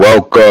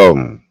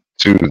Welcome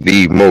to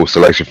the most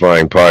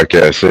electrifying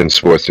podcast in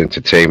sports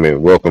entertainment.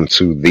 Welcome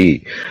to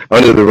the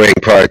Under the Ring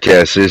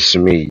podcast. It's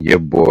me, your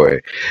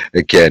boy,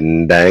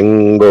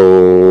 Kendango.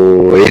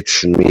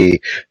 It's me. A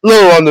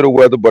little under the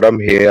weather, but I'm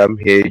here.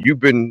 You've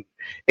been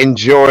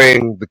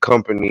enjoying the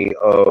company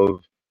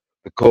of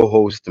the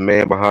co-host, the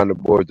man behind the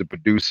board, the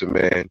producer,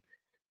 man,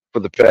 for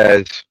the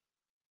past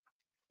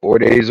 4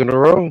 days in a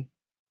row.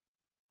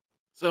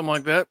 Something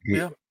like that. He-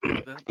 Yeah.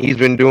 Like that. He's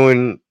been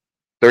doing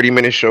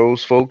 30-minute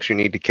shows, folks. You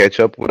need to catch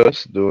up with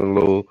us, doing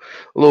a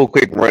little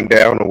quick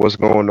rundown of what's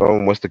going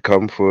on, what's to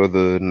come for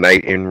the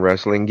night in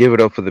wrestling. Give it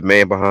up for the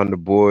man behind the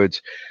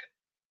boards,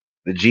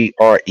 the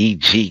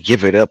GREG.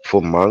 Give it up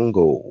for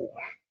Mongo.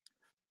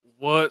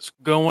 What's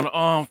going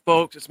on,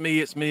 folks? It's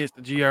me. It's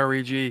the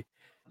GREG.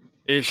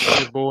 It's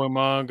your boy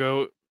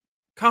Mongo.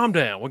 Calm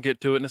down. We'll get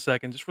to it in a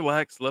second. Just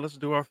relax. Let us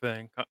do our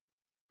thing.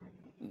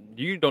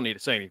 You don't need to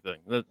say anything.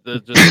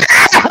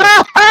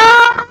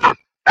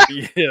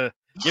 Yeah,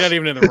 you're not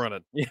even in the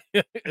running.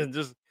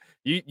 just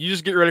you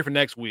just get ready for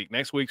next week.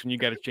 Next week's when you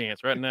got a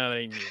chance. Right now, that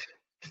ain't you.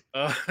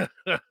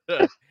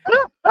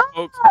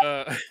 Folks,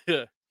 I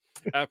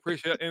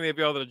appreciate any of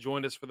y'all that have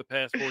joined us for the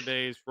past 4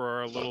 days for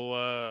our little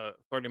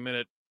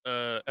 30-minute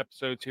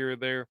episodes here or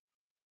there.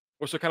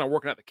 We're still kind of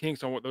working out the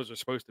kinks on what those are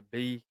supposed to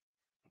be.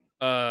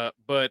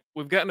 But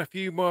we've gotten a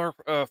few more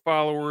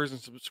followers and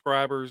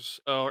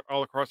subscribers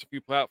all across a few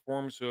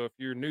platforms. So if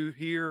you're new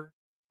here,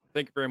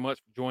 thank you very much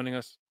for joining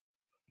us.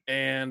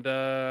 And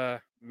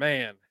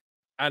man,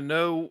 I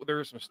know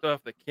there's some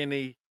stuff that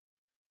Kenny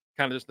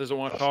kind of just doesn't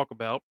want to talk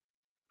about.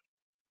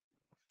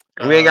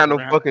 We ain't got no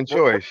fucking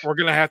choice. We're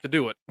gonna have to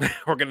do it.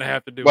 We're gonna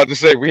have to do About to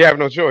say we have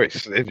no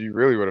choice if you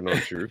really want to know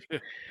the truth.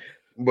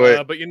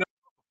 But but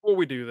before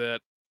we do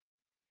that,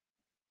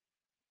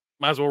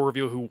 might as well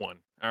reveal who won.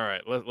 All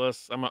right,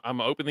 let's. I'm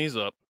gonna open these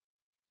up.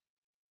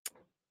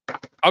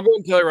 I'll go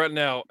and tell you right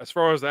now, as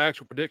far as the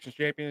actual predictions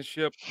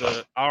championship,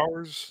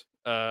 ours,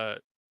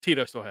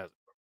 Tito still has it.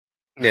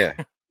 yeah,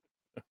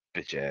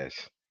 bitch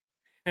ass.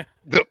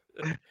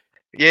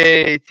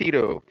 Yay,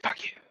 Tito. Fuck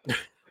you.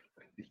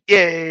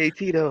 Yay,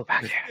 Tito.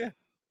 Fuck yeah.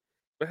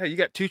 But hey, you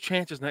got 2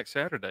 chances next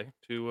Saturday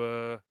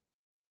to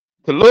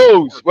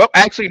lose. Well,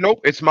 actually,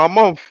 nope. It's my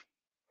month.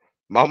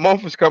 My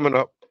month is coming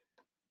up.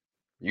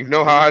 You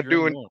know how I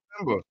do in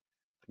December.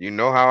 You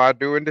know how I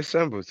do in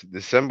December.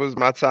 December's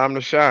my time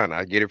to shine.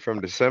 I get it from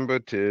December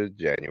to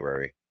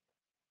January.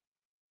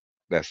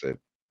 That's it.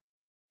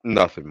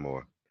 Nothing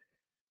more.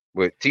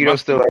 But Tito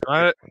still.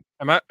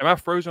 Am I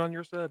frozen on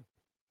your side?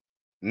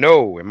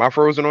 No. Am I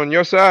frozen on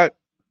your side?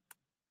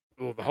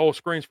 Well, the whole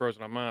screen's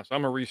frozen on mine, so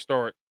I'm gonna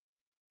restart.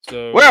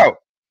 So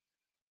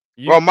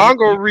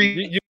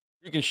Mongo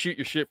you can shoot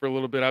your shit for a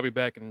little bit. I'll be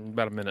back in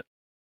about a minute.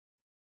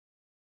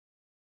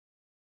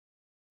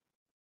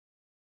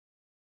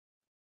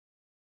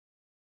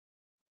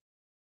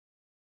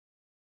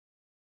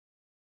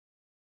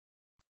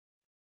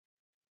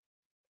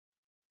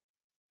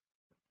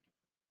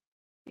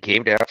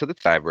 Came down to the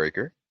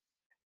tiebreaker,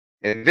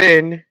 and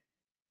then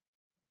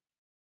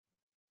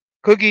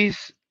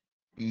Cookies,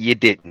 you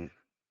didn't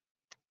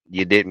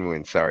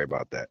win. Sorry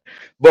about that.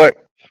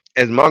 But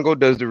as Mongo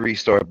does the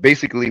restart,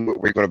 basically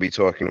what we're going to be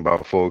talking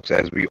about, folks,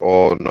 as we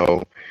all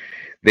know,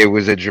 there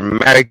was a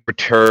dramatic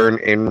return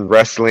in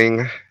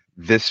wrestling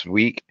this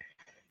week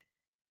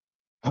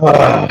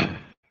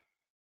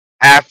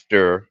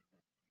after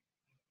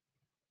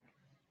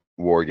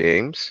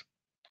WarGames.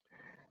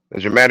 A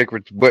dramatic,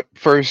 but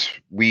first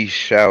we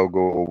shall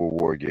go over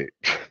WarGames.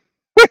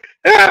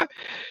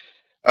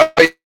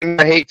 I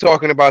hate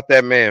talking about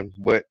that man,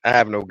 but I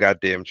have no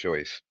goddamn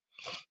choice.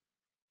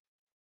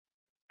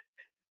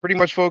 Pretty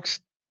much,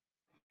 folks,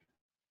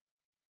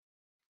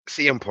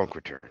 CM Punk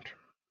returned.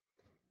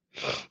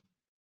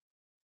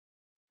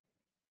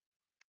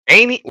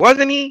 Ain't he?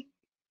 Wasn't he?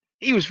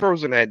 He was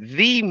frozen at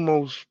the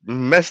most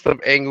messed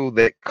up angle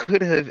that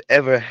could have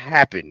ever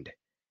happened.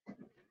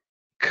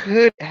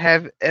 Oh,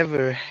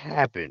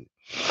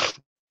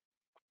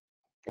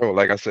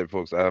 like I said,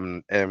 folks, I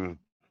am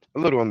a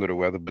little under the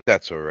weather, but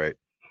that's all right.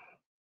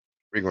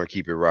 We're going to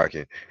keep it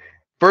rocking.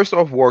 First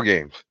off,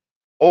 WarGames.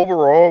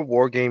 Overall,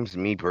 WarGames,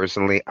 me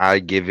personally, I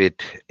give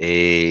it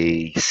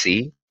a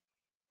C.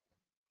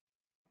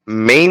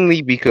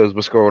 Mainly because,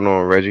 what's going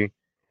on, Reggie?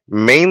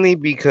 Mainly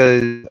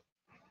because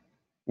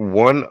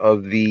one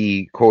of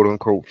the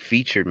quote-unquote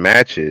featured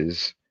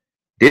matches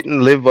didn't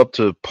live up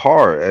to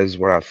par as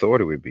what I thought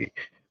it would be.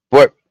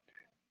 But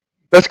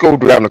let's go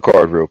down the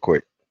card real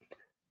quick.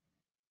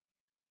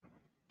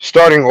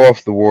 Starting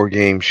off the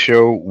WarGames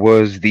show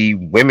was the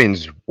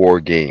women's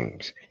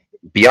WarGames.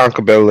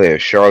 Bianca Belair,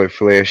 Charlotte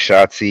Flair,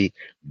 Shotzi,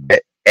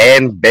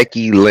 and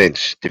Becky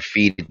Lynch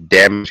defeated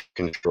Damage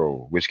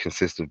Control, which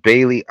consists of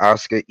Bayley,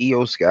 Asuka,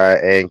 Io Sky,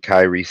 and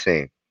Kairi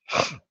Sane.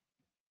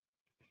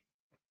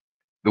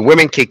 The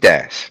women kicked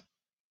ass.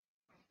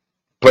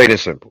 Plain and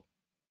simple.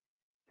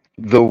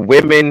 The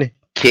women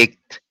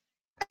kicked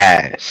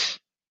ass.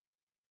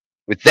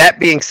 With that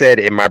being said,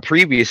 in my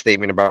previous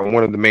statement about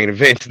one of the main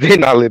events did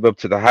not live up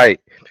to the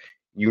hype,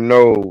 you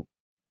know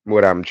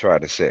what I'm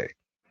trying to say.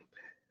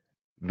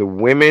 The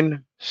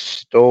women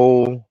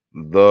stole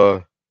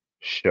the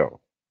show.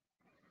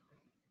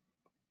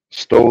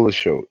 Stole the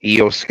show.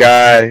 Io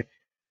Sky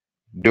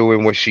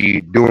doing what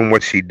she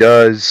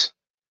does.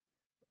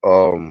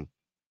 Um,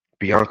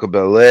 Bianca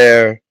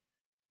Belair,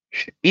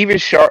 even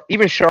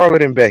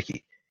Charlotte and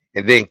Becky,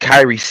 and then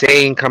Kyrie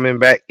Sane coming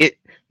back. The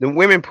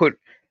women put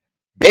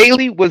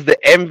Bailey was the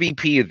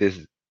MVP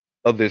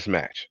of this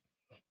match.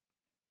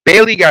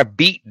 Bailey got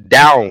beat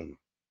down,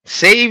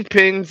 saved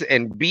pins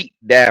and beat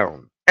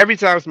down. Every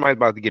time somebody's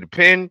about to get a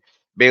pin,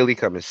 Bailey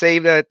come and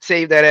save that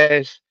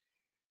ass.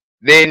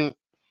 Then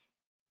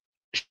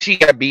she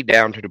got beat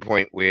down to the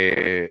point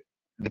where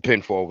the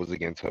pinfall was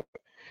against her.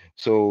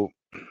 So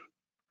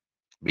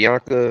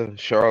Bianca,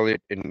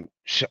 Charlotte, and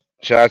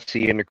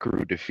Shotzi and the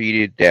crew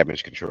defeated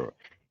Damage Control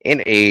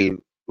in a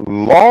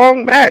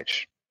long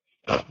match,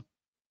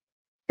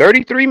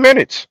 33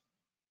 minutes.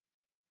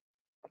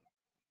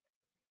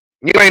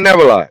 You ain't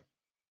never lied.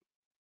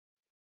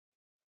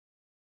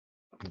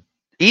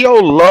 EO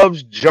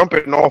loves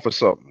jumping off of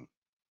something.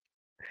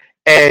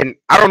 And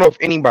I don't know if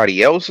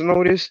anybody else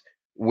noticed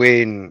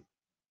when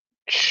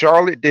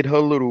Charlotte did her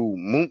little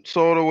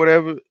moonsault or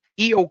whatever,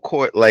 EO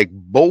caught like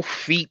both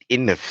feet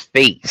in the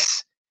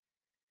face.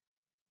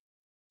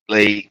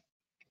 Like,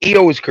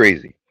 EO is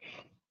crazy.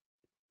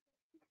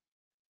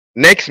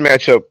 Next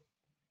matchup,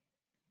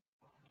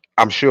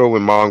 I'm sure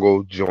when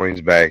Mongo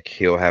joins back,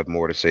 he'll have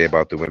more to say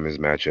about the women's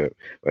matchup.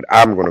 But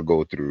I'm going to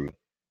go through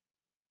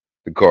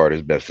the card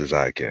as best as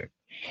I can.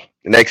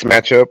 The next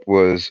matchup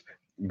was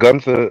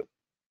Gunther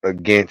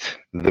against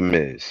The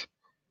Miz.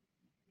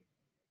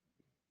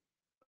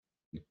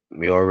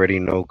 We already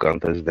know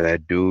Gunther's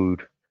that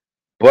dude.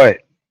 But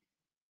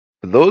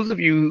for those of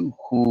you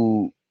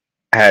who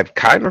have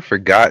kind of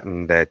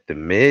forgotten that The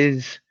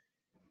Miz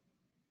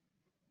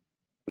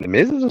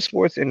is a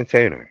sports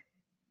entertainer.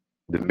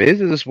 The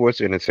Miz is a sports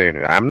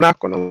entertainer. I'm not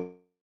going to.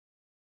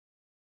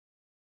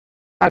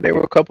 There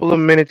were a couple of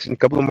minutes and a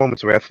couple of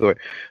moments where I thought,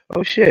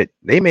 oh shit,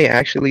 they may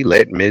actually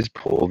let Miz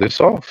pull this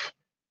off.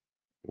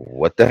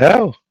 What the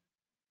hell?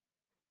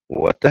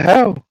 What the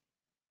hell?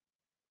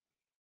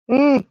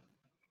 Hmm.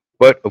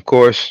 But of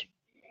course,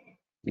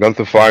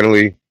 Gunther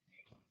finally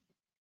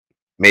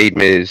made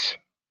Miz.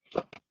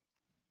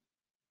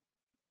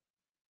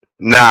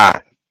 Nah.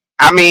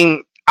 I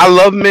mean, I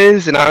love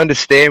Miz and I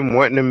understand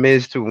wanting the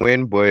Miz to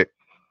win, but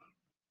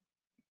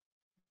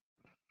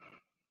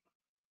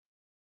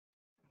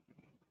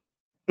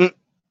mm,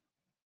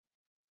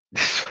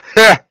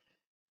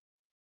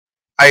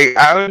 I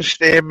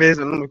understand Miz,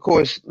 and of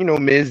course,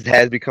 Miz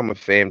has become a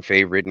fan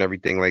favorite and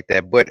everything like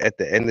that. But at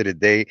the end of the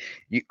day,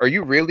 are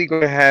you really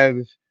going to have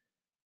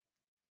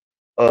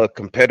a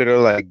competitor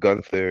like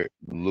Gunther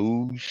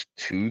lose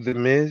to the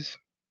Miz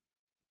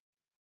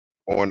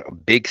on a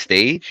big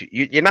stage?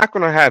 You're not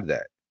going to have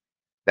that.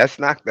 That's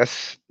not going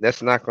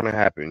to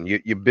happen.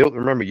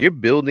 Remember, you're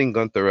building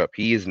Gunther up.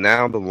 He is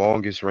now the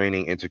longest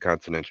reigning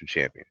Intercontinental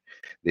Champion.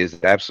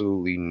 There's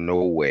absolutely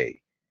no way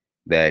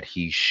that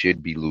he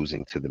should be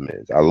losing to the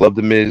Miz. I love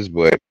the Miz,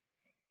 but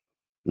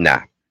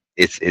nah,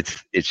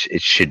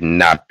 it should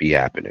not be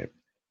happening.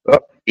 Oh,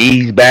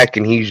 he's back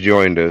and he's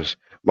joined us.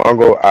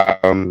 Mongo,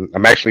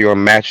 I'm actually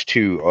on match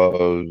 2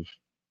 of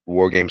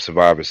WarGames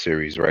Survivor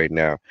Series right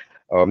now.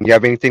 You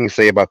have anything to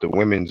say about the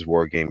women's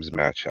WarGames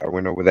match? I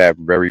went over that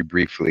very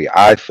briefly.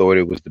 I thought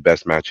it was the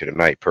best match of the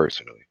night,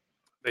 personally.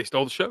 They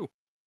stole the show.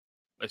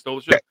 They stole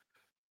the show.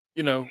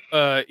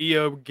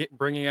 EO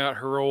bringing out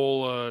her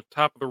old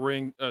top of the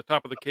ring,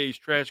 top of the cage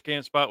trash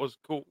can spot was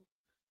cool.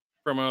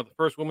 From the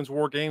first women's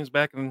war games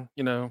back in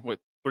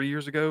 3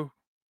 years ago,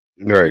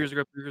 Right. 3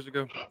 years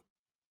ago.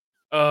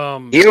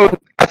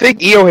 I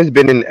think EO has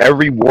been in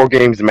every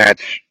WarGames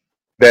match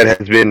that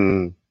has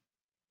been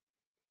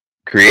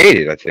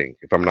created. I think,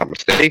 if I'm not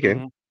mistaken.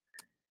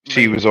 Mm-hmm.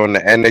 She was on the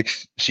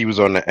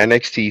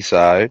NXT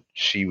side.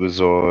 She was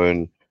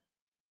on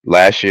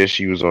last year.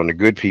 She was on the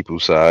good people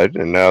side,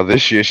 and now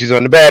this year she's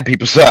on the bad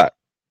people side.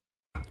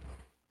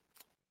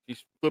 She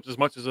flips as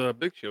much as a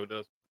Big Show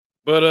does,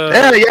 but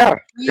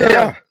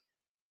yeah.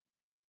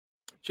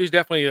 She's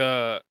definitely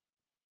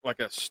like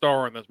a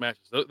star in those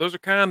matches. Those are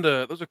kind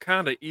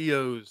of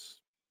EO's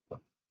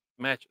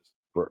matches.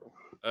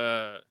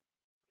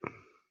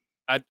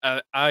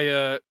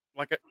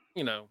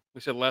 We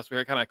said last week,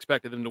 I kind of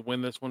expected them to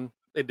win this one.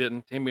 They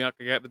didn't. Team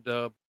Bianca got the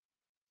dub.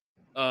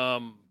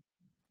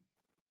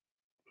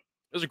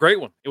 It was a great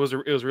one. It was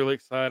really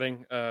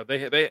exciting.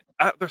 There's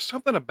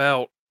something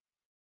about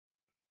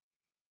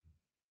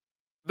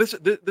this.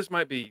 This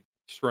might be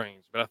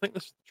strange, but I think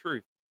this is the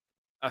truth.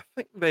 I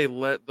think they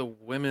let the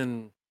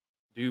women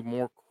do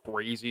more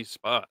crazy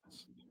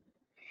spots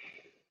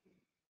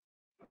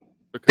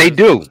because They the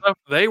do. stuff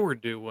they were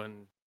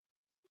doing,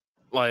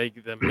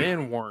 like the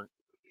men weren't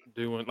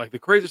doing. Like the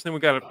craziest thing we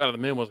got out of the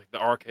men was like the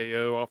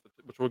RKO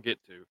which we'll get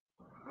to,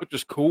 which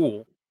is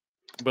cool.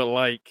 But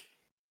like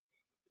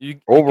you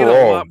get a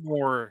Overall, lot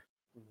more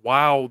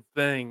wild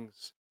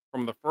things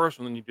from the first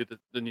one than you did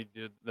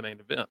the main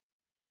event.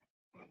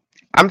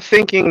 I'm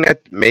thinking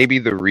that maybe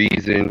the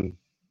reason.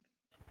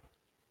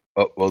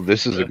 Oh, well,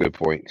 this is a good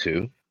point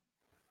too.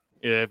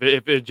 Yeah,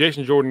 if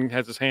Jason Jordan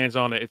has his hands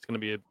on it, it's gonna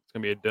be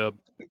a dub.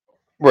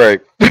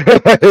 Right,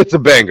 it's a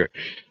banger.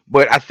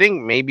 But I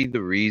think maybe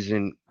the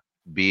reason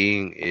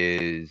being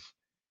is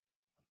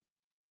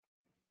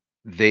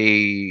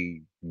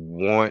they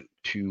want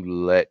to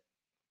let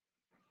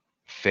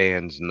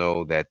fans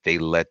know that they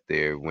let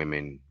their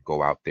women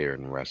go out there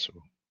and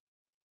wrestle.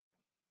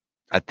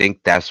 I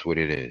think that's what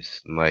it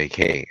is. Like,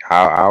 hey,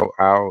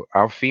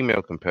 our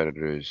female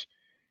competitors,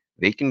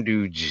 they can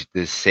do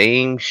the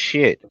same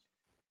shit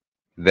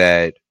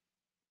that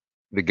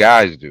the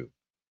guys do.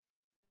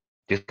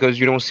 Just because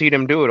you don't see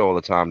them do it all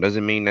the time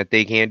doesn't mean that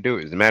they can't do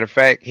it. As a matter of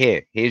fact,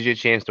 here's your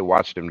chance to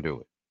watch them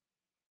do it.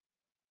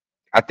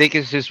 I think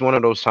it's just one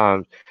of those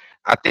times.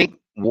 I think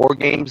War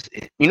Games.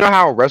 You know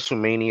how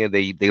WrestleMania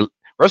they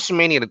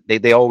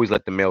WrestleMania they always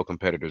let the male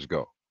competitors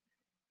go.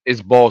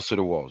 It's balls to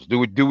the walls. Do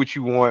what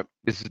you want.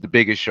 This is the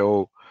biggest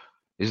show.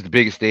 This is the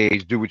biggest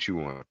stage. Do what you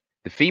want.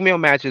 The female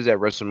matches at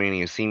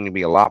WrestleMania seem to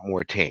be a lot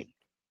more tame.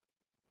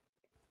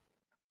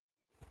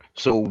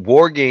 So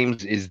War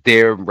Games is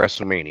their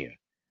WrestleMania,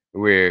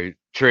 where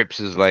Trips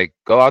is like,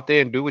 go out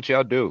there and do what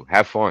y'all do.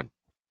 Have fun.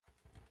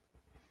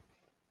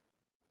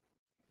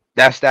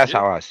 That's Yeah,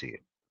 how I see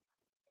it.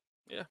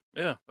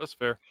 yeah, that's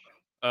fair.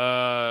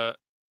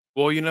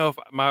 Well, if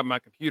my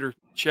computer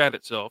chat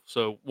itself,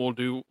 so we'll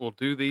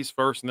do these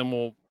first, and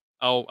then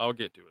I'll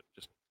get to it.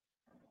 Just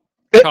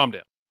calm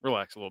down,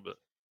 relax a little bit.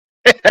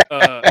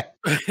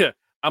 Yeah,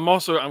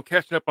 I'm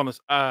catching up on this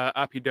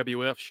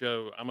IPWF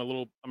show. I'm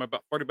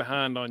about 40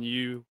 behind on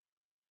you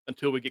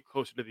until we get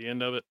closer to the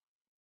end of it.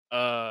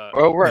 Uh,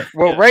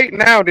 Well, yeah, right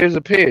now there's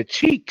a pair of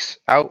cheeks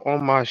out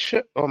on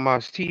on my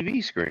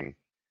TV screen.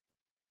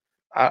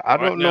 I right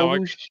don't know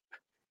now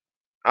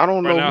I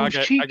don't right know now whose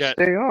cheeks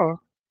they are.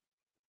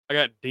 I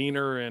got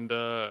Diener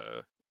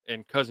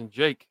and cousin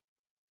Jake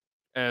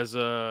as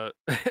a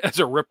as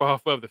a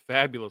ripoff of the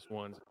Fabulous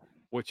Ones,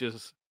 which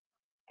is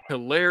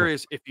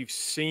hilarious if you've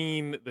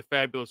seen the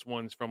Fabulous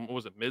Ones from, what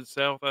was it, Mid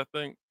South, I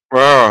think.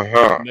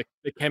 Uh-huh. And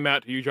they came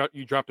out to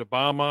you dropped a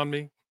bomb on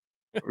me.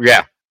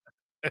 Yeah.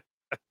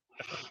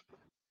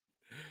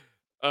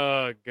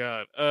 Oh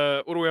God.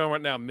 What are we on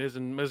right now? Miz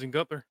and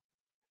Gunther.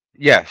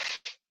 Yes.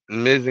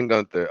 Miz and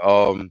Gunther.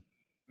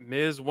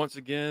 Miz once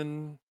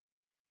again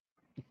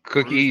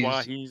proves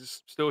why Cookies.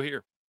 he's still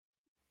here.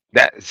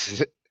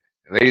 That's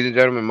ladies and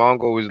gentlemen,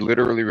 Mongo is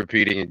literally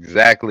repeating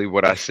exactly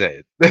what I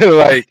said.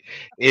 Like,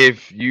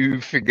 if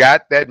you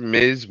forgot that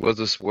Miz was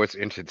a sports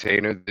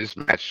entertainer, this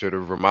match should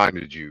have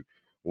reminded you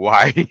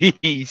why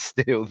he's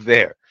still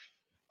there.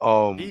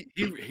 Um,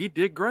 He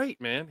did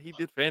great, man. He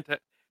did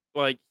fantastic.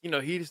 Like,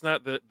 he's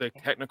not the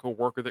technical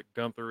worker that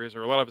Gunther is,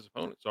 or a lot of his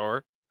opponents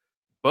are.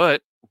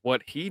 But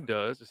what he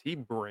does is he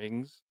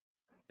brings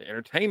the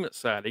entertainment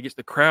side. He gets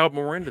the crowd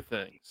more into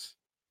things.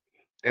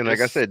 and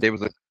like I It's said, there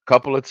was a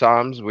couple of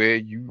times where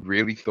you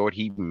really thought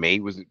he may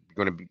was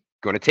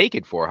gonna take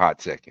it for a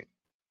hot second.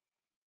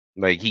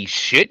 Like he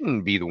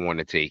shouldn't be the one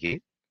to take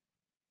it,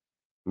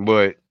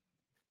 but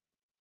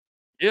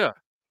yeah,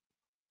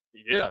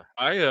 yeah.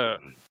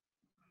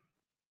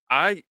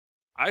 I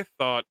I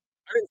thought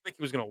I didn't think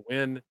he was gonna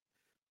win,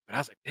 but I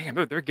was like, damn,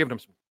 they're giving him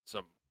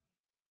some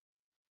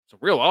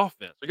real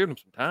offense. They're giving him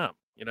some time.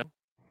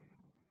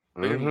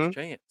 They're giving him his mm-hmm.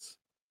 chance.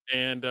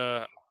 And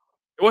it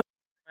wasn't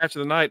the match of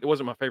the night. It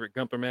wasn't my favorite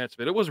Gunther match,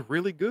 but it was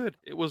really good.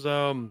 It was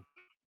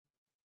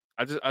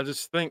I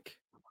just think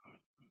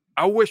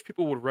I wish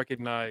people would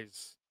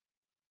recognize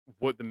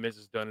what the Miz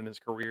has done in his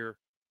career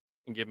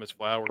and give him his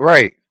flowers.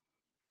 Right,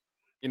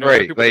 There are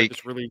right. people that Like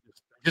just really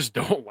just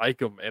don't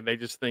like him, and they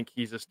just think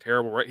he's just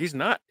terrible. Right? He's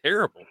not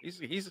terrible.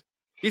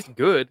 He's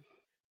good,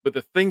 but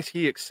the things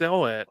he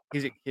excels at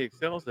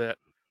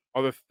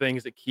are the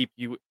things that keep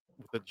you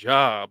with a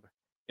job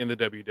in the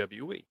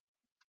WWE.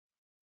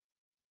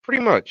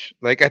 pretty much.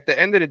 Like at the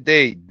end of the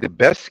day, the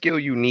best skill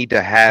you need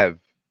to have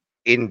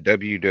in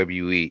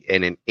WWE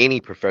and in any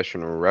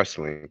professional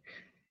wrestling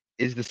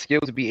is the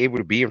skill to be able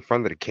to be in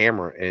front of the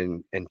camera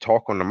and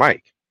talk on the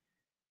mic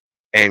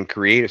and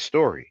create a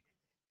story.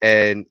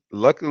 And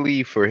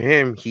luckily for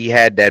him, he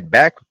had that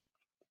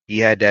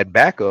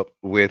backup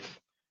with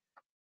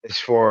as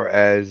far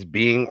as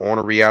being on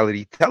a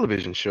reality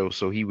television show,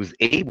 so he was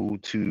able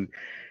to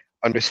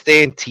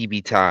understand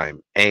TV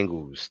time,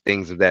 angles,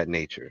 things of that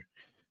nature.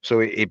 So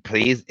it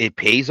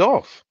pays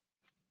off.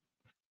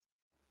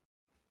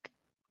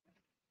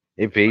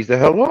 It pays the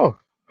hell off.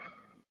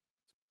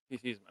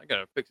 I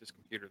gotta fix this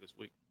computer this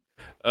week.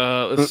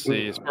 Let's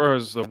see. As Mm-mm. far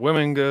as the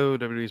women go,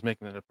 WWE is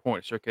making it a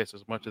point to showcase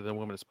as much of the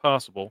women as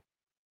possible,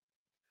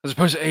 as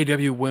opposed to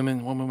AEW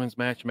one women's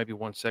match, maybe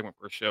one segment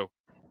per show.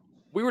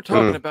 We were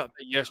talking Mm. about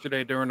that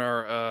yesterday during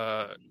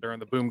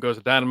the Boom Goes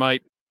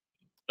Dynamite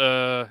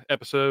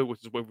episode,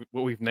 which is what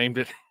we've named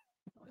it.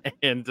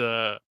 And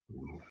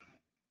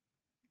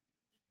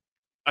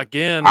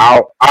again,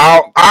 Ow,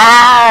 ow,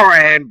 ow,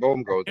 and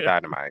boom goes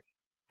dynamite.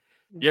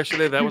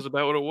 yesterday that was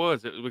about what it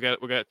was. We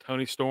got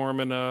Tony Storm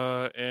and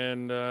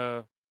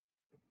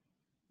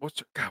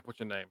what's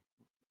your name?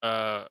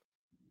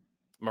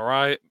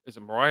 Mariah, is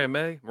it Mariah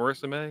May?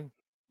 Marissa May?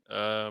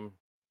 Um,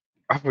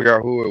 I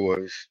forgot who it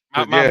was,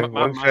 my but my yeah, my one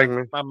mind's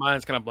segment. my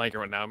mind's kind of blanking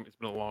right now. It's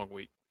been a long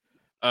week.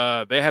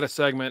 They had a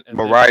segment, and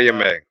then Mariah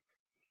May,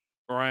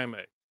 Mariah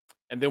May,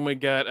 and then we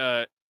got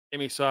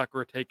Emi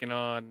Sakura taking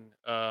on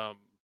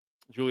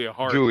Julia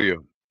Hart, Julia,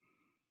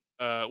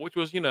 which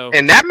was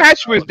and that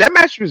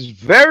match was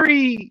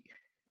very.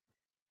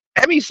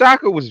 Emi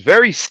Saka was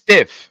very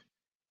stiff,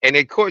 and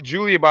it caught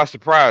Julia by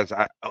surprise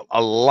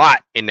a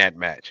lot in that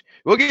match.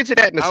 We'll get to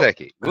that in a I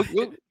second.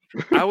 We'll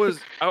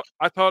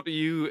I talked to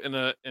you and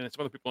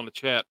some other people in the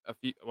chat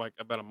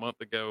about a month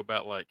ago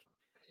about like,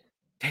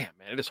 damn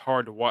man, it is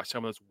hard to watch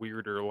some of this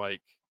weirder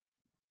like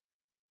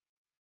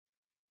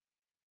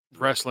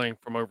wrestling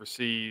from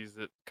overseas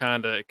that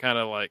kind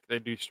of like they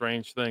do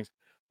strange things.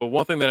 But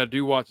one thing that I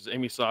do watch is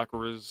Amy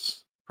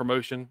Sakura's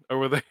promotion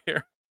over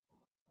there.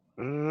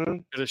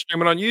 Mhm. It's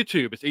streaming on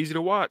YouTube. It's easy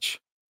to watch,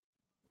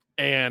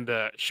 and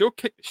she'll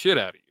kick the shit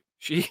out of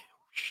you.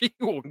 She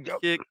will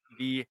kick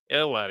the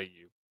hell out of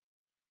you.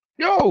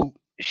 Yo,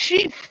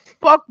 she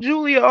fucked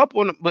Julia up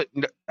on. But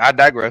I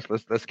digress.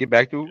 Let's get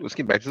back to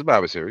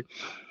Survivor Series.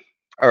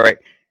 All right,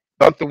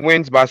 Gunther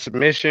wins by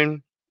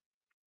submission.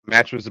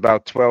 Match was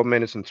about 12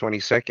 minutes and 20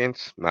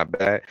 seconds. Not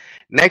bad.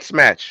 Next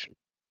match.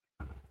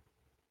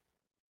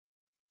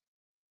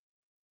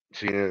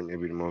 See,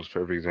 maybe the most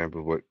perfect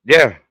example, but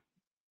yeah,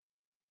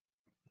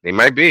 they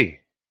might be.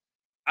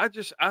 I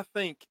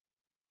think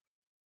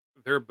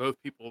they're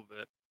both people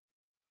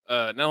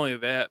that not only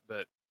that,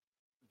 but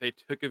they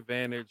took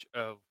advantage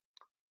of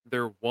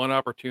their one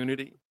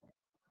opportunity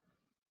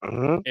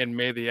Mhm. and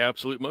made the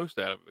absolute most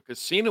out of it. Because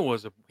Cena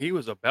he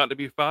was about to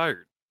be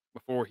fired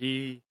before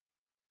he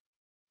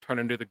turned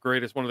into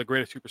one of the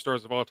greatest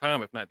superstars of all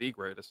time, if not the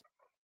greatest.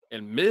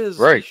 And Miz,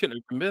 he Right.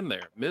 shouldn't have been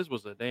there. Miz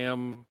was a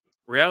damn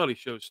reality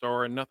show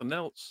star and nothing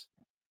else.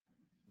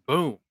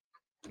 Boom.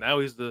 Now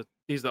he's the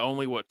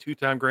only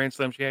 2-time Grand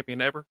Slam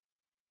champion ever.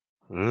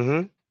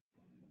 Mhm.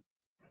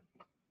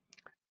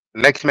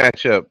 Next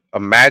matchup, a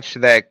match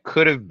that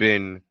could have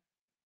been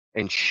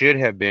and should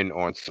have been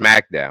on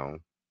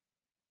SmackDown.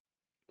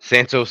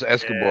 Santos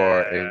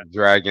Escobar Yeah. and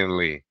Dragon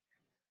Lee.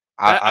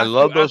 That I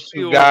love I those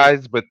two feel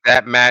guys, but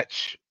that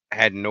match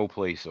had no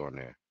place on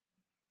there.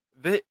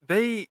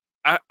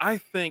 I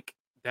think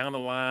down the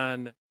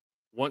line,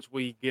 once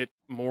we get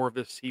more of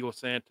this heel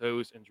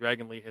Santos and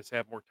Dragon Lee has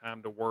had more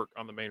time to work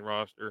on the main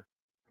roster,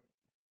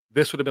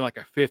 this would have been like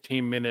a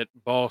 15-minute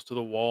balls to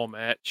the wall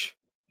match.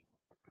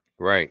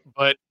 Right.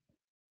 But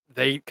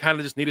they kind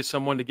of just needed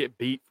someone to get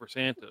beat for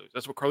Santos.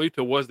 That's what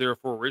Carlito was there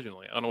for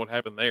originally. I don't know what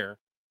happened there.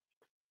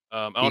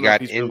 I He don't know if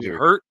got he's really injured.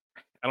 hurt.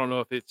 I don't know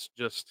if it's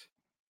just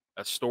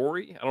a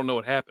story. I don't know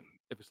what happened,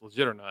 if it's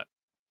legit or not.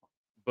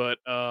 But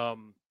oh,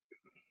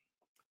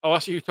 I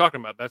see who you're talking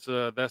about. That's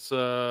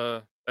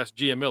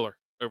Gia Miller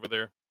over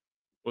there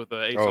with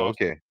Ace Oh,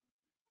 Austin. okay.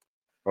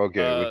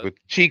 Okay. Uh,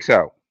 With cheeks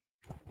out.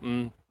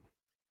 mm,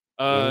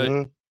 uh,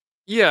 Hmm.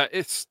 yeah,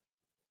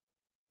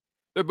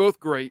 they're both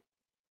great,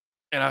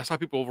 and I saw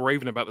people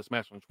raving about this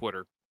match on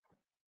Twitter.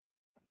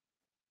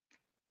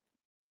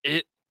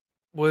 It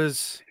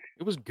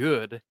it was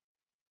good,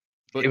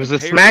 but It was a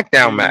compared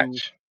SmackDown to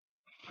match.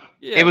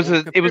 yeah, well, It was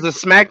compared a to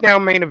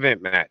SmackDown main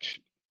event match.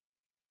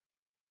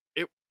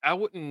 it, I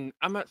wouldn't.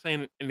 I'm not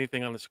saying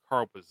anything on this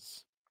card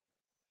was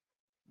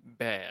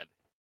bad,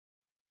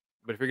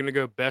 but if you're gonna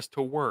go best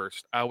to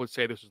worst, I would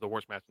say this is the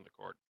worst match on the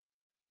card.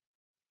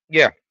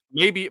 Yeah.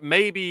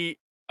 Maybe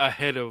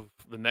ahead of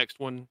the next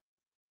one,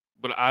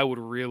 but I would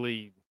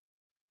really.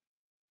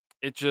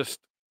 It just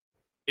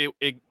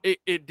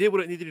it did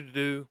what it needed to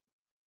do,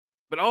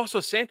 but also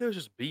Santos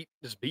just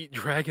beat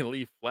Dragon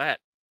Lee flat.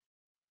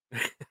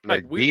 Like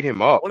Like beat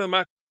him up. one of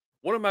my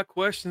one of my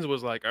questions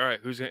was like, all right,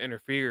 who's gonna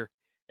interfere?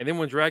 And then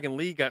when Dragon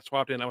Lee got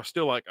swapped in, I was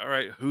still like, all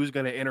right, who's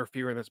gonna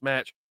interfere in this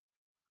match?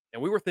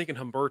 And we were thinking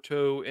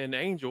Humberto and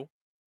Angel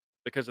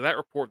because of that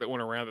report that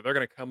went around that they're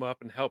gonna come up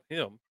and help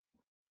him.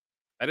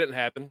 That didn't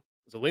happen.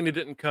 Zelina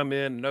didn't come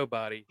in.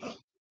 Nobody.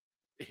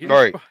 He just,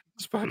 Right.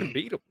 just fucking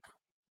beat him.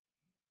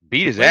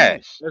 Beat his Blatant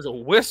ass. as a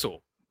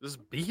whistle.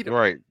 Just beat him.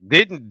 Right.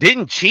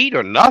 Didn't cheat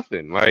or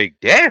nothing. Like,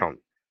 damn.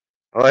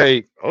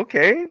 Like,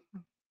 okay.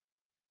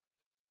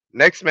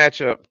 Next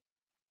matchup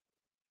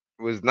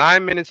was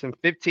 9 minutes and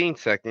 15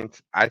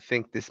 seconds. I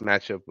think this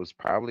matchup was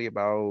probably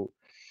about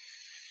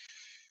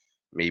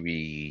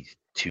maybe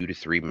 2 to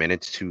 3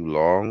 minutes too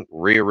long.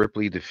 Rhea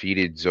Ripley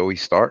defeated Zoe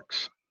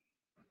Starks.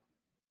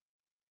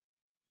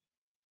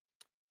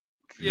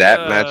 That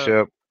Yeah.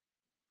 matchup,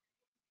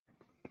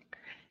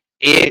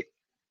 it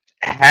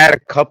had a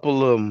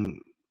couple of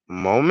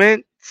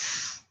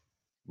moments,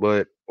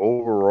 but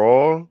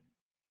overall,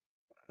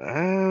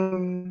 um,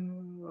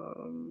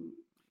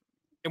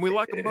 And we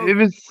like them both. it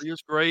was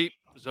Rhea's great.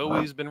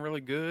 Zoe's been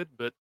really good,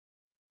 but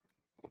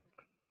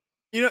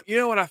you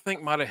know what I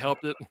think might have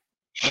helped it?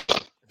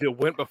 If it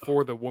went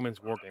before the women's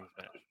WarGames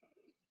match.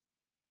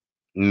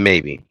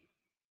 maybe,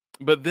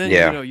 But then,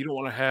 yeah, you don't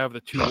want to have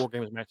the two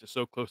WarGames matches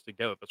so close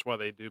together. That's why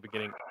they do.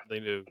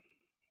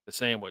 the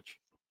sandwich.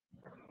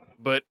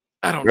 But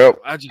I don't know.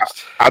 Well,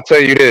 I'll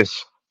tell you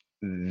this: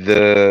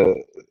 they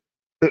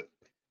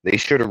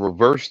should have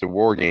reversed the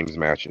WarGames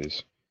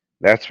matches.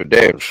 That's for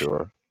damn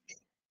sure.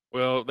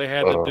 Well, they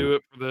had to do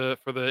it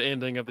for the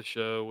ending of the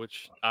show,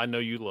 which I know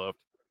you loved.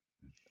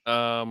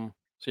 So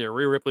yeah,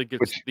 Rhea Ripley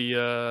gets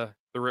the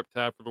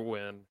Riptide for the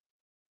win,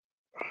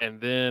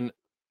 and then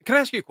can I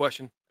ask you a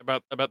question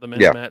about the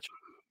men's match?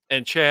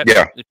 And chat,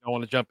 Yeah, if you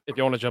want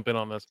to jump in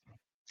on this,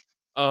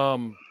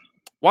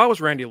 why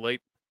was Randy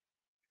late?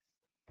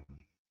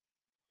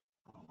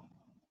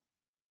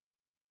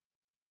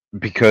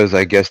 because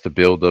I guess the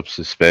build-up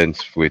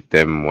suspense with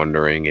them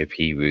wondering if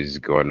he was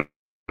going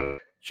to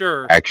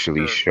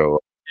actually show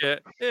up.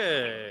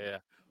 Yeah.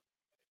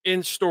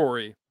 In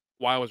story,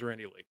 why was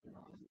Randy late?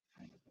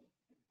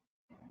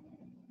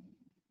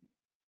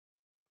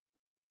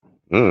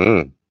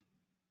 Mm-hmm.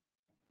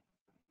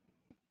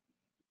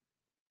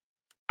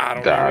 I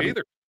don't know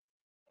either.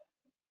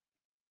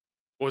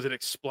 Was it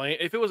explained?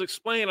 If it was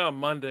explained on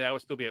Monday, I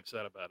would still be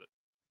upset about it.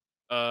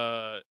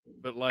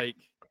 But like,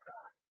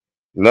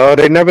 no,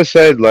 they never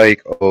said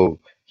like, oh,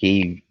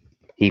 he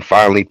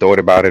finally thought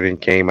about it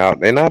and came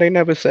out. And no, they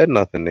never said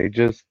nothing. They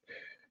just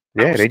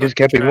they just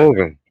kept it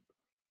moving.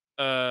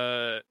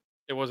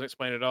 It wasn't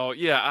explained at all.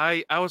 Yeah,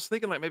 I was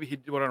thinking like maybe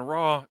he'd do it on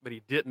Raw, but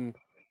he didn't.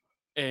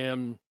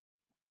 And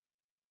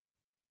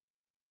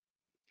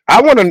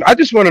I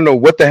just want to know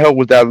what the hell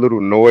was that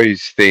little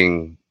noise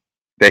thing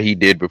that he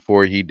did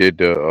before he did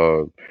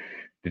the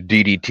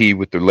DDT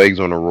with the legs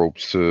on the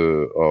ropes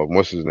to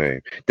what's his name?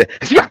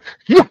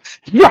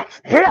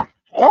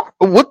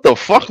 What the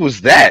fuck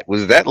was that?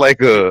 Was that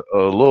like a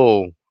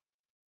little?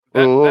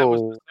 that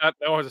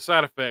was the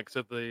side effects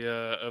of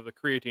the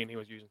creatine he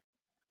was using.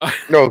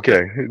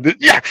 Okay.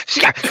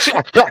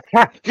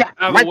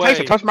 Mike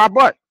Tyson touched my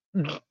butt.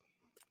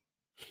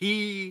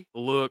 He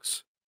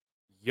looks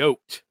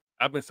yoked.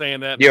 I've been saying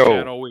that in the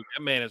chat all week.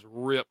 That man is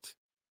ripped.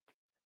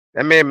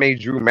 That man made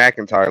Drew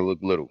McIntyre look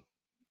little.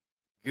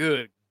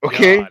 Good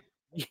okay. God.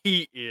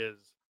 He is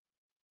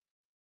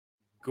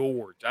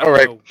gorgeous. All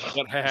right.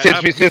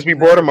 Since we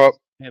brought him up.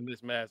 And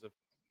this massive.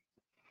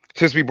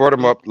 Since we brought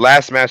him up,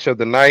 last match of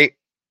the night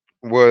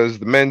was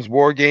the men's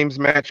WarGames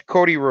match.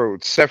 Cody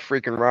Rhodes, Seth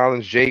freaking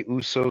Rollins, Jey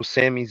Uso,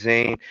 Sami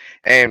Zayn,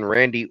 and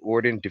Randy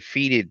Orton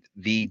defeated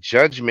the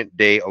Judgment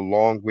Day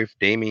along with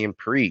Damian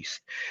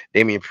Priest.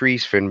 Damian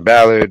Priest, Finn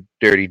Balor,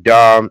 Dirty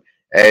Dom,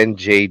 and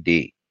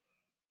JD.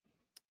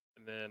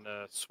 And then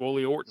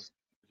Swoley Orton.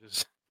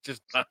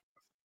 Just not.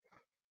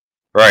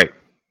 Right.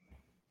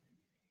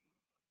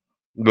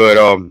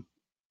 But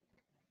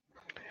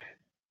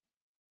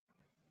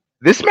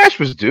this match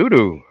was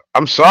doo-doo.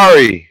 I'm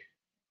sorry.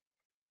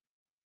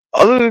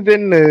 Other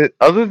than the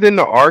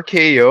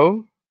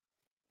RKO,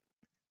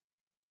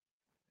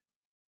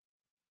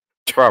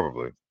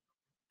 probably.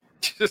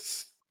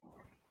 Just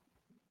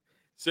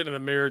sitting in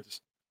the mirror,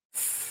 just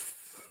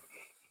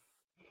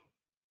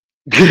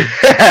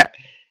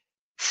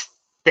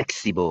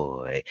sexy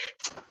boy.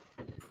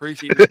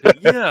 Appreciate the pin.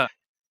 Yeah.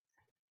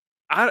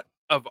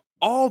 Of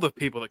all the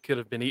people that could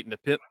have been eating the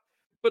pin,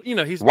 but you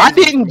know Why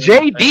didn't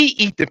JD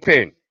eat the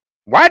pin?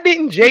 Why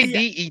didn't JD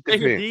eat the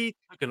pin? JD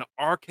took an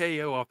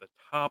RKO off the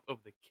top of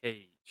the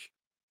cage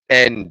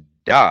and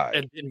died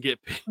and didn't get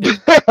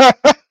pinned.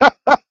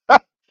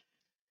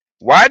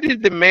 Why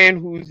did the man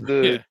who's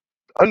the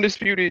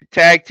undisputed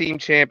tag team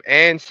champ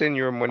and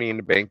senior Money in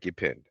the Bank get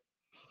pinned?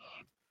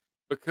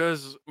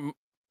 Because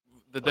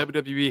the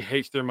WWE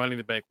hates their Money in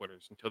the Bank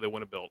winners until they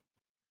win a belt.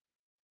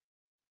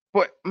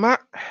 But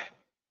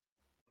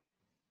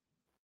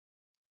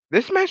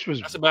this match was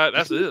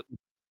that's it.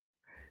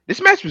 This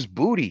match was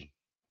booty.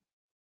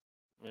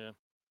 Yeah.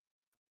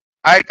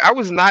 I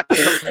was not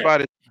impressed by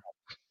it.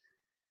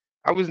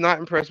 I was not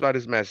impressed by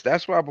this match.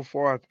 That's why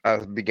before I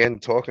began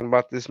talking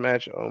about this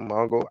match,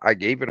 Mongo, I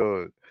gave it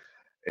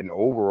an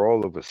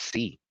overall of a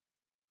C.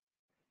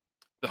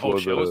 The whole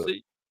show a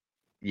C?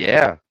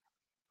 Yeah.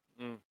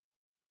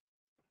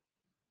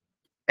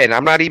 And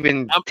I'm not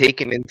even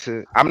taking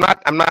into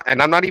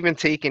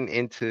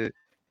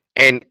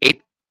and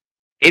it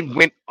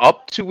went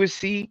up to a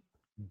C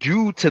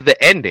due to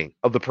the ending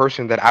of the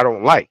person that I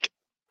don't like.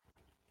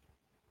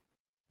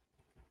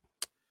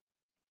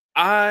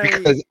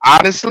 Because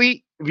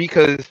honestly,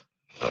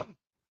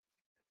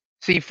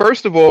 see,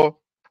 first of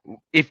all,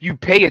 if you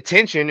pay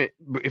attention,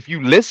 if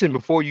you listen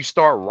before you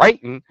start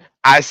writing,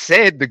 I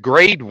said the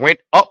grade went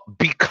up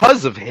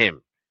because of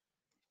him.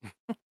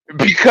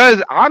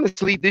 Because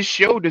honestly, this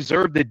show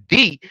deserved a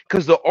D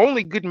because the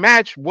only good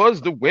match was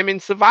the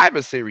Women's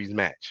Survivor Series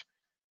match.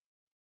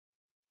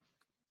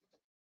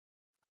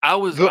 I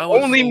was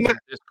seeing some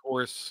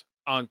discourse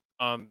on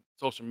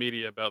social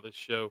media about this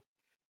show.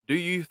 Do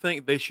you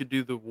think they should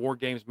do the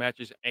WarGames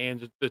matches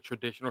and the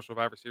traditional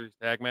Survivor Series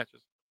tag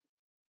matches?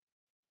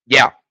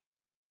 Yeah.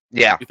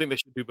 Yeah. You think they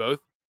should do both?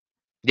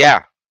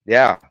 Yeah.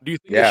 Yeah. Do you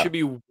think there should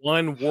be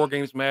one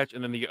WarGames match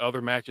and then the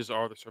other matches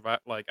are the Survivor?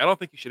 Like, I don't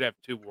think you should have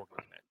two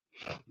WarGames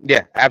matches.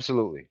 Yeah,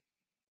 absolutely.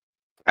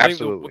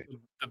 Absolutely.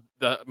 I think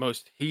the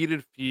most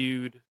heated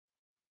feud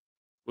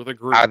with a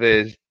group.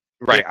 Either Get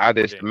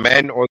either war it's the game.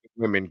 men or the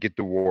women get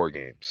the war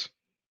games.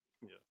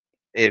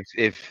 Yeah.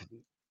 If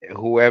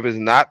whoever's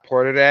not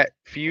part of that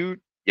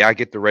feud, y'all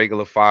get the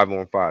regular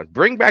 5-on-5s.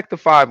 Bring back the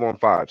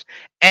 5-on-5s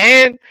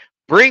and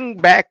bring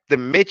back the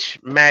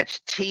mismatch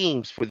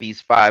teams for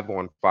these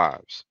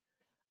 5-on-5s.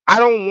 I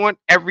don't want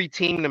every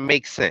team to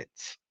make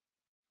sense.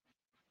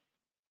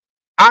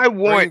 I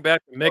want Bring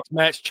back the mixed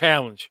match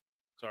challenge.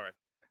 Sorry.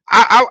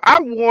 I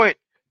want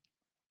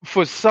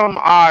for some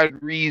odd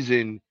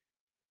reason,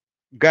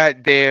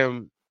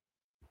 goddamn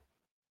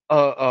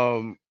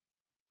what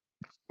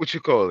you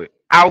call it?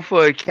 Alpha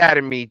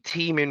Academy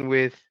teaming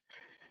with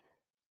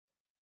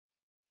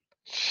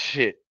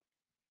shit.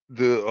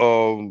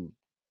 The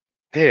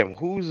damn,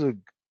 who's a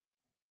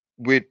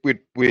with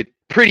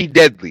Pretty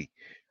Deadly.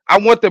 I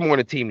want them on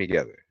a team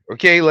together.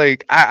 Okay,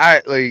 like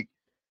I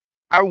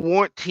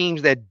want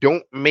teams that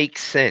don't make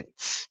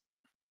sense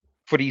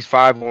for these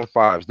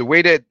 5-on-5s. The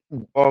way that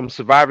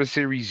Survivor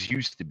Series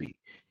used to be.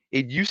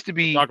 It used to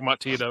be Talking about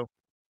Tito.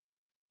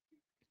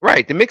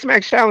 right. The Mixed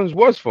Match Challenge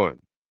was fun.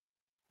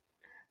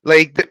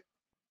 Like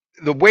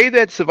the way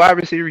that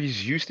Survivor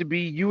Series used to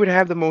be, you would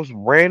have the most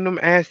random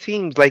ass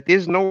teams. Like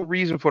there's no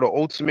reason for the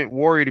Ultimate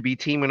Warrior to be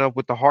teaming up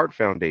with the Hart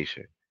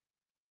Foundation.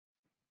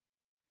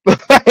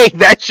 Like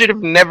that should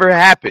have never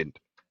happened.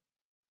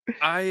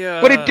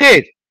 But it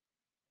did.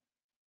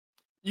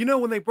 You know,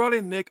 when they brought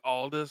in Nick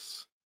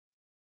Aldis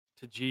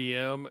to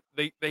GM,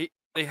 they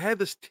had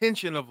this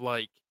tension of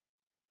like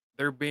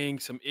there being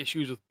some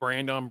issues with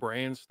brand on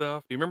brand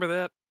stuff. Do you remember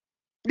that?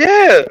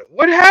 Yeah.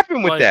 What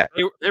happened with Like that?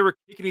 they were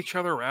kicking each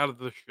other out of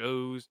the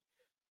shows.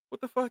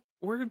 What the fuck?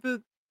 Where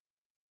did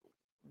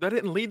that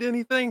didn't lead to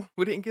anything?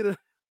 We didn't get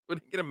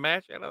a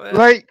match out of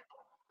that.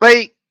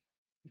 Like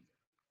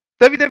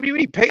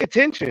WWE, pay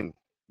attention.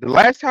 The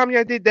last time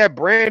y'all did that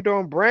brand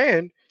on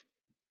brand,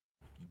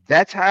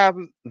 that's how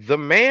the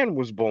man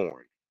was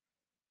born.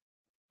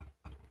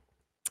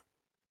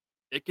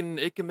 It can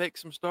make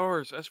some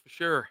stars, that's for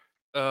sure.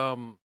 I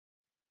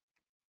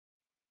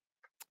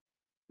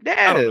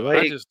Yeah, don't know.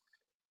 like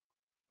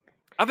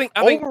I think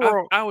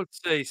overall, I would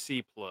say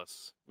C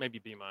plus, maybe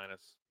B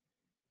minus.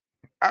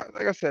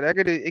 like I said,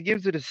 it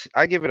gives it a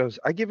I give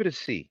it a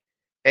C.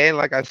 And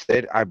like I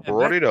said, I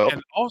brought it up.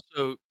 And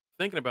also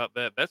thinking about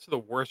that, that's the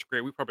worst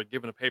grade we've probably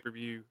given a pay per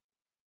view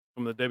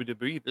from the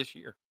WWE this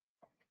year.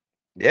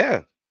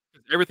 Yeah.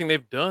 Everything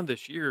they've done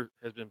this year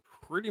has been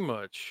pretty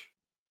much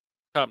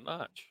top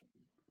notch.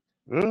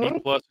 B Mm-hmm.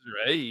 pluses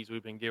or A's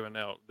we've been giving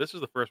out. This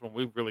is the first one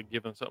we've really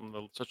given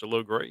something such a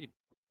low grade.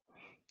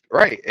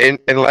 Right. And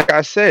like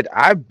I said,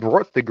 I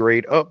brought the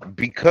grade up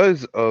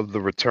because of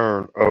the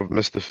return of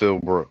Mr. Phil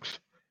Brooks.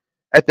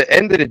 At the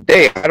end of the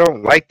day, I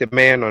don't like the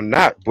man or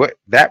not, but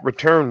that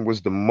return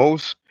was the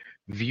most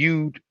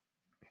viewed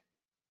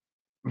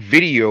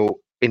video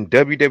in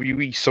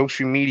WWE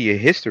social media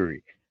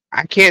history.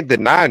 I can't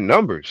deny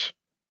numbers.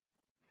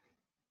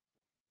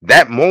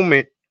 That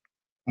moment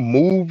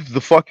moved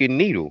the fucking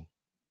needle.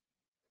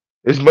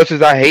 As much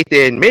as I hate to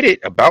admit it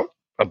about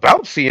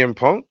CM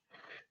Punk,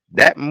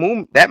 that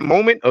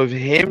moment of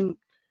him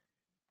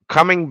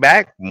coming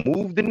back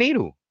moved the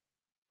needle.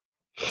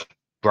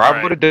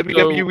 Bravo to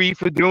WWE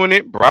for doing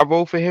it.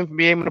 Bravo for him for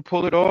being able to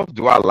pull it off.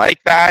 Do I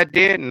like the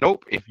idea?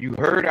 Nope. If you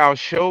heard our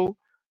show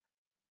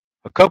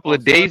a couple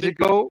of days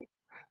ago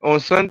on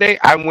Sunday,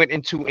 I went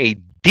into a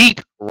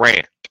deep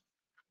rant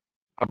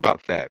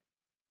about that.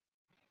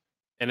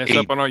 And it's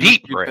up on our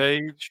YouTube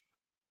page.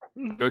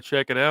 Go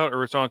check it out,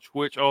 or it's on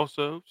Twitch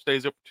also.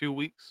 Stays up for 2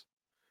 weeks.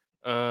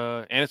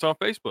 And it's on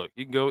Facebook.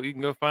 You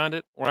can go find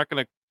it. We're not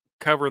going to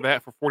cover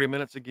that for 40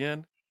 minutes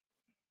again.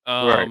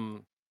 Right.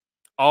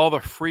 All the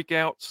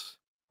freakouts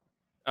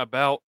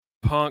about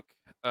Punk.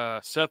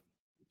 Seth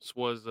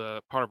was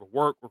part of a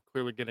work. We're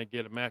clearly going to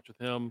get a match with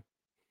him.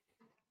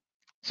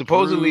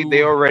 Supposedly,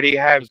 they already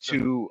have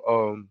two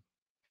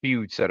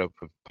feuds set up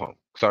for Punk.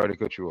 Sorry to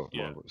cut you off,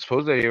 yeah.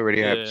 Supposedly, they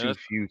already have two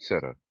feuds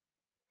set up.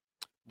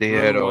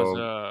 They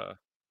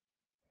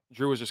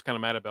Drew was just kind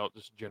of mad about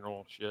just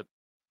general shit.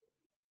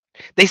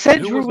 They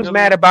said Drew was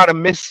mad about a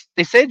miss.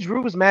 They said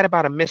Drew was mad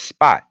about a missed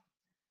spot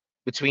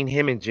between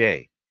him and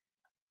Jay.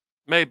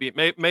 Maybe,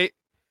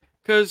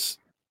 because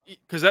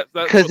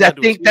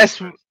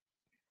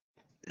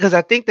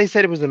I think they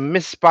said it was a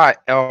missed spot,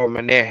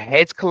 and their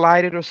heads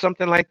collided or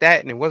something like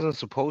that, and it wasn't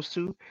supposed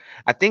to.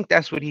 I think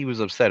that's what he was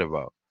upset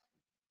about.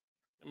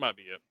 It might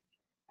be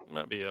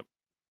it.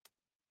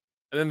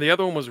 And then the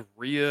other one was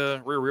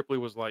Rhea. Rhea Ripley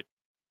was like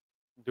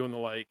doing the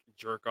like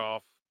jerk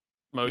off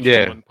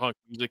motion when Punk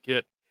music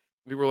hit.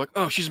 We were like,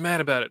 "Oh, she's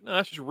mad about it." No,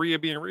 that's just Rhea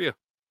being Rhea.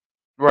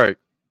 Right.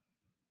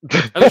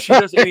 That's what she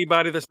does to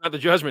anybody that's not the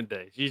Judgment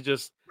Day. She's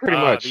just pretty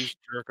much these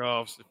jerk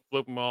offs,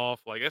 flip them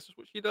off. Like that's just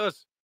what she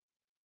does.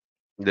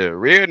 Yeah,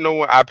 Rhea,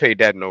 I paid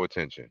that no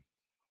attention.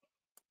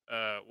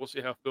 We'll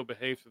see how Phil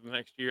behaves for the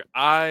next year.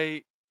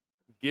 I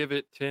give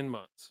it 10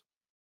 months.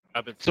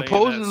 I've been saying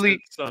that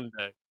since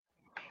Sunday.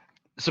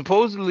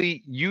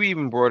 Supposedly, you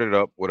even brought it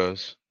up with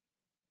us.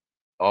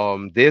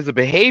 There's a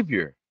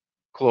behavior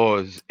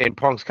clause in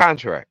Punk's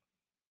contract.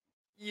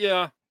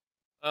 Yeah.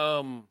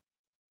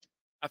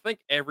 I think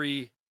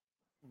everybody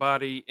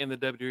in the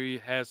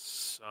WWE has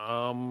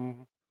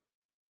some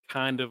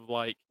kind of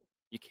like,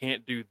 you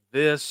can't do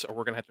this, or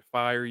we're gonna have to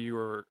fire you,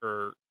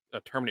 or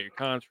terminate your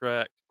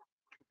contract.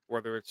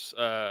 Whether it's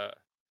stuff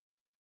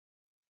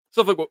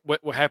like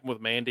what happened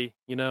with Mandy,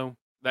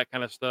 that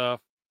kind of stuff,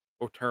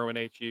 or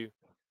terminate you.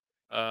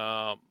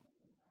 Um,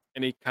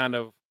 any kind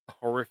of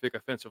horrific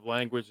offensive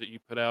language that you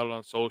put out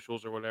on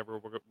socials or whatever,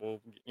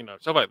 we'll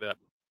stuff like that.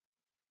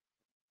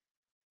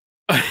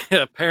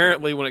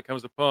 Apparently, when it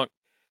comes to Punk,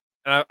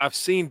 and I've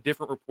seen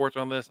different reports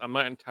on this. I'm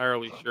not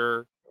entirely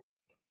sure.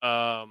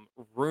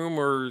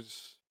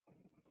 Rumors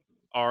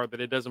are that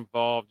it does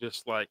involve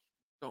just like,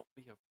 don't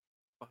be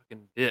a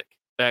fucking dick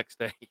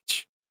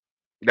backstage.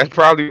 That's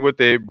probably what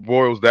it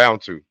boils down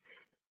to.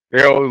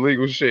 They're all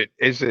illegal shit.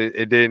 It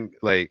didn't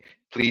like.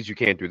 Please, you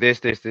can't do this.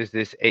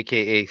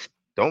 AKA,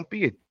 don't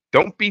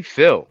be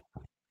Phil.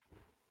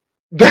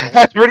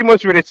 That's pretty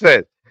much what it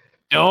says.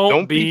 Don't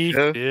Don't be be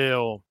Phil.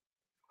 Phil.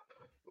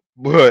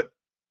 But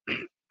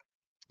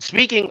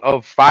speaking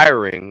of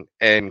firing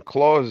and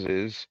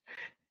clauses,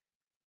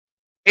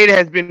 it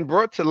has been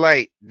brought to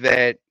light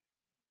that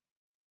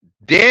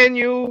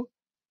Daniel,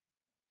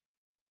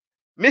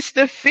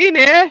 Mr.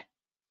 Finney,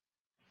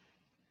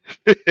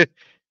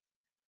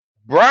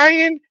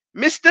 Brian,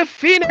 Mr.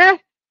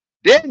 Finney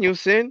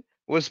Danielson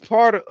was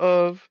part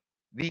of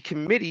the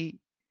committee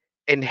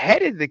and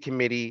headed the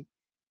committee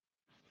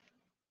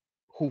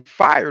who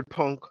fired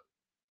Punk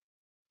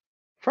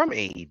from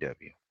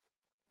AEW. And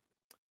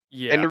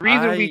Yeah, the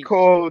reason we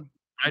called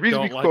I the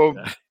reason we don't like called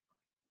that.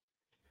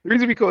 the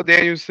reason we called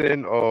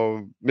Danielson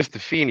Mr.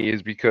 Feeney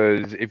is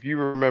because if you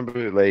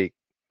remember like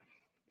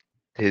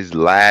his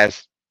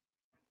last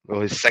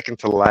his second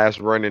to last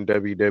run in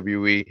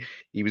WWE,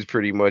 he was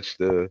pretty much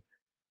the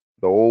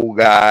old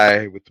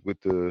guy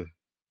with the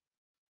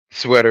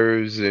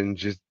sweaters and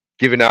just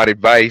giving out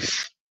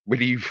advice when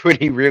he when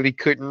he really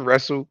couldn't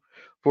wrestle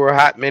for a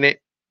hot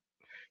minute.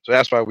 So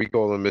that's why we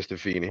call him Mr.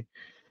 Feeney.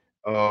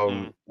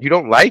 Mm. You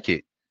don't like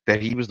it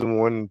that he was the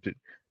one to,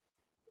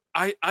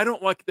 I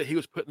don't like that he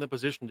was put in the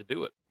position to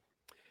do it.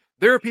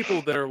 There are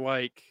people that are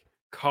like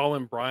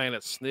calling Brian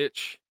a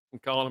snitch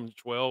and calling him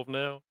 12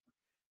 now,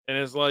 and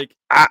it's like,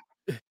 I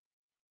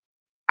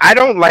I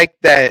don't like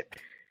that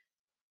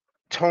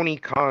Tony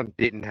Khan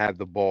didn't have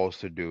the balls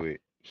to do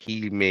it.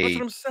 He that's what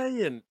made I'm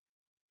saying.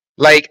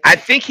 like I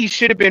think he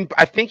should have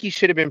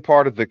been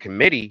part of the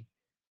committee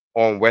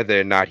on whether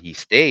or not he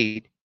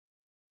stayed.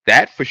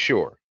 That for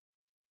sure.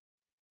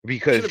 He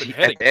should Because have been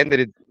heading.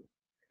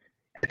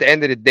 at the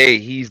end of the day,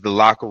 he's the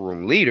locker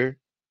room leader.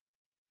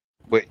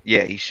 But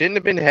yeah, he shouldn't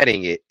have been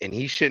heading it, and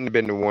he shouldn't have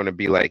been the one to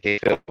be like, "Hey,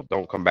 Phil,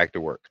 don't come back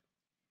to work."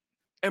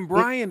 And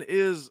Brian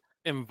is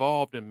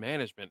involved in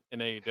management in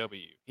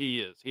AEW.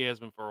 He is. He has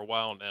been for a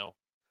while now.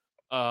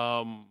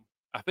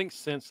 I think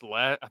since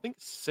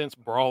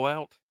Brawl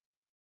Out,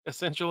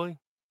 essentially.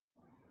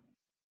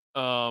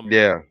 Um,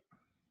 Yeah,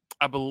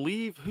 I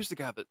believe, who's the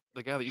guy that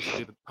used to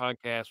do the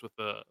podcast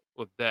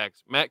with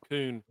Dax, Matt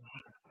Coon,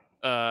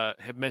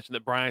 had mentioned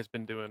that Brian's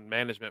been doing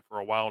management for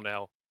a while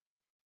now,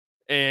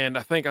 and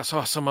I think I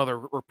saw some other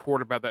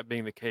report about that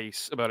being the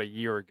case about a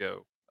year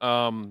ago.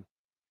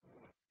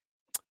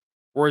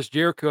 Whereas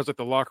Jericho's like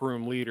the locker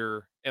room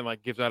leader and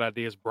like gives out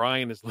ideas,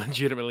 Brian is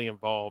legitimately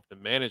involved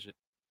in management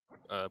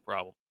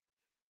problem.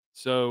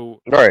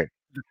 So right.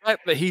 the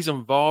fact that he's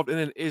involved in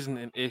it isn't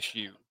an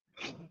issue,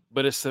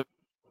 but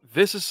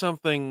this is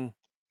something.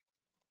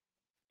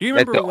 Do you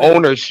That remember the when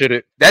owner should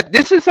have. That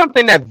this is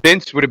something that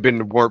Vince would have been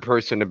the one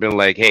person to been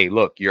like, "Hey,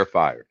 look, you're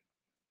fired."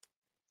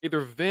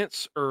 either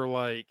Vince or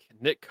like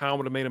Nick Khan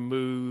would have made a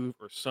move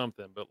or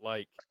something? But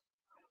like,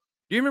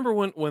 do you remember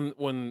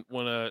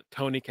when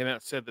Tony came out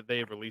and said that they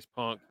had released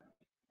Punk,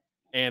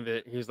 and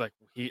that he's like,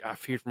 I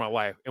feared for my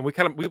life, and we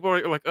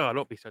were like, oh,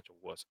 don't be such a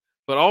wuss.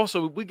 But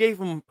also, we gave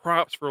him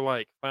props for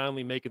like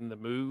finally making the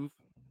move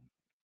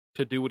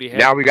to do what he had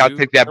Now to we got to do.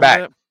 take that Remember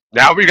back.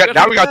 that? We got to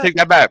Now take we it got to back, take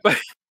that back.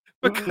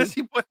 but because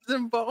he wasn't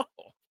involved.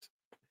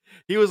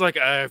 He was like,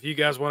 if you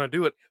guys want to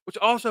do it, which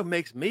also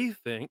makes me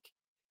think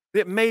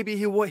that maybe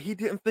he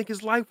didn't think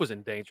his life was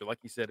in danger, like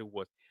he said it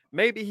was.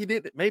 Maybe he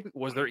did. Maybe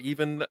was there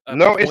even a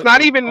No, it's point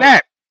not where even Punk?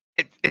 that.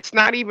 It's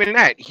not even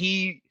that.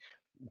 He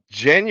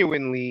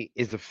genuinely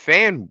is a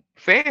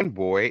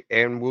fanboy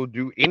and will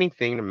do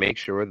anything to make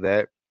sure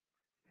that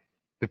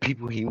the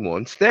people he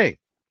wants stay.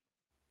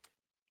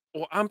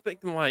 Well, I'm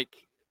thinking like,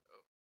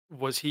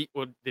 was he?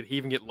 Or did he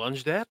even get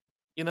lunged at?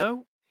 You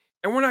know,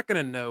 and we're not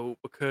gonna know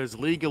because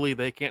legally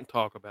they can't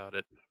talk about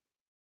it.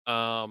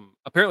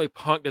 Apparently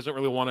Punk doesn't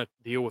really want to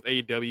deal with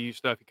AEW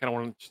stuff. He kind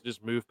of wants to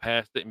just move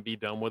past it and be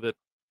done with it.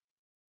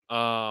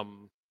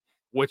 Um,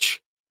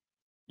 which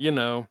you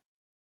know,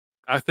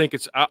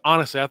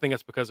 honestly, I think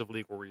it's because of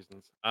legal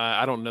reasons.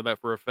 I don't know that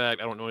for a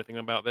fact. I don't know anything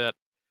about that.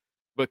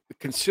 But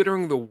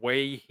considering the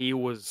way he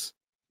was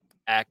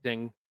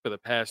acting for the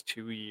past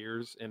 2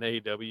 years in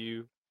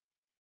AEW,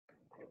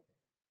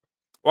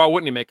 why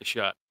wouldn't he make a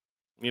shot?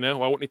 Why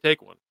wouldn't he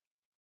take one?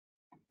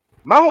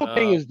 My whole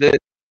thing Uh, is that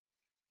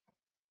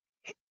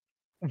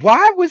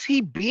why was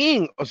he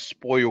being a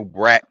spoiled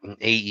brat in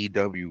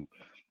AEW?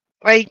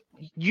 Like,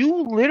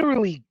 you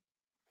literally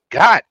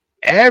got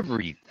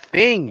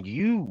everything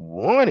you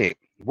wanted.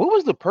 What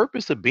was the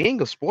purpose of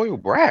being a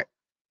spoiled brat?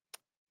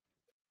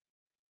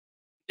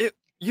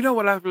 You know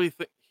what I really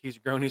think? He's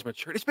grown. He's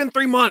matured. It's been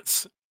 3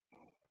 months.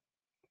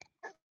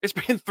 It's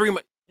been 3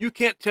 months. You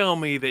can't tell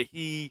me that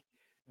he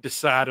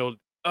decided,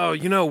 oh,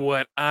 you know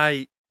what?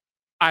 I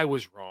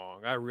was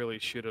wrong. I really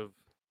should have.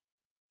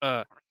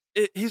 Uh,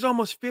 he's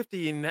almost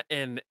 50,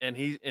 and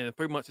he's in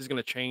 3 months he's going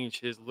to change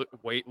his look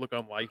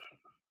on life.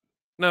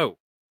 No,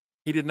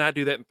 he did not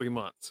do that in 3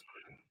 months.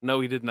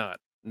 No, he did not.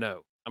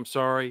 No, I'm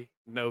sorry.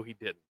 No, he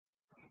didn't.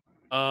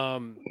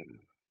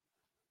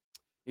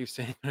 He's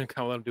saying,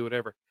 "Come on, let him do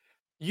whatever."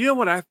 You know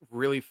what I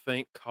really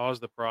think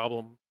caused the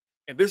problem,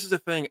 and this is a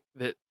thing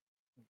that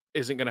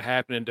isn't going to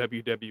happen in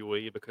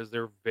WWE because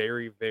they're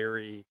very,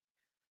 very,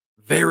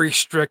 very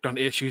strict on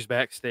issues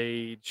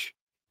backstage,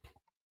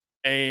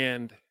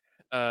 and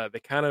they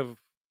kind of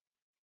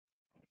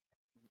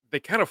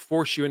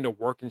force you into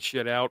working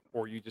shit out,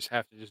 or you just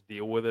have to just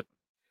deal with it.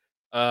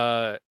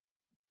 Uh,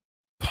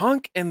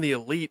 Punk and the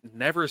Elite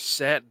never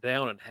sat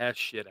down and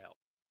hashed shit out,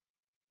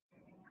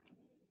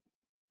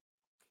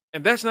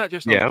 and that's not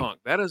just on Yeah.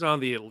 Punk. That is on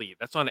the Elite.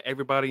 That's on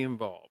everybody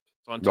involved.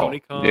 It's on No.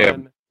 Tony Yeah.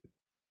 Khan.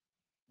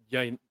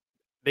 Yeah,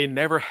 they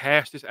never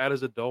hashed this out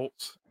as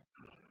adults,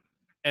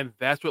 and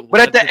that's what But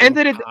led at the to them end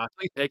of the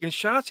constantly taking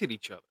shots at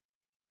each other.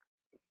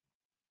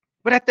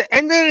 but at the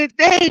end of the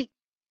day,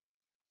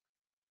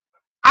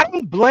 I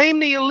don't blame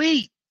the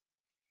Elite.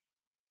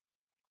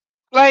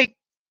 Like,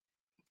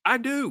 I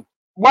do.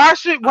 why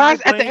is at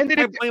the end of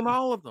I the blame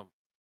all of them.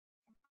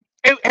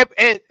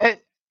 uh,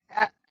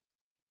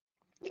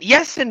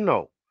 yes and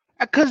no,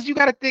 because you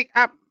got to think.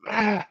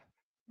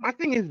 My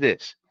thing is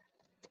this: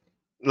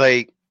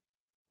 like,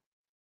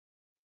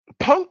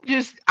 Punk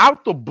just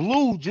out the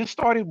blue just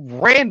started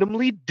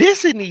randomly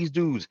dissing these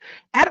dudes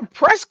at a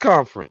press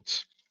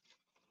conference.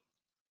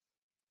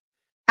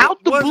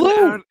 Out the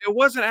blue. It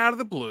wasn't out of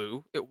the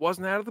blue. It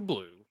wasn't out of the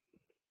blue.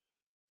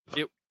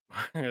 It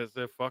I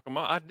said, fuck them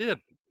all. I did.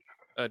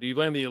 Do you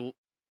blame the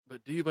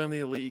but do you blame the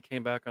Elite?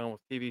 Came back on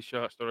with TV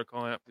shots, started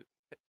calling out.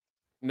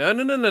 No,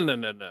 no, no, no, no,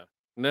 no, no,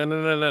 no,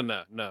 no, no, no,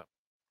 no, no.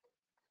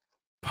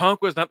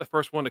 Punk was not the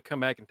first one to come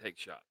back and take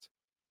shots.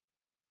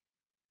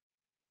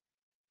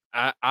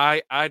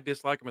 I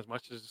dislike him as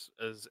much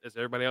as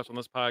everybody else on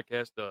this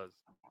podcast does.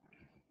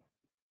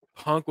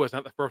 Punk was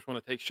not the first one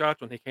to take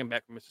shots when he came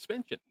back from his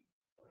suspension.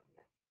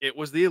 It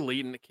was the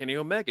Elite and Kenny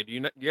Omega. Do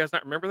you guys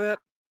not remember that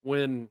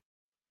when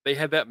they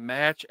had that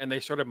match and they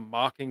started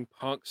mocking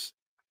Punk's?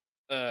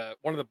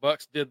 One of the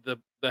Bucks did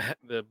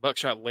the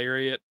buckshot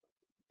lariat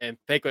and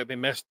fake like they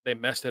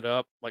messed it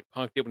up like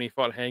Punk did when he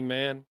fought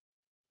Hangman,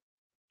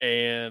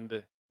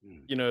 and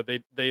you know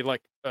they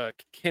like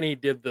Kenny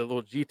did the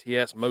little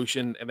GTS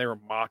motion and they were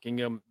mocking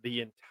him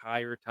the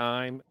entire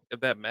time of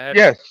that match.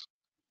 Yes,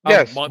 A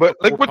yes, month but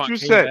before look what Punk you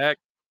came said. back.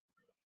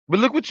 But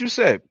look what you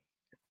said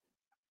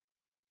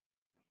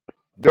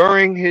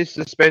during his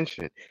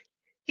suspension.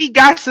 He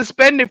got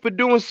suspended for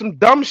doing some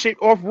dumb shit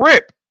off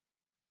rip.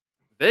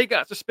 They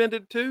got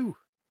suspended too.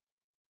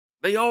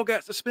 They all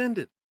got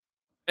suspended.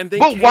 And then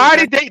But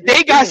why did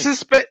they got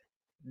suspended?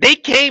 They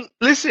came.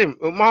 Listen,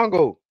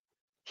 Mongo.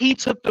 He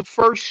took the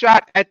first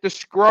shot at the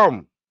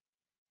scrum.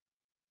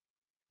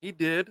 He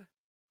did.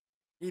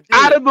 He did.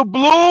 Out of the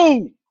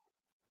blue.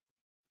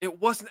 It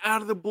wasn't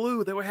out of the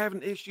blue. They were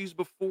having issues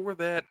before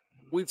that.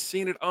 We'd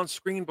seen it on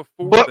screen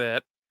before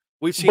that.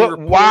 We've seen. But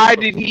why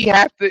did he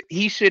have to?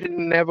 He should have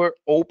never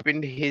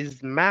opened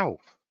his mouth.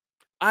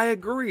 I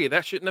agree.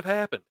 That shouldn't have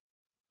happened.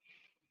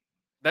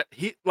 That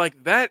he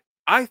like that.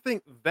 I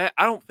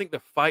don't think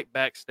the fight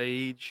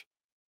backstage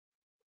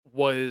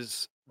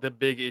was the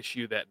big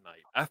issue that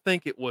night. I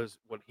think it was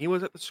when he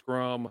was at the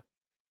scrum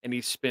and he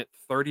spent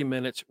 30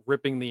 minutes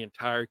ripping the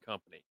entire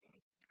company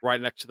right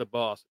next to the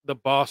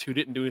boss who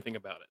didn't do anything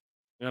about it.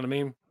 You know what I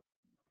mean?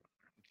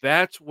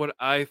 That's what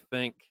I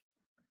think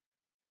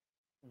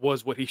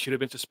was what he should have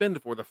been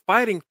suspended for. The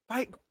fighting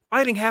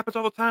happens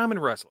all the time in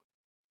wrestling.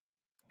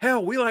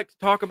 Hell, we like to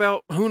talk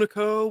about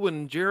Hunico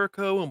and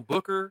Jericho and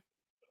Booker,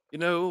 you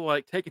know,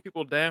 like taking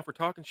people down for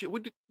talking shit.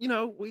 We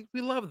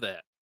love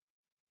that.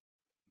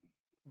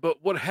 But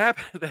what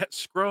happened at that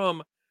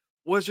scrum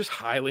was just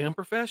highly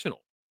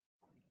unprofessional.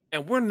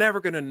 And we're never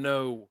going to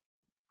know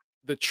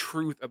the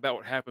truth about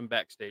what happened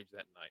backstage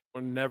that night.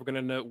 We're never going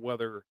to know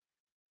whether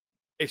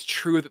it's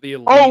true that the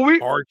Elite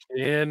barged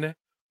in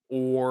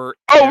or...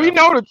 we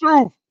know the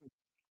truth.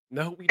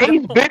 No, we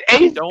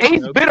Ace don't.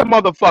 Ace bit a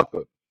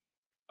motherfucker.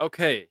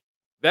 Okay,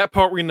 that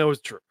part we know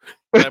is true.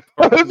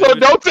 So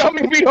don't tell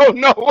me we don't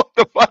know what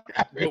the fuck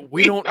happened. But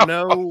we don't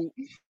know.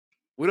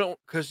 We don't,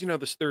 because you know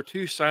there are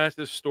two sides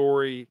to the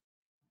story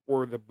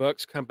where the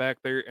Bucks come back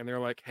there and they're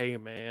like, "Hey,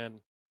 man,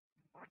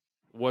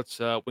 what's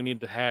up? We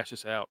need to hash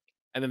this out."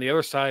 And then the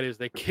other side is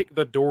they kick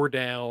the door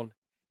down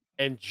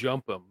and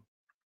jump him,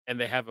 and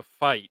they have a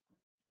fight.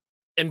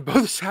 And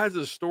both sides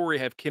of the story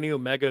have Kenny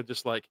Omega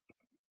just like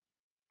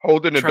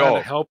holding the trying dog.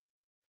 to help.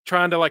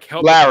 trying to like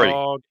help the Larry.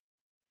 dog.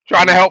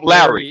 Trying to help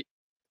Larry.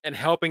 And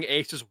helping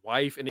Ace's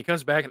wife, and he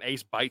comes back and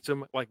Ace bites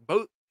him. Like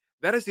both,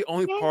 that is the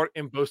only part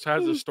in both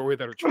sides of the story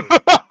that are true.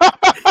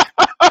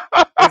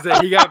 Is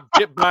that he got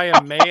bit by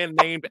a man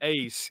named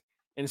Ace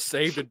and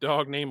saved a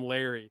dog named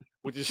Larry,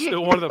 which is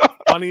still one of the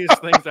funniest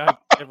things I've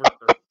ever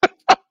heard.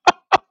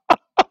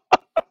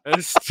 That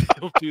is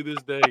still to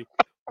this day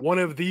one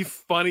of the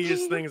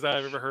funniest things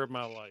I've ever heard in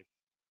my life.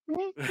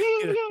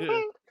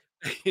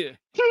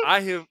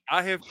 I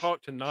have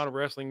talked to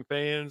non-wrestling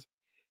fans.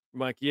 I'm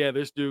like, yeah,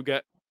 this dude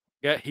got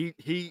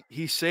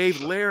he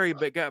saved Larry,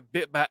 but got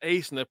bit by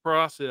Ace in the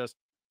process.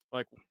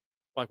 Like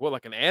what?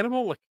 Like an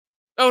animal? Like,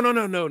 oh no.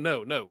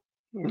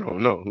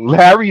 No.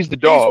 Larry's the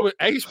dog.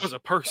 Ace was a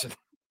person.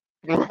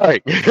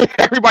 Right.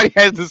 Everybody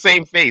has the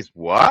same face.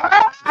 What?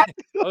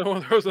 One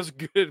of those that's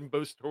good in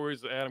both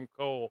stories of Adam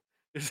Cole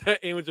is that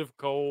image of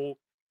Cole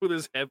with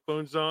his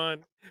headphones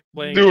on,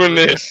 playing doing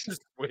this,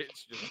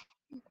 Switch,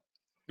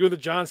 doing the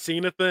John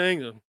Cena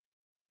thing.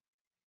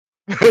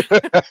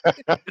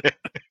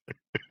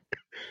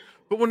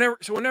 But we're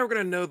never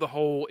gonna know the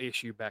whole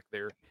issue back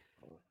there,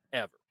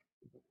 ever.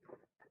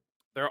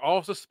 They're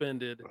all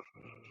suspended.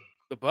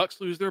 The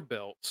Bucks lose their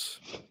belts.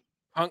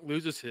 Punk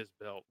loses his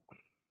belt.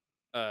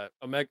 Punk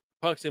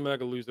and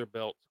Omega lose their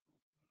belts.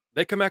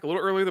 They come back a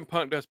little earlier than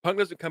Punk does. Punk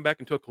doesn't come back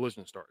until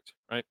Collision starts,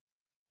 right?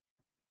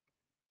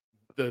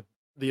 The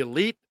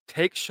Elite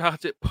take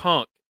shots at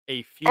Punk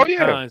a few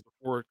times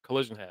before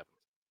Collision happens.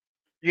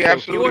 Yeah, so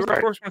absolutely. He wasn't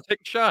the first one to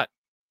take a shot.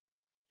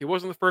 He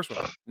wasn't the first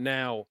one.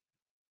 Now,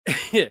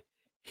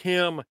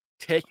 him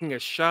taking a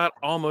shot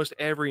almost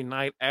every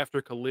night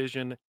after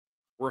Collision,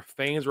 where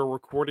fans were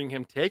recording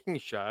him taking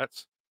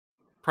shots,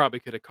 probably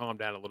could have calmed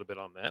down a little bit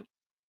on that.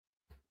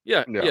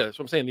 Yeah, that's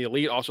what I'm saying. The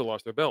Elite also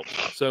lost their belts.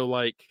 So,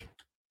 like,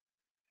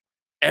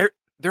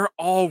 they're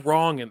all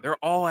wrong and they're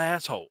all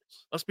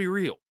assholes. Let's be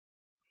real.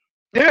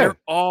 Yeah. They're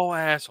all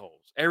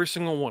assholes. Every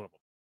single one of them.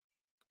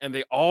 And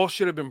they all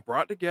should have been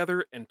brought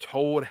together and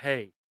told,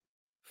 hey,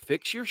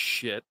 fix your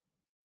shit,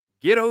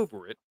 get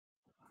over it,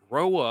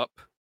 grow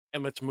up,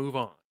 and let's move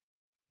on.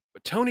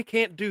 But Tony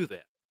can't do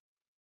that.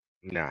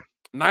 Nah.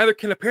 Neither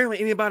can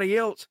apparently anybody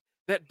else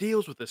that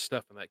deals with this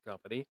stuff in that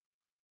company.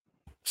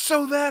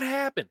 So that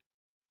happened.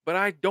 But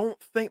I don't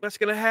think that's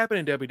going to happen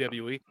in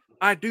WWE.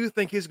 I do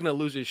think he's going to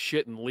lose his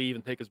shit and leave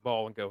and take his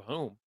ball and go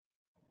home.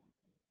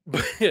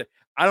 But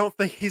I don't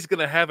think he's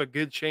going to have a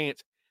good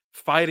chance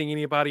fighting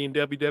anybody in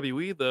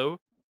WWE, though,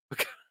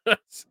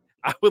 because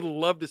I would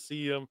love to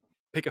see him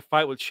pick a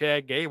fight with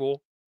Chad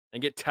Gable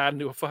and get tied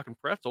into a fucking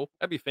pretzel.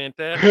 That'd be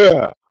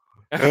fantastic.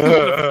 That's one of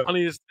the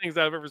funniest things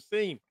I've ever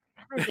seen.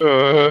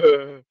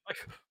 Like,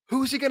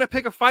 who's he going to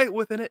pick a fight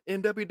with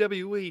in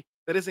WWE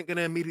that isn't going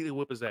to immediately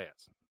whip his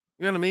ass?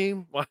 You know what I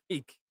mean?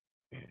 Like,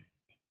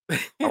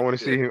 I want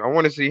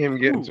to see him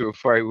get into a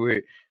fight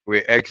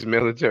with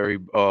ex-military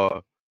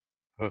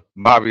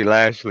Bobby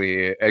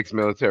Lashley and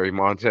ex-military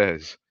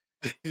Montez.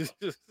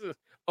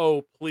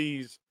 Oh,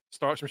 please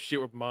start some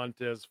shit with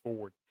Montez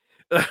Ford.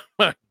 Oh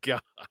my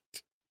god,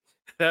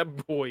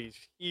 that boy is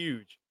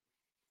huge.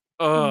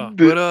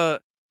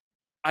 But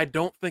I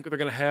don't think they're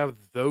gonna have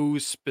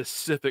those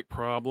specific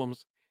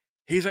problems.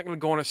 He's not gonna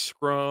go on a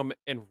scrum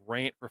and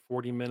rant for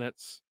 40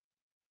 minutes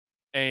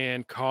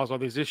and cause all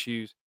these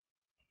issues.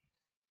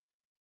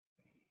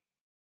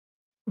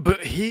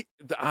 But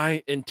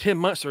in 10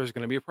 months there's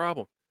gonna be a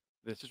problem.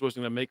 This is what's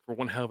gonna make for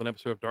one hell of an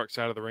episode of Dark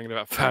Side of the Ring in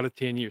about 5 to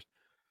 10 years.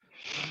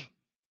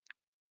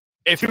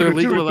 If they're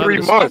legally allowed to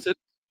discuss it.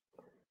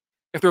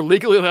 If they're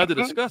legally allowed to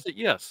discuss it,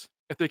 yes.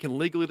 If they can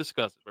legally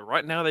discuss it. But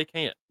right now they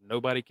can't.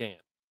 Nobody can.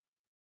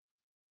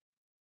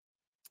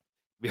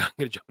 I'm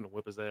gonna jump and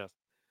whip his ass.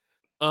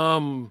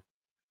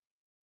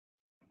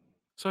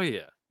 So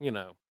yeah, and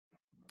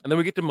then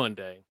we get to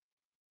Monday,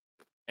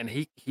 and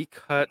he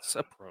cuts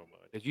a promo.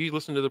 Did you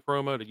listen to the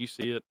promo? Did you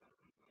see it?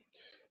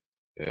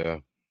 Yeah.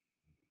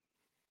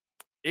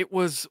 It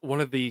was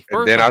one of the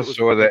first. And then I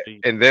saw that,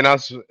 and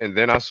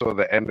then I saw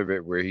the end of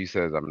it where he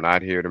says, "I'm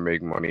not here to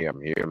make money.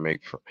 I'm here to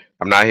make.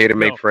 I'm not here to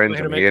make friends.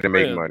 I'm here to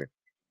make money."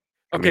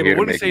 Okay, but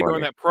what did he say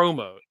during that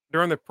promo?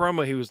 During the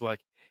promo, he was like,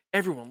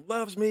 "Everyone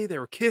loves me. They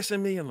were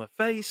kissing me in the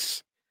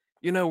face.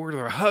 Were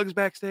there hugs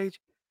backstage?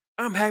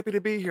 I'm happy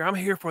to be here. I'm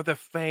here for the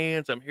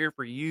fans. I'm here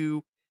for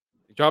you."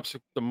 He drops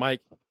the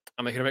mic.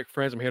 I'm not here to make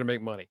friends. I'm here to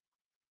make money.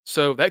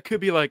 So that could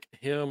be like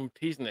him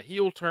teasing a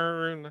heel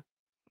turn.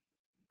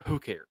 Who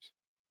cares?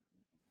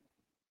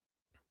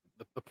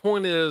 The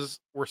point is,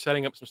 we're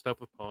setting up some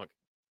stuff with Punk.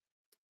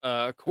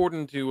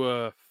 According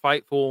to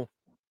Fightful,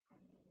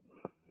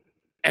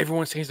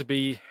 everyone seems to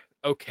be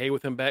okay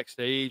with him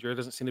backstage, or there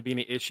doesn't seem to be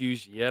any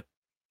issues yet.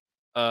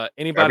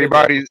 Everybody's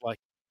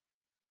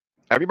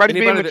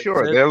being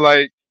mature. They're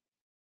like,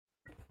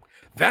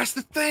 that's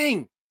the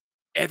thing.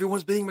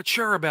 Everyone's being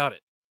mature about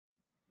it,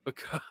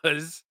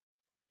 because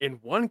in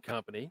one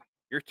company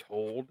you're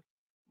told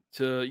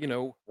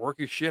to work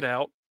your shit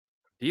out,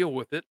 deal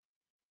with it,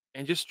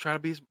 and just try to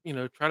be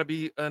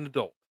an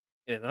adult.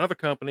 In another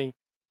company,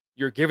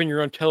 you're given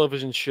your own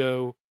television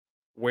show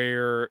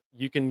where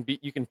you can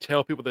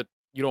tell people that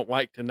you don't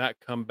like to not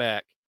come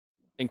back,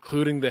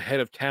 including the head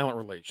of talent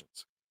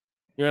relations.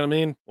 You know what I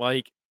mean?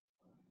 Like,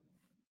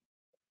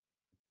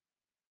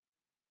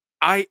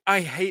 I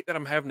hate that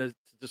I'm having to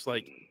just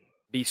like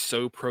be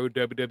so pro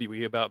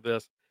WWE about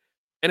this.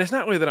 And it's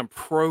not really that I'm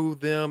pro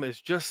them, it's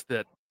just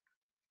that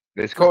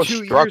It's for called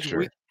 2 years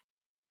structure.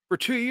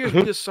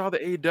 we just saw the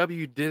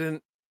AEW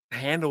didn't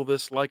handle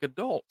this like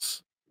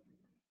adults.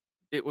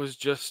 It was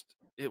just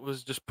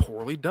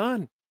poorly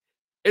done.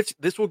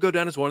 This will go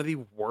down as one of the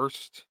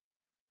worst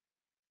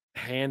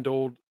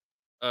handled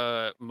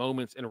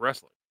moments in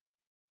wrestling.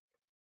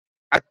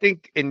 I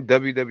think in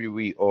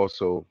WWE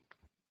also,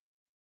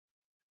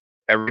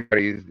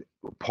 everybody's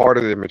part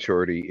of their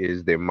maturity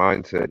is their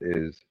mindset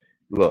is,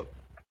 look,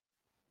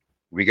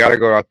 we got to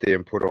go out there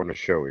and put on a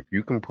show. If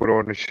you can put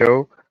on a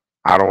show,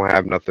 I don't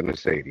have nothing to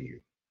say to you.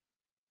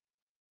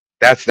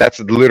 That's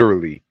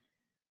literally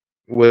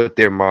what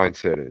their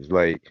mindset is.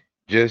 Like,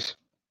 just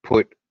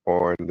put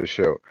on the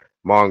show.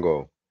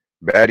 Mongo,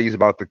 Baddie's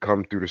about to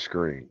come through the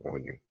screen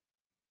on you.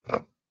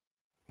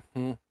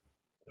 Mhm.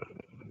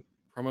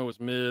 Promo was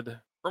mid.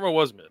 Promo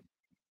was mid.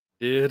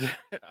 Did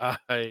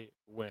I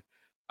win?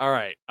 All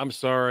right. I'm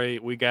sorry.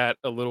 We got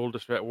a little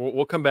distracted.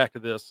 We'll come back to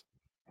this.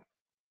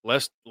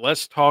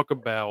 Let's talk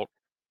about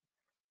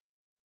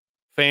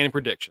fan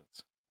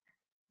predictions.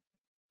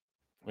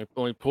 I'm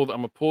gonna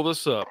pull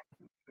this up.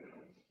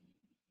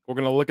 We're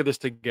gonna look at this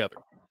together.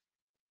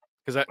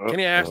 Because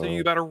Kenny asked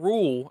you about a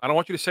rule. I don't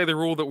want you to say the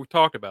rule that we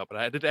talked about, but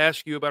I did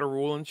ask you about a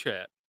rule in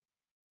chat.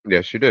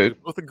 Yes, you We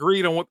did. both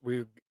agreed on what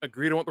the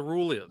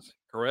rule is.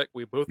 Correct?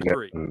 We both Yeah.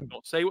 agree.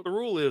 Don't say what the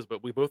rule is,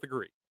 but we both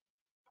agree.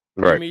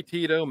 Right. Me,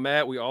 Tito,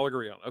 Matt, we all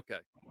agree on it. Okay.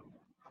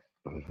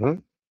 Mm-hmm.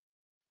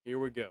 Here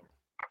we go.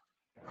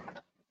 I'm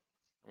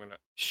gonna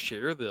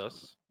share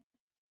this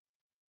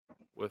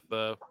with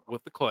the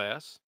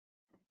class.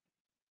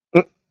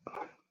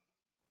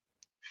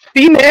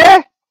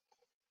 Female.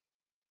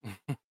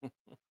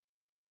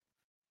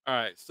 All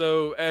right.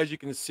 So as you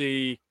can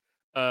see,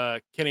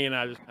 Kenny and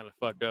I just kind of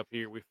fucked up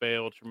here. We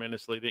failed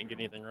tremendously. Didn't get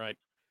anything right.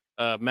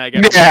 Matt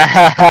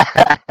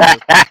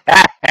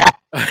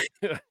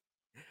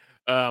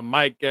got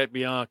Mike got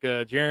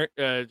Bianca.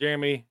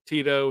 Jeremy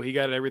Tito, he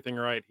got everything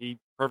right. He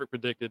perfect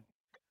predicted.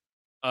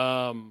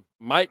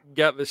 Mike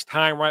got this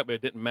time right, but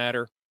it didn't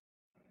matter.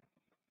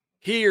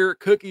 Here,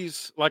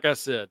 Cookies, like I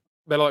said,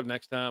 better luck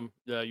next time.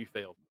 You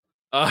failed.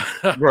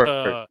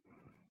 Right.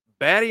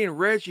 Batty and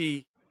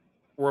Reggie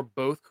were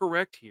both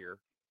correct here.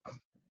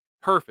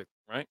 Perfect,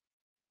 right?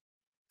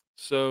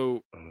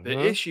 So the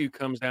issue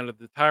comes down to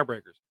the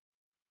tiebreakers.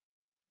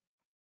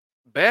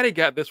 Batty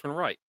got this one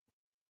right.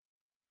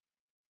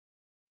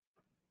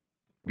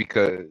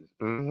 Because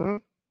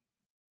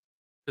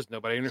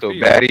nobody interfered.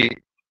 So Batty.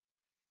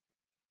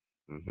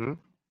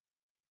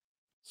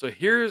 So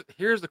here's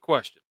the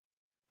question.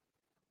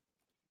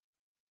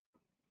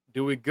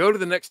 Do we go to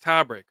the next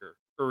tiebreaker,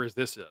 or is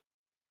this it?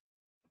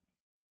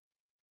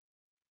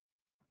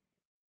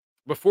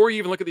 Before you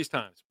even look at these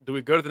times, do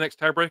we go to the next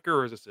tiebreaker,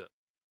 or is this it?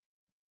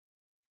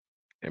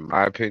 In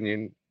my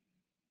opinion,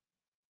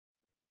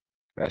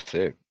 that's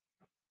it.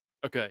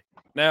 Okay.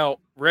 Now,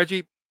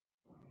 Reggie,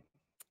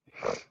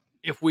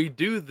 if we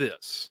do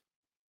this,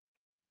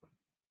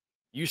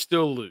 you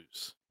still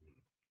lose.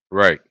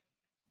 Right.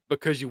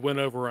 Because you went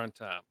over on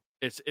time.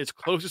 It's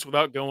closest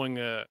without going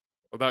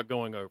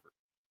over.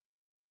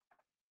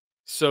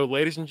 So,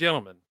 ladies and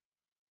gentlemen,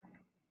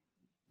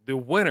 the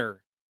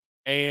winner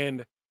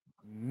and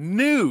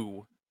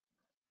new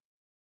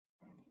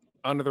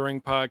Under the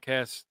Ring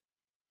podcast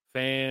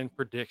fan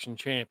prediction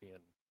champion,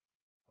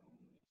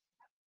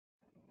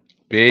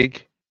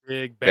 Big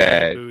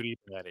bad booty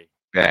Batty.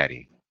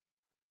 Batty.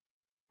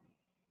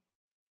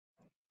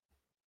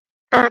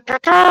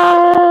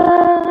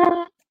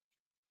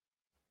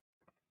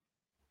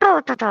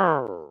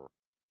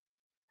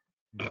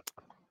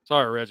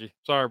 Sorry, Reggie.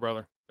 Sorry,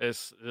 brother.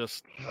 It's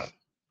just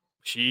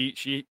she.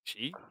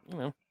 You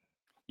know,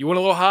 you went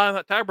a little high on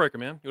that tiebreaker,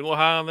 man. You went a little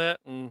high on that,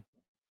 and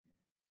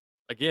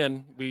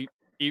again,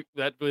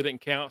 that really didn't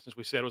count since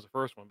we said it was the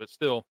first one, but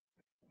still.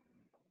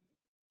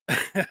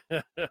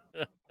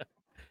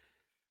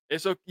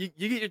 It's so you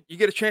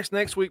get a chance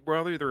next week,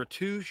 brother. There are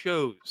 2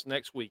 shows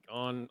next week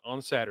on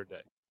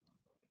Saturday.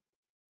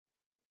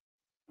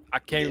 I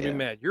can't even be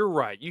mad. You're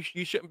right.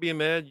 You shouldn't be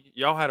mad.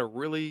 Y'all had a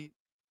really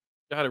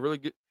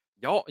good.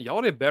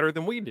 Y'all did better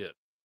than we did.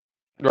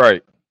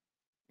 Right.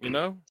 You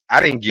know.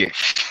 I didn't get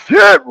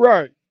shit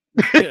right.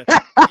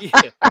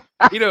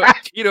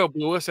 Tito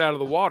blew us out of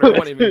the water. It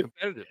wasn't even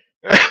competitive.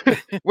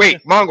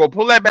 Wait, Mongo,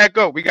 pull that back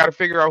up. We got to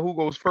figure out who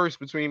goes first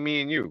between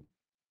me and you.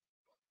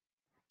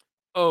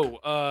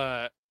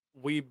 Oh,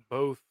 we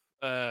both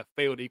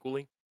failed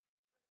equally.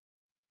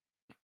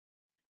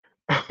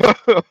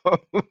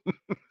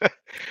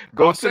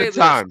 Go to the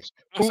times.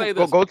 I'll say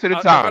this. Go to the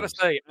times.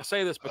 I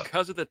say this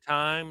because of the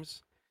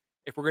times.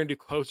 If we're going to do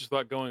closest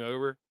without going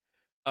over,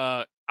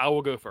 I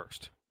will go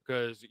first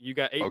because you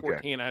got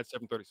 8:14. I had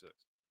 7:36.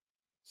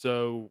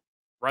 So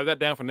write that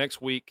down for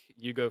next week.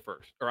 You go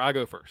first, or I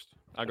go first.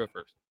 I go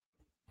first.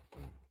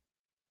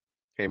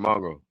 Hey,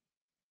 Mongo.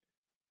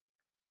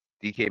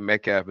 DK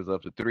Metcalf is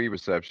up to 3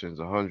 receptions,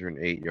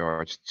 108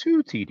 yards,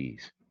 2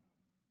 TDs.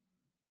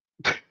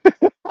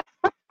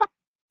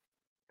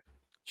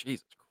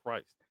 Jesus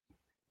Christ.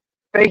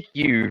 Thank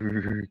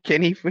you,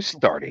 Kenny, for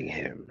starting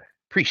him.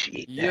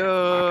 Appreciate that.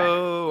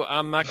 Yo,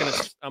 I'm not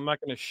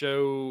gonna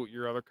show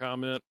your other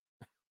comment.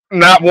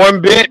 Not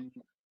one bit.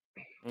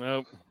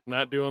 Nope,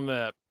 not doing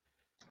that.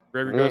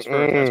 Gregory goes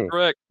first. That's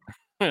correct.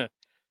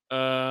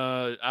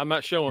 I'm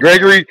not showing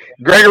Gregory.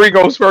 Gregory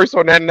goes first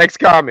on that next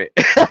comment.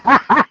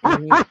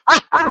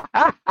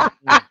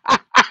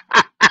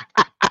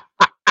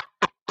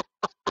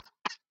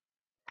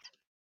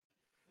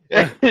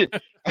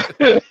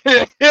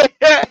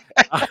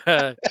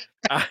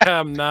 I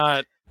am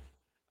not.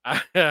 I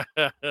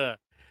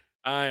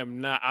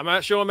am not. I'm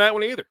not showing that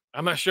one either.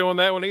 I'm not showing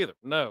that one either.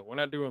 No, we're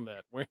not doing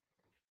that.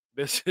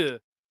 This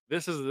is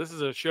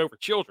a show for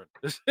children.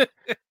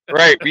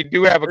 Right. We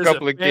do have a This is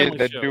couple a of kids family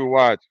that show. do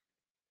watch.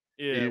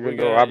 Yeah, Even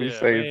though I'll be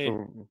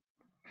saying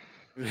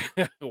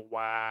some.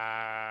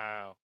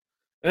 Wow.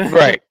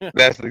 Right.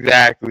 That's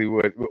exactly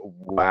what.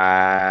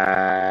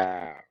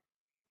 Wow.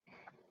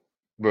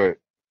 But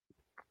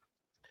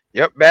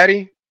yep,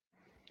 Batty,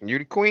 you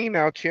the queen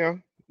out here.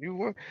 You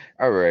won.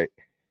 All right.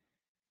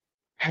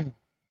 The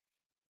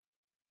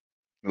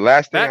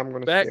last thing I'm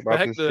gonna say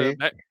about this scene.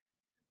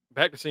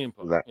 Back to CM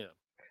Punk. Yeah.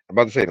 I'm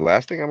about to say the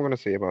last thing I'm gonna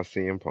say about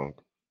CM Punk.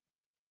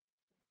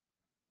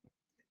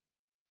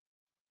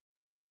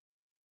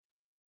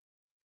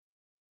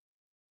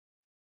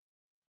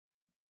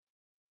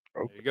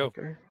 There you go.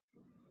 Okay.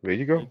 There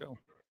you go. There you go.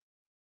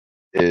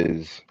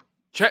 Is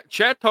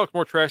Chad talks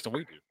more trash than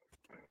we do.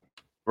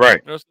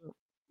 right.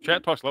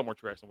 Chad talks a lot more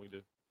trash than we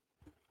do.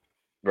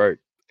 Right.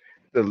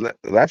 The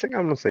last thing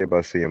I'm gonna say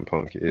about CM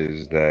Punk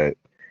is that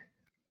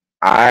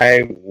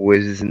I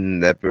was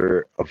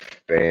never a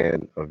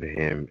fan of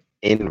him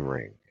in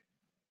ring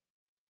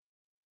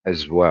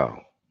as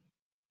well.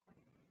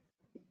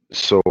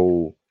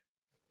 So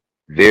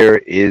there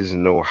is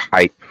no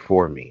hype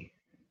for me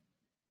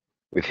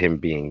with him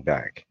being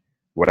back.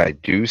 What I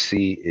do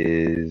see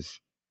is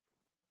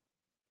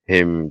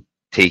him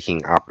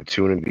taking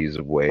opportunities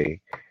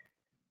away,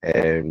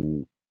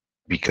 and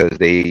because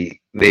they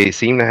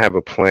seem to have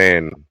a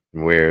plan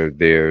where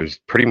there's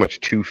pretty much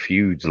 2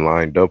 feuds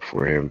lined up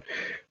for him.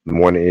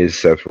 One is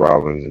Seth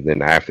Rollins, and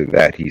then after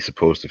that, he's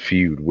supposed to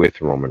feud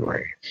with Roman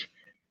Reigns.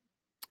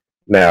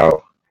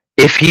 Now,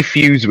 if he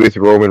feuds with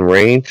Roman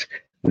Reigns,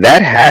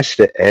 that has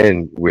to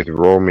end with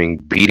Roman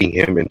beating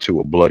him into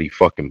a bloody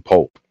fucking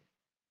pulp.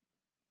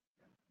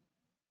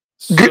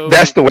 So,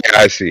 that's the way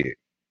I see it.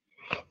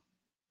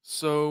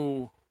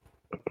 So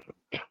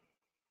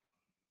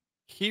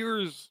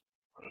here's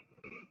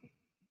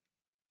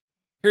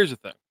the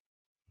thing.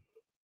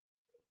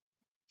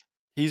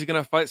 He's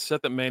gonna fight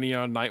Seth at Mania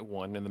on night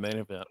 1 in the main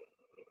event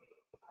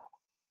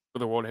for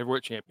the World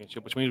Heavyweight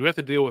Championship, which means we have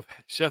to deal with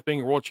Seth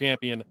being a world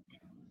champion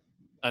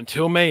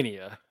until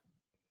Mania,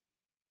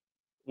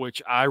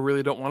 which I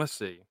really don't want to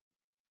see.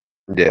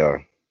 Yeah.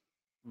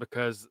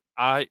 Because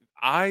I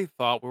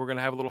thought we were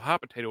gonna have a little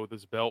hot potato with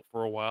this belt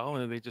for a while,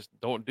 and they just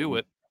don't do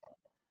it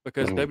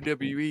because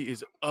WWE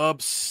is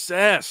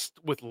obsessed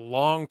with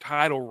long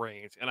title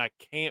reigns, and I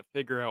can't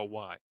figure out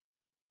why.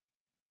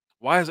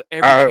 Why is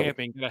every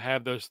champion gonna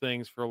have those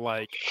things for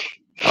like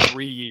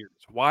 3 years?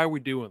 Why are we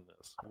doing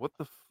this? What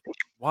the?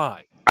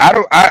 Why?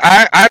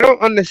 I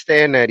don't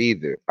understand that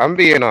either. I'm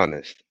being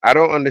honest. I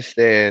don't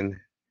understand.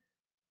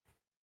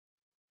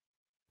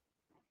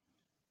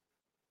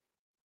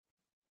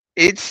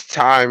 It's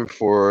time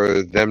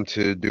for them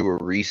to do a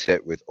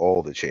reset with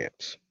all the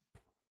champs.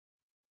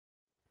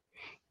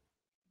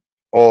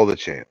 All the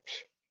champs.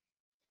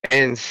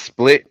 And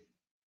split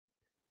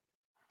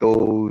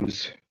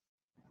those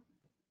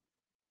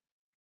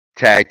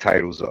tag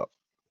titles up.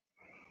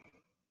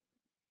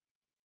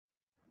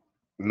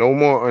 No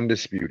more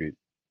undisputed.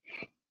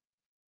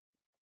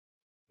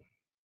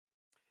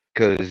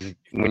 Because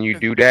when you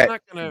do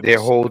that, they're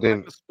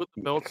holding. Split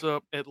the belts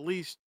up. At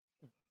least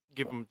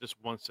give them just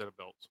one set of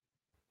belts.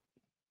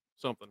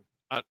 Something.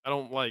 I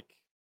don't like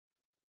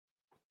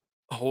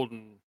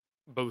holding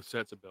both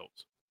sets of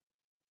belts.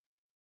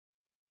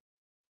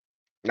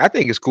 I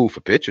think it's cool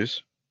for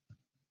pictures,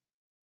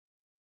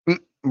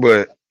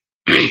 but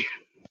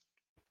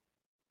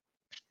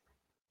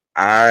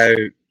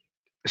I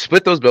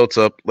split those belts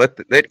up.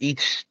 Let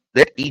each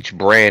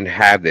brand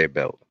have their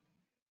belt.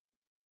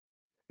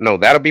 No,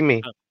 that'll be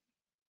me.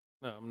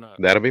 No, I'm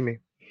not. That'll be me.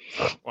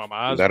 Well,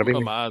 my eyes. That'll be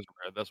me. My eyes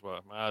are red. That's why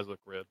my eyes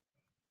look red.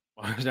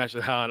 Mine was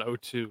actually high on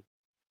O2.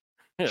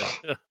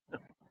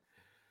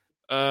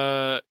 Yeah.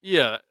 I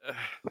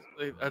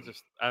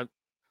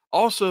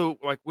also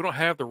like we don't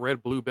have the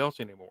red blue belts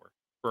anymore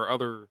for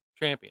other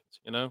champions,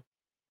 you know?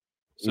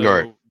 So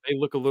Right. they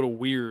look a little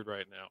weird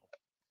right now.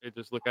 They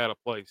just look out of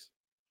place.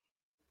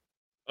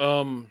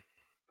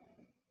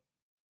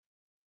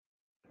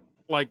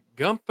 like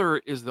Gunther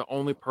is the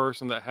only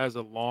person that has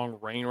a long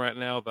reign right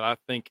now that I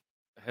think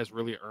has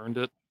really earned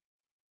it.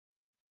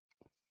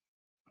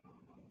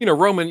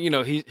 Roman,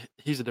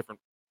 he's a different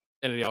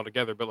entity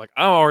altogether, but like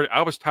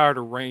I was tired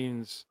of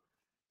Reigns'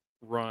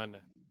 run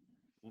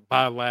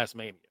by last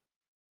Mania.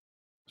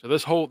 So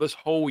this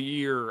whole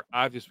year,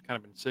 I've just kind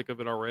of been sick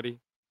of it already.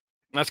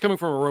 And that's coming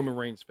from a Roman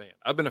Reigns fan.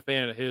 I've been a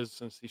fan of his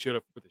since he showed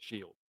up with the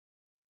Shield.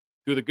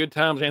 Through the good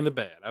times and the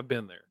bad, I've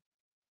been there.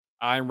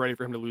 I'm ready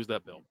for him to lose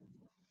that belt.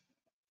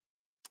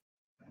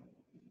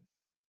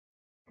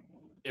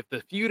 If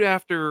the feud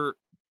after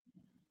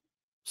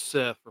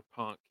Seth or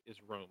Punk is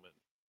Roman,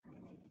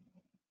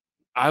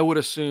 I would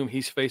assume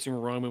he's facing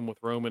Roman with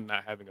Roman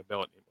not having a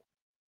belt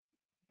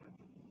anymore.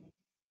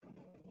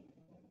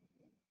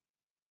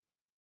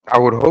 I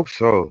would hope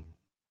so.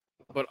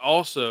 But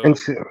also,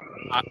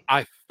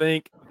 I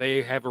think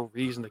they have a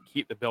reason to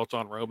keep the belts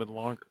on Roman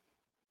longer.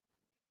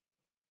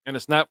 And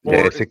it's not for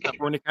a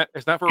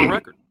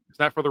record. It's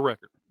not for the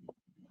record.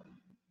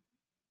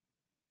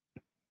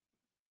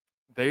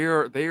 They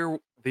are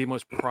the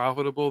most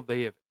profitable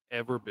they have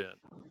ever been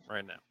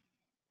right now.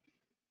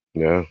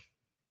 Yeah.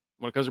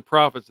 When it comes to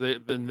profits, they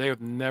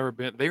have never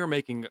been. They are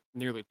making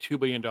nearly $2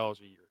 billion a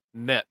year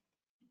net.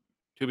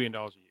 $2 billion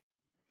a year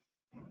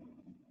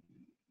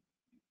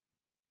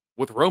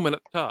with Roman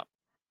at the top.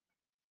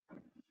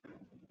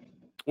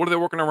 What are they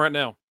working on right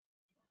now,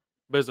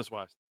 business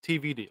wise?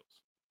 TV deals.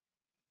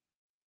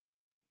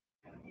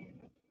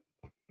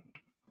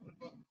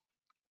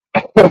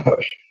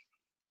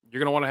 You're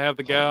gonna want to have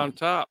the guy on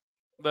top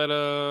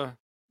that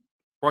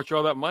brought you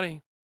all that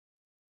money.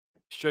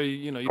 Show you,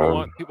 you don't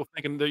want people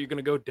thinking that you're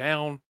gonna go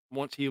down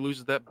once he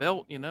loses that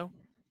belt. So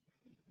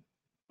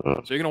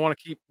you're gonna want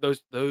to keep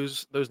those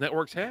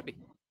networks happy.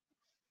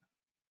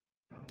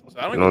 So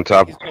I don't even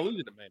think he's gonna lose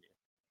it at Mania.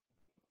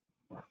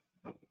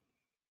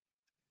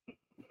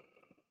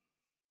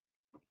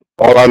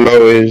 All I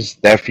know is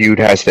that feud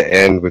has to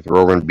end with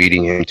Roman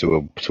beating him to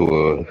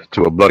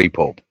a bloody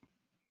pulp.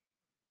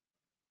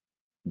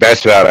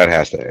 That's how that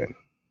has to end.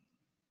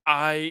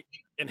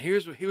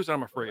 Here's what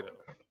I'm afraid of.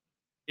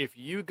 If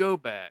you go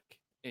back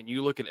and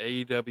you look at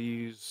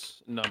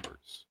AEW's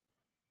numbers,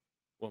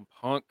 when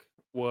Punk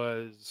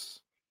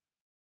was,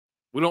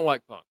 we don't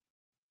like Punk,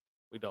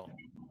 we don't,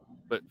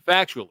 but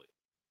factually,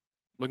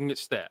 looking at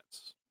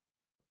stats,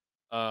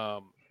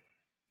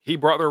 he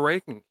brought their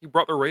ratings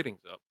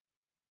up.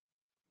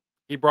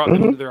 He brought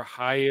them to their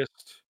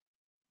highest,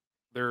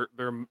 their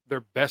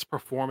best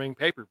performing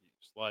pay-per-views.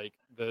 Like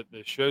the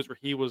shows where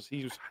he was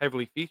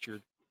heavily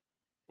featured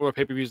were the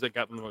pay-per-views that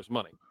got them the most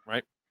money,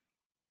 right?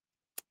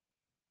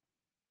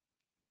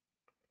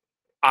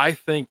 I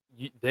think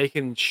they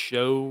can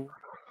show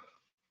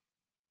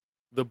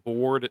the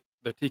board,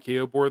 the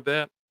TKO board,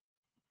 that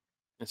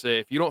and say,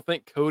 if you don't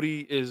think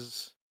Cody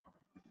is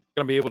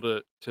going to be able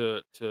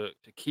to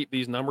keep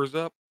these numbers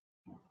up,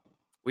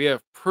 we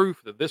have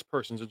proof that this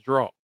person's a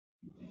draw.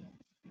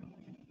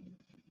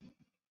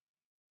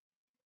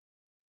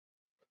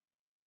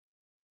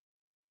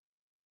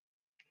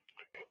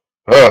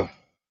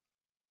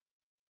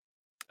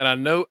 And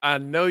I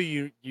know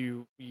you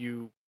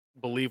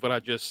believe what I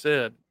just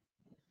said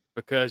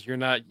because you're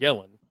not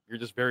yelling. You're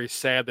just very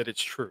sad that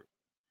it's true.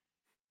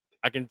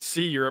 I can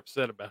see you're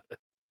upset about it.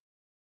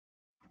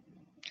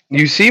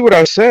 You see what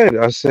I said?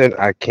 I said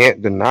I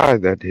can't deny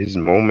that his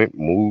moment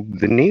moved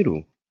the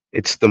needle.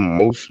 It's the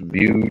most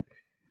viewed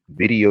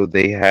video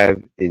they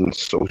have in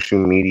social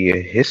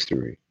media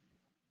history.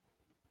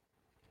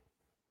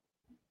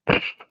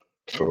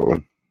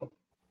 So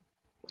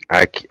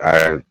I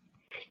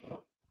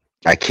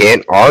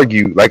can't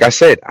argue. Like I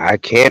said, I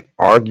can't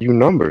argue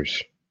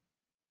numbers,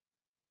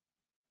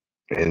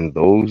 and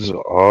those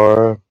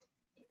are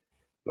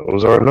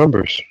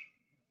numbers.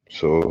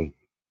 So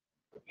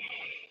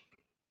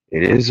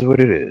it is what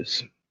it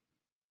is.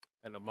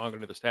 And I'm not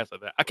going to the stats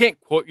like that. I can't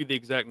quote you the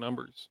exact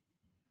numbers,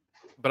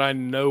 but I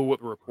know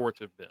what the reports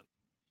have been.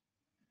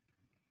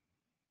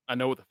 I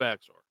know what the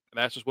facts are,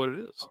 and that's just what it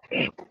is.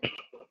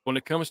 When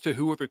it comes to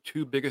who are the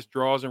two biggest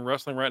draws in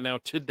wrestling right now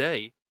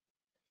today,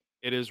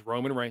 it is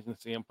Roman Reigns and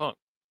CM Punk.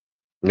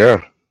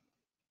 Yeah.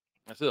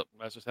 That's it.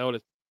 That's just how it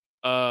is.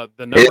 The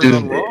numbers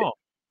on Raw.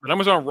 The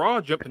numbers on Raw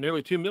jumped to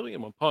nearly 2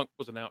 million when Punk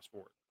was announced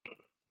for it.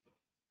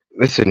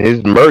 Listen,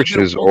 his merch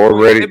is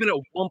already. They've been at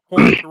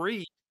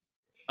 1.3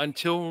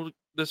 until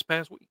this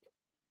past week.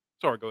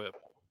 Sorry, go ahead.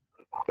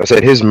 I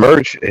said his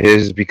merch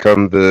has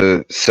become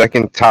the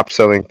second top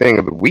selling thing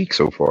of the week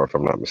so far, if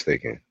I'm not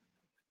mistaken.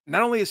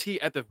 Not only is he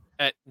at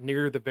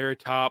near the very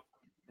top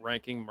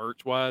ranking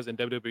merch wise in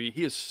WWE,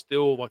 he is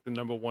still like the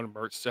number one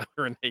merch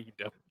seller in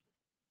AEW.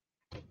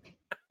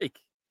 Like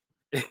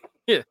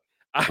you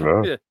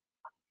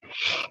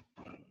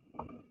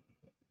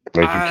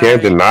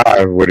can't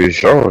deny what he's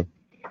showing.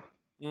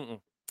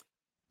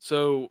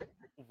 So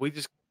we're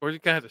just gonna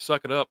have to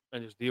suck it up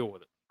and just deal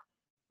with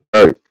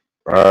it.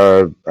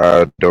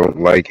 I don't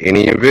like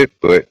any of it,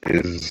 but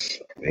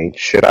ain't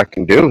shit I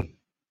can do.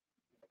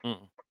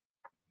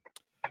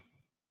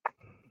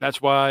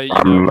 That's why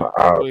I'm,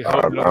 really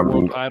hope another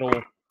world title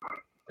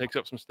takes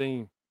up some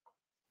steam.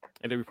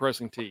 And they'll be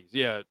wrestling tees.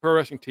 Yeah, pro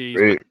wrestling tees,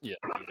 but yeah,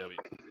 AEW.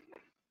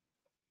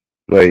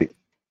 Like,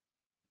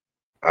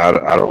 I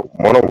don't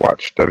want to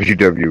watch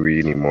WWE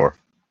anymore.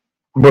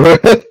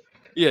 But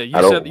yeah, you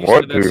said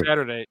that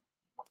Saturday.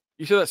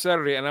 You said that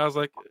Saturday, and I was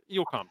like,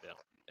 "You'll calm down."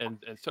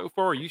 And so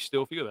far, you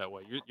still feel that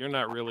way. You're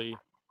not really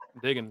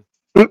digging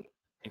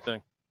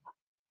anything.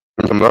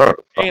 I'm not.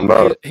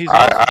 He's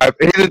also,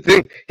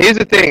 Here's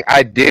the thing.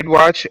 I did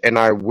watch, and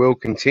I will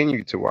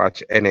continue to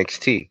watch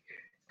NXT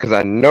because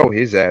I know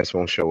his ass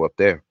won't show up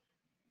there.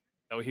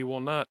 No, he will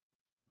not.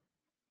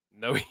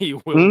 No, he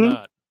will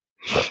not.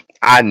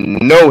 I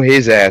know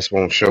his ass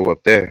won't show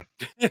up there.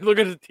 Look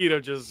at what Tito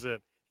just said.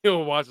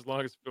 He'll watch as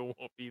long as Phil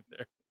won't be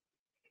there.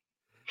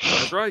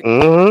 That's right.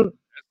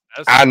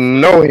 I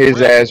know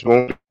his ass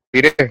won't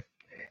be there.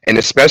 And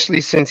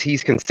especially since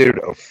he's considered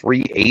a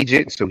free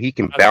agent, so he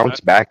can bounce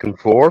back and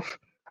forth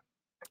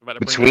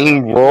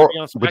between Raw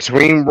and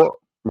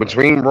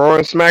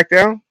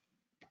SmackDown.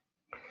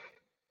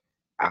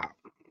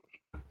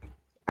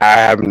 I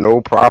have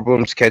no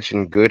problems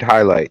catching good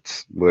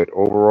highlights, but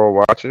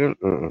overall watching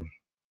it,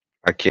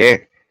 I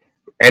can't.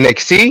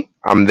 NXT,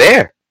 I'm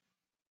there.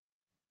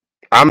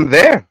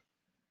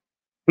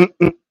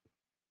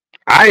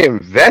 I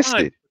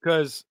invested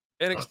because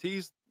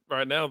NXT's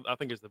right now. I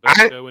think is the best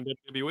show in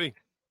WWE.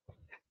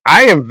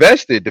 I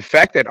invested. The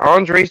fact that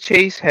Andre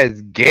Chase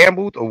has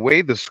gambled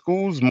away the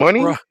school's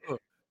money. Let's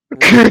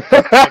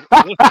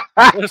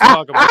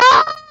talk about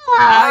it.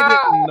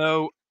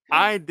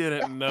 I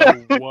didn't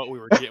know what we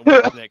were getting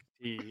with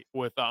NXT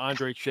with the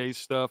Andre Chase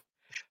stuff.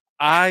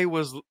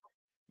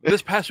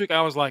 This past week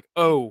I was like,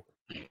 oh,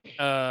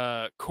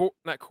 not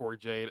Corey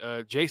Jade,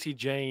 JC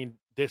Jane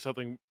did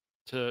something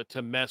to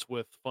mess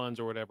with funds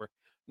or whatever.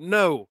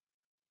 No,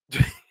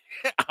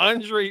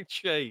 Andre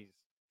Chase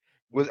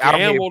was out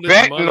here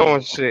betting on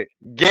shit,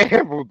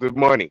 gambled the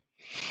money.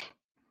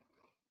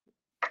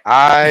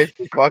 I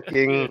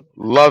fucking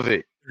love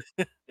it.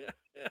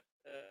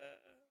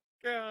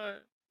 God.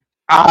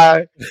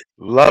 I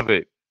love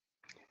it.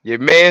 Your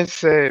man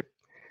said,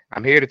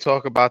 I'm here to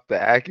talk about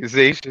the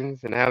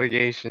accusations and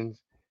allegations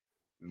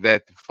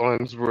that the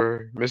funds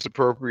were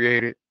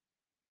misappropriated.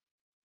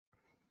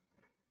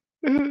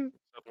 And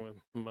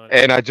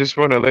I just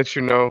want to let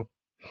you know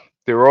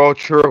they're all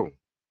true.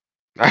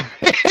 Brother's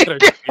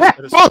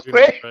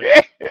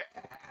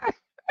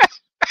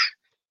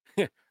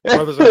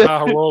a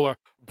high roller.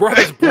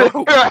 Brother's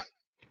broke.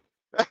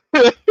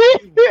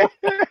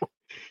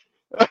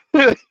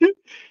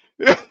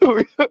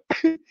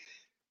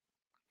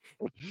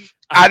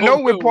 I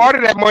know where part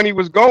of that money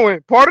was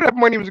going. Part of that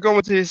money was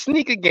going to his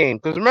sneaker game.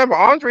 Because remember,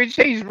 Andre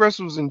Chase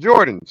wrestles in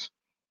Jordans.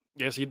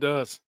 Yes, he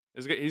does.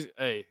 His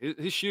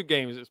shoe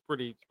game is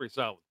pretty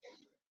solid.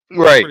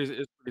 Right.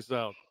 It's pretty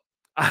solid.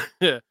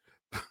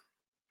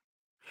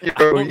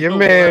 Your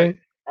man.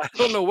 I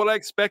don't know what I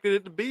expected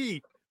it to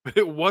be, but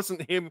it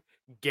wasn't him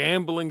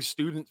gambling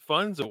student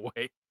funds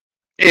away.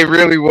 It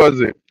really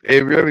wasn't.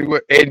 It really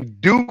was.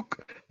 And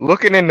Duke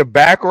looking in the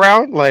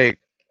background like,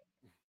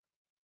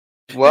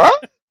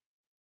 what?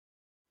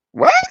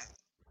 What?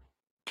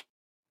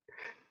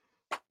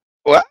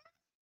 What?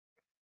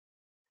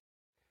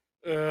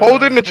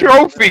 Holding the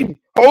trophy.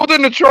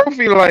 Holding the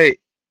trophy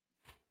like.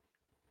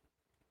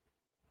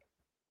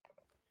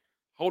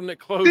 Holding it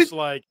close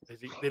like,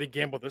 did he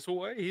gamble this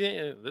away?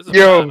 This is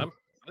mine.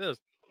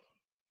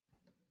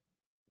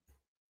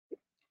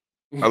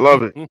 I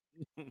love it.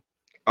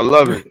 I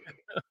love it.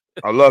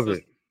 I love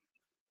it.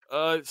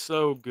 It's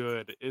so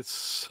good.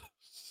 It's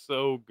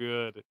so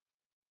good.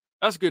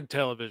 That's good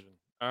television.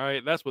 All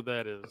right, that's what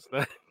that is.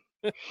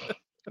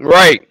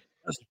 Right.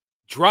 That's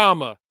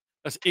drama.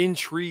 That's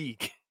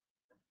intrigue.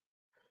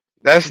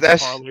 That's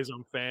parlays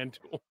on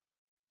FanDuel.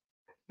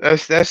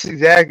 That's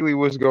exactly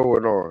what's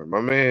going on.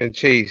 My man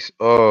Chase.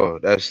 Oh,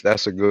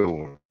 that's a good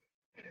one.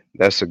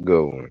 That's a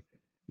good one.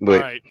 But all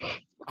right.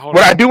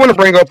 What I do want to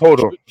bring up, hold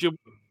on.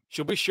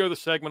 Should we share the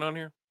segment on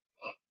here?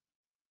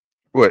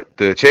 What,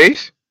 the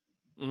Chase?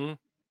 Mm-hmm.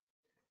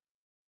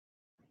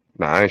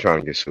 Nah, I ain't trying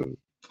to get sued.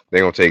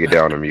 They gonna take it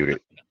down and mute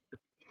it.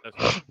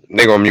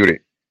 They gonna mute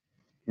it.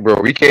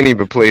 Bro, we can't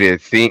even play the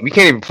theme. We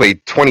can't even play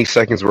 20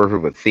 seconds worth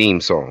of a theme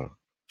song.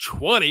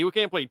 20? We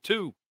can't play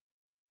 2.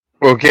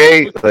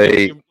 Okay, we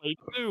can't play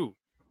 2.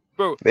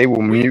 Bro, they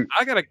will mute.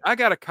 I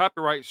got a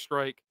copyright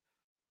strike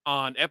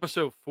on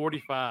episode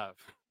 45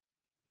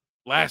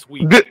 last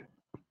week.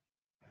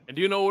 And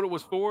do you know what it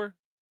was for?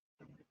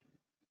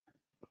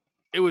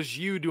 It was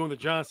you doing the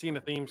John Cena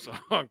theme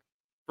song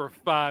for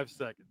 5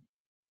 seconds.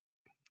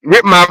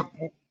 Rip my.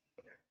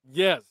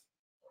 Yes.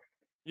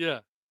 Yeah.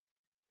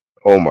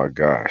 Oh my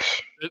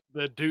gosh.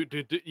 The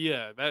dude.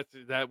 Yeah,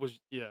 that was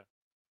yeah.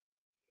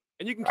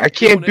 And you can. I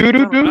can't do. I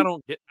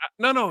don't get.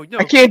 No.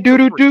 I can't do.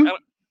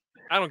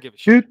 I don't give a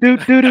shit.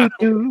 I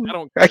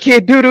don't. I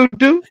can't do.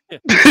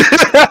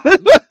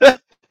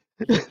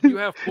 You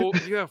have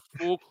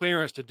full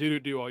clearance to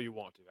do all you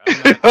want to.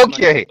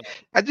 Okay.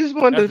 I just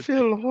wanted to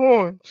feel the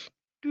horns.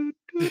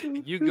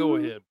 You go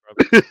ahead,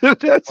 brother.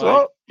 That's Like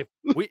all.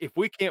 if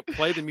we can't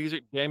play the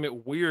music, damn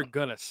it, we're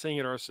gonna sing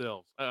it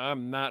ourselves.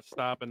 I'm not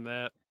stopping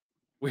that.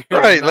 We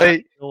are Right, not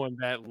like, going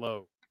that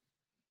low.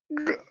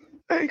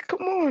 hey,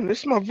 come on,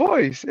 it's my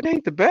voice. It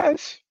ain't the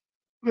best,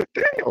 but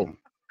damn,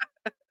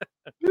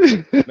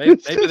 Maybe it's maybe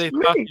just they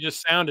thought me. you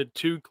just sounded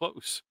too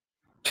close.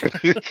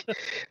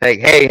 Like,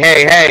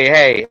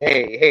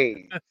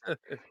 hey,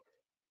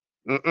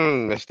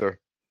 Mister.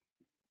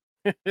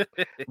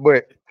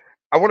 But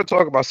I want to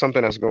talk about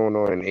something that's going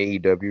on in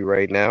AEW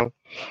right now.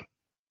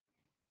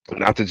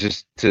 Not to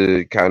just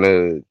to kind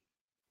of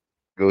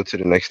go to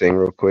the next thing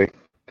real quick.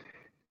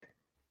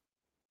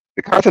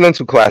 The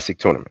Continental Classic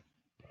Tournament,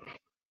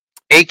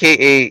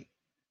 aka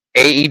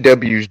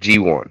AEW's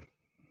G1.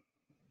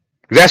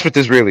 That's what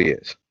this really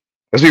is.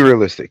 Let's be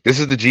realistic. This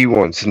is the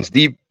G1. Since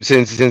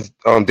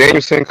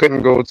Danielson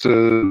couldn't go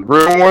to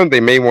real one, they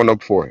made one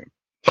up for him.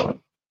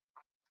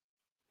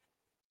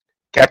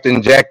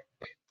 Captain Jack,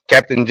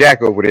 Captain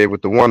Jack over there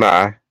with the one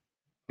eye,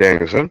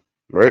 Danielson,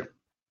 right?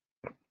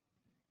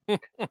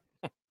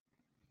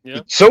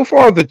 Yeah. So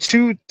far, the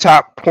two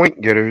top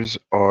point getters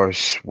are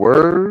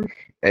Swerve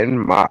and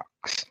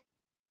Mox.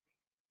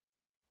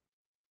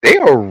 They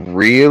are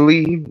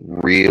really,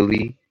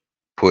 really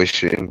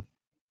pushing.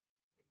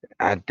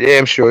 I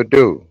damn sure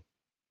do.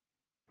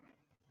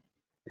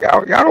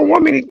 Y'all don't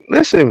want me to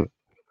listen.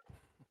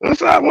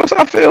 Once I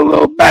feel a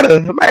little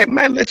better, I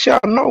might let y'all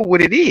know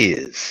what it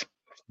is.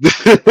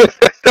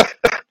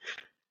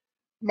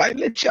 Might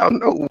let y'all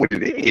know what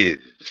it is.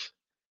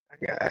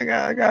 I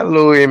got a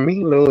little in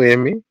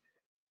me,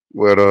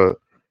 but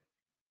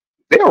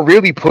they are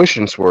really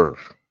pushing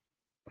Swerve.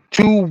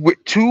 Two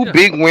Yeah.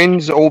 big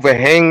wins over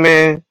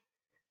Hangman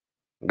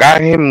got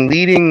him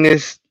leading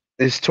this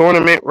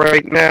tournament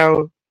right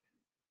now.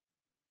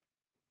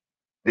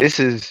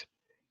 This is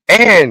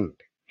and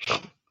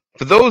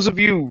for those of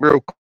you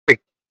real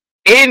quick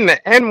in the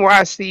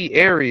NYC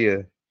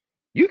area,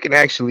 you can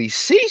actually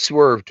see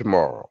Swerve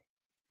tomorrow.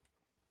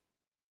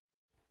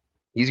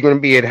 He's going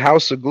to be at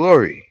House of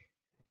Glory.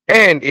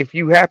 And if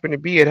you happen to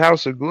be at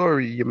House of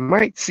Glory, you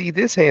might see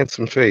this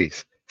handsome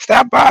face.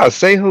 Stop by,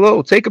 say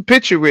hello, take a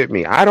picture with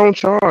me. I don't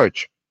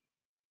charge.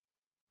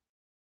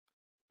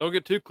 Don't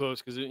get too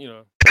close because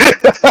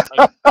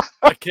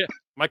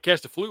might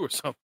catch the flu or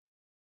something.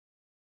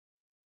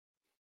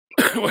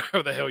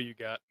 Whatever the hell you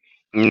got.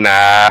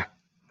 Nah.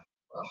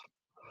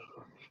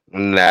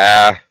 I'm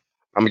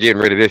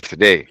getting rid of this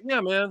today.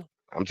 Yeah, man.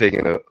 I'm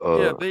taking Yeah,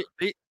 I'm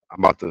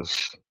about to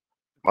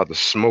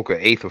smoke an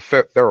eighth of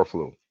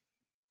Theraflu.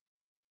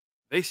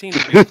 they seem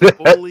to be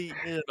fully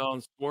in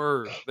on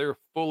Swerve. They're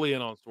fully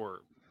in on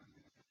Swerve.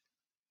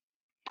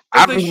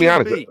 As I'm they gonna be should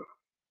honest. be.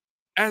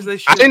 As they I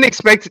should didn't be.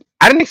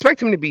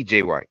 expect him to be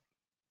Jay White.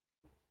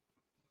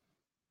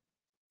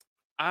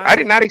 I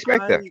did not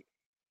expect that.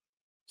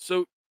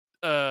 So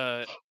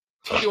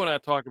Tito and I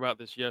talked about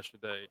this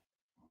yesterday.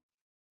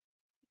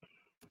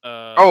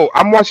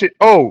 I'm watching.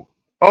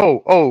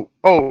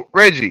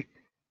 Reggie.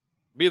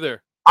 Be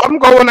there. I'm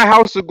going to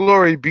House of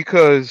Glory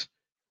because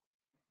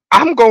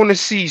I'm going to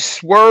see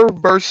Swerve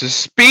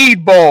versus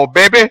Speedball,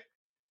 baby.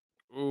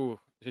 Ooh,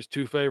 his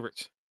two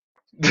favorites.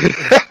 I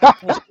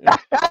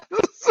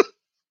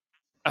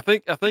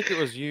think it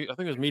was you. I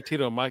think it was me,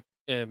 Tito, Mike,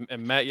 and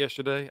Matt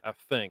yesterday. I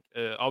think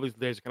all these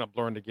days are kind of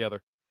blurring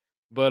together,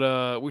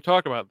 but we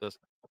talked about this,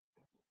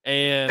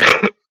 and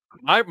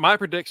my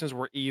predictions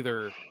were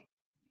either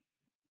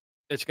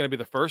it's going to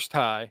be the first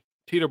tie.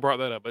 Tito brought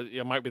that up, but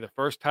it might be the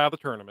first tie of the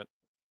tournament,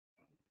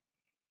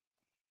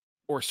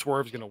 or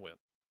Swerve's going to win.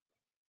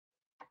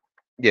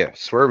 Yeah,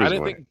 Swerve is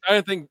winning.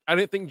 I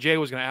didn't think Jay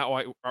was going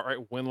to outright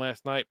win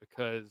last night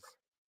because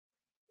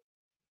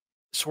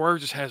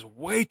Swerve just has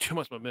way too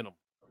much momentum.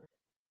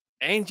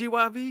 And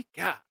GYV,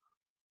 God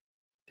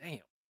damn!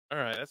 All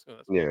right, that's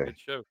gonna be a good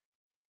show.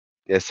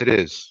 Yes, it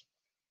is.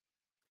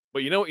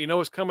 But you know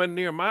what's coming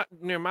near my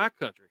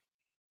country?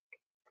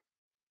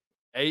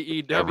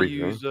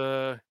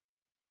 AEW's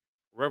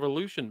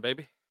Revolution,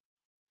 baby.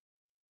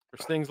 For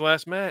Sting's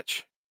last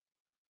match.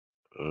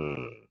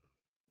 From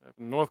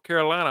North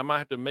Carolina, I might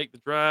have to make the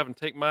drive and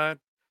take my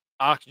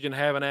oxygen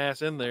having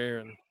ass in there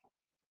and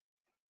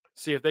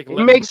see if they can.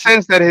 It makes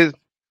sense that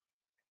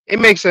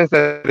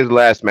his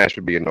last match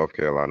would be in North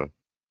Carolina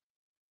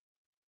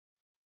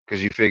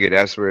because you figure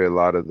that's where a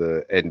lot of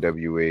the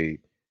NWA,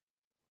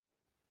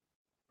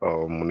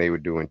 when they were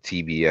doing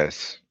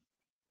TBS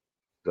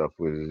stuff,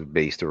 was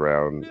based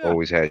around. Yeah.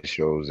 Always had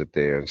shows up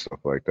there and stuff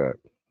like that.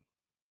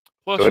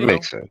 Plus, so it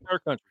makes sense.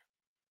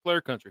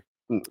 Flair country.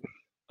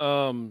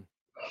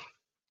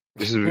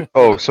 This is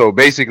so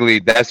basically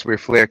that's where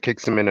Flair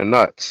kicks him in the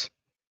nuts.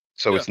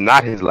 So it's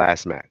not his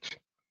last match.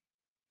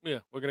 Yeah,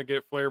 we're gonna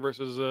get Flair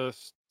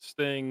versus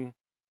Sting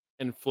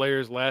in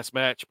Flair's last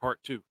match,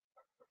 part 2.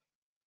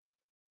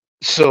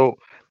 So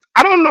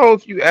I don't know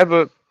if you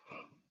ever.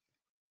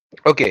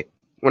 Okay,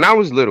 when I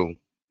was little,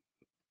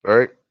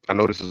 right? I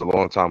know this is a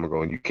long time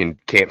ago, and you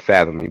can't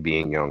fathom me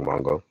being young,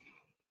 Mongo.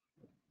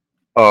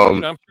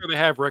 I'm sure they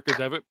have records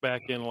of it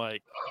back in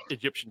like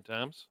Egyptian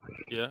times.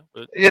 Yeah,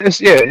 but yeah,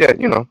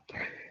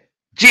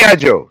 GI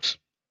Joes.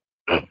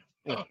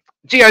 yeah.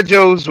 GI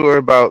Joes were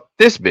about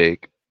this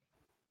big,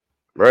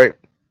 right?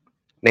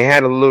 They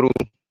had a little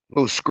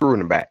screw in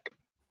the back.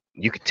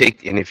 You could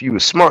take, and if you were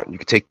smart, you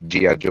could take the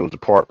GI Joes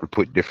apart and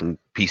put different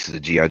pieces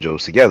of GI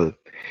Joes together.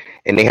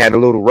 And they had a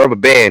little rubber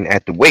band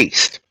at the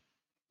waist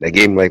that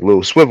gave them like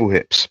little swivel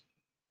hips.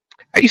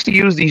 I used to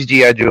use these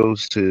GI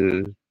Joes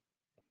to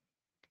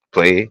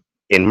play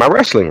in my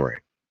wrestling ring,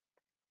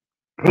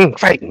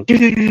 fighting.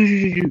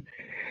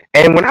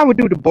 And when I would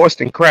do the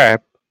Boston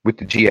Crab with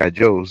the GI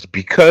Joes,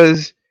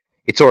 because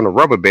it's on a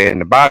rubber band,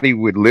 the body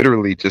would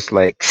literally just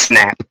like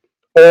snap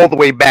all the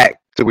way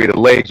back to where the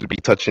legs would be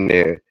touching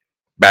their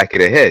back of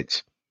their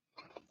heads.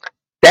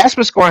 That's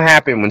what's going to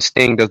happen when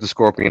Sting does the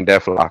Scorpion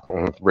Deathlock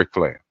on Ric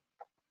Flair.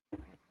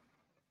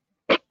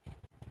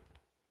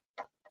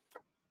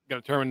 Got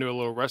to turn into a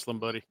little wrestling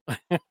buddy.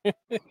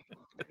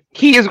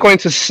 He is going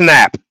to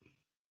snap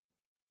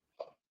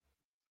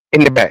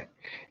in the back.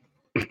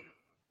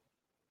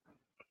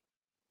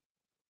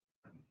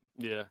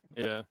 Yeah.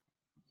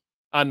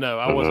 I know.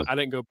 I wasn't. I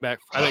didn't go back.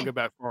 I didn't go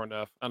back far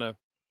enough. I know.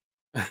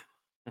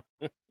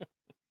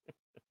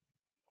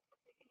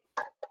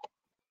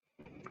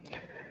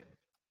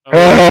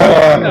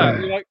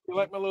 You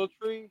like my little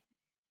tree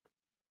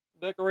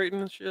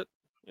decorating and shit?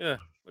 Yeah.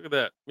 Look at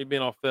that. Me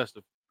being all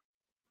festive.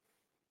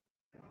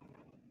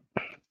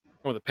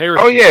 Oh, the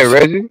parachutes. Oh yeah,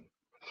 Reggie.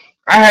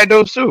 I had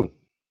those too.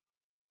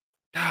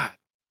 God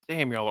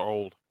damn, y'all are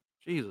old.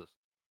 Jesus.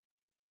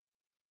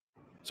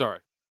 Sorry.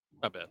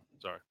 My bad.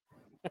 Sorry.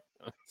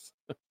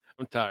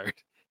 I'm tired.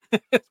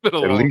 It's been a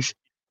long.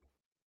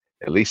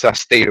 At least I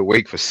stayed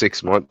awake for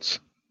 6 months.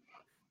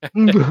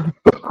 Hey.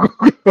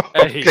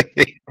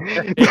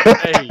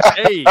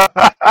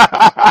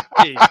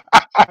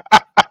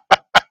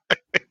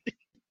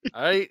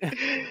 All right.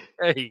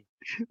 Hey.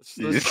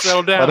 Let's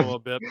settle down a little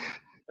bit.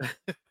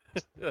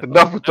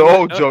 Enough with the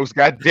old jokes,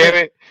 god damn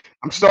it.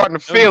 I'm starting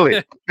to feel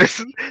it. It's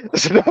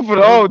enough with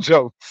the old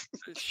jokes.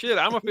 Shit,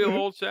 I'm gonna feel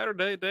old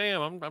Saturday.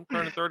 Damn, I'm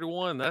turning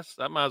 31. I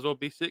might as well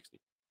be 60.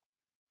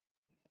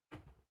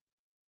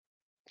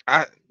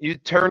 You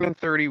turning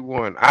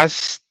 31. I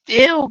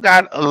still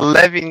got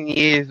 11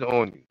 years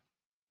on you.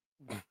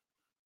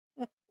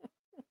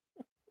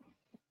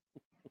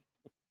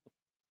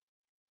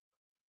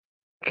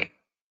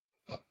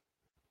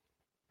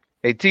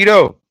 Hey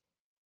Tito.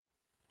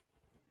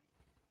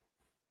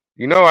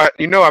 You know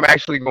I'm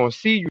actually gonna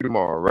see you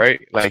tomorrow, right?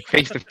 Like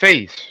face to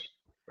face.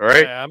 All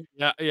right?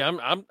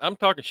 I'm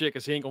talking shit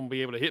because he ain't gonna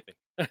be able to hit me.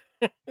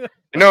 I'm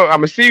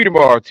gonna see you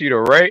tomorrow, Tito,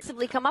 right?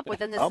 Come up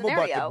with in this I'm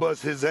scenario. about to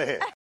bust his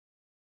ass.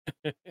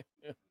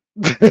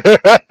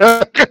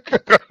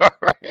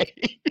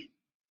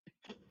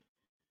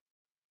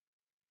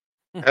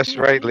 That's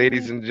right,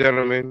 ladies and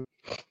gentlemen.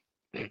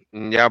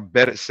 Y'all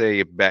better say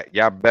it back.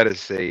 Y'all better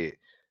say it.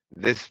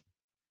 This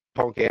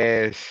punk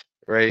ass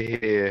right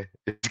here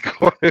is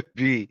gonna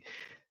be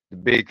the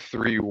big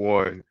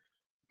 3-1.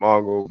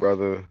 Mongo,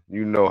 brother.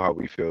 You know how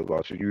we feel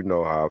about you. You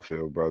know how I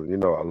feel, brother. You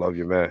know I love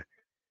you, man.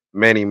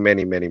 Many,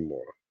 many, many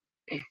more.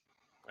 Thank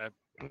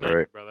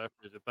you, brother. I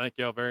appreciate it. Thank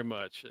y'all very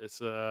much.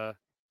 It's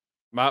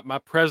my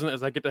present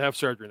is I get to have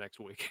surgery next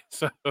week.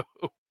 So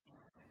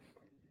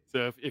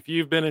if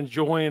you've been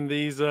enjoying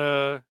these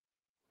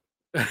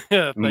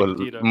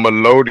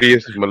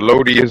melodious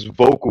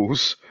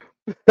vocals.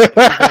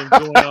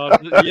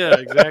 Yeah,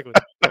 exactly.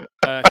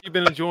 If you've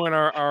been enjoying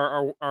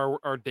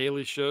our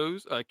daily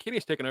shows,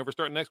 Kenny's taking over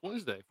starting next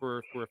Wednesday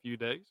for a few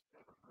days.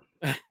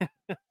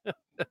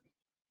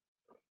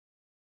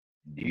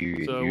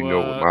 You know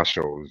what my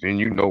shows, and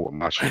you know what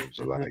my shows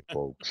are like,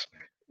 folks.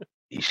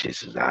 These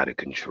shits is out of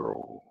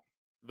control.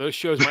 Those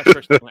shows might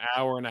stretch to an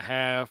hour and a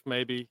half,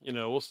 maybe.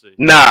 We'll see.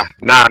 Nah.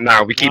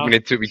 We keeping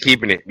it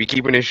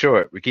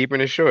short. We're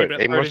keeping it short.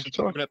 Ain't much to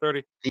talk. Keeping it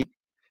 30.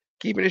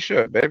 Keeping it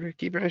short, baby.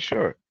 Keeping it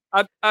short.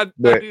 I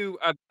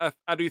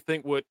do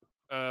think what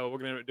we're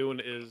gonna end up doing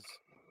is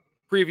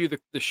preview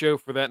the show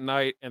for that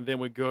night, and then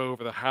we go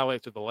over the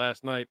highlights of the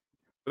last night.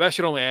 But that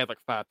should only add like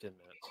 5-10 minutes.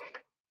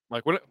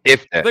 Like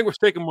I think we're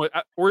sticking with.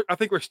 I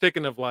think we're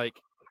sticking of like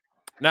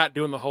not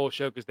doing the whole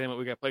show because damn it,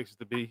 we got places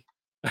to be.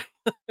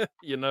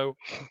 Damn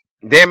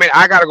it,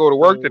 I gotta go to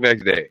work the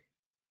next day.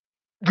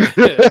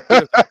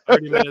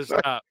 30 minutes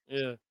stop.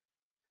 Yeah.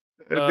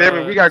 Damn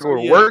it, we gotta go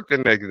to work the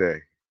next day.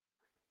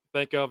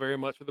 Thank y'all very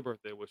much for the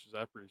birthday wishes.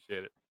 I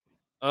appreciate it.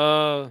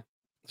 So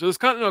this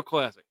Continental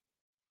Classic.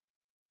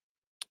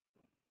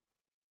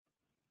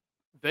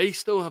 They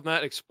still have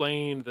not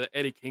explained the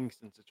Eddie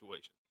Kingston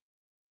situation.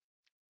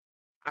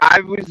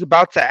 I was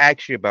about to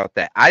ask you about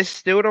that. I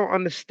still don't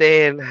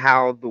understand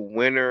how the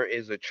winner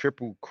is a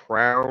Triple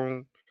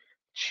Crown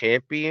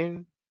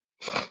champion.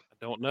 I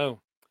don't know.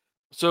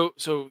 So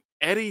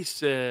Eddie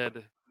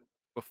said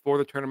before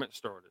the tournament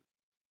started.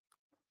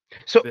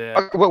 So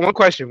one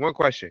question. Hold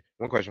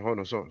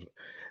on. So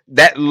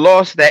that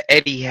loss that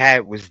Eddie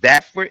had, was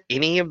that for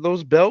any of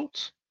those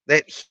belts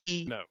that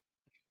he? No.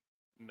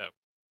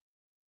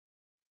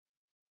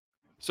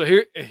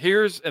 So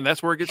here's and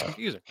that's where it gets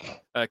confusing.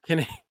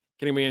 Kenny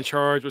be in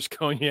charge? Which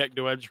cognac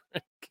do I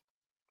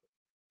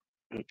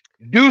drink?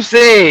 Do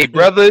say,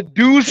 brother,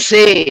 do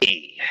say.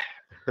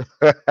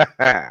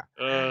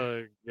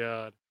 Oh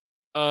God.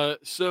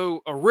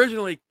 So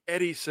originally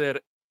Eddie said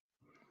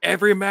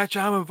every match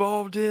I'm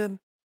involved in,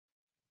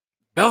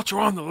 belts are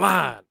on the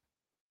line,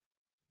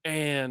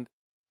 and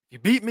if you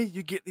beat me,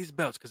 you get these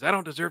belts because I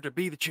don't deserve to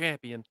be the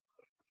champion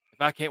if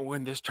I can't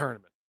win this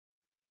tournament.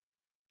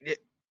 Yeah.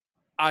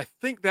 I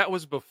think that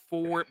was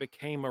before it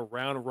became a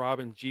round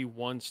robin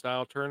G1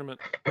 style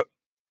tournament.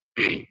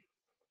 Like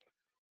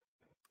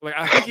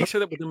I think he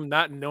said that with them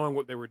not knowing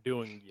what they were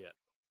doing yet.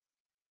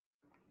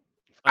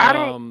 I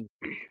don't. Um,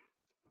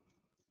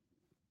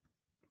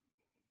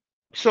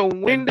 So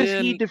and when does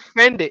he then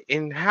defend it,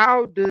 and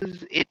how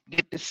does it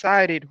get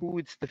decided who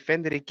it's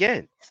defended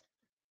against?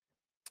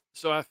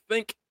 so I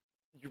think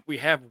we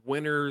have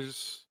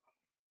winners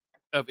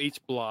of each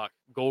block,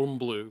 gold and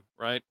blue,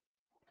 right?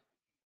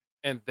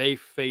 And they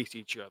face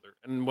each other.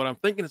 And what I'm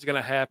thinking is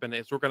going to happen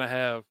is we're going to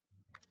have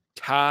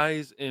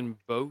ties in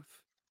both.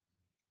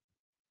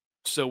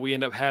 So we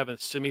end up having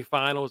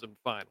semifinals and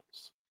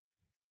finals.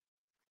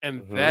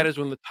 And Mm-hmm. that is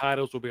when the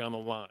titles will be on the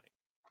line.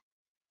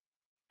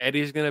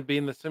 Eddie's going to be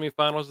in the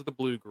semifinals of the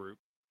blue group.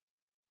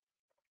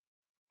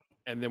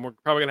 And then we're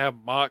probably going to have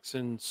Mox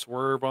and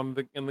Swerve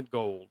in the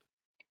gold.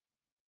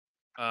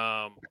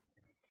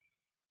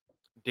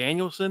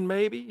 Danielson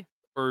maybe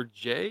or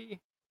Jay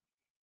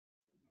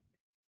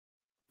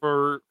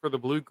for the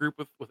blue group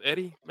with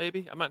Eddie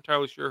maybe. I'm not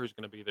entirely sure who's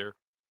going to be there.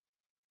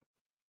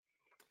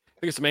 I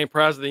think it's the main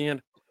prize at the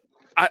end.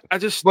 I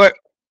just But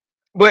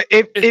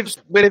if it's if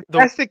just but if the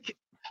that's the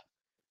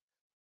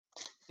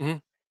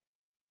Mhm.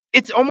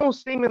 it's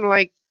almost seeming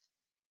like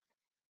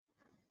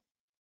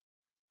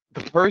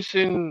the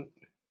person,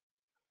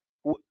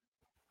 the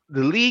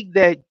league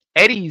that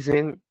Eddie's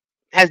in,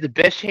 has the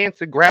best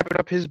chance of grabbing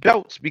up his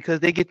belts because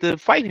they get to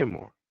fight him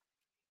more.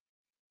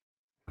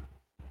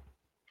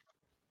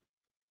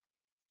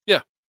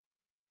 Yeah.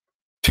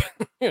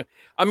 Yeah.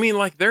 I mean,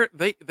 like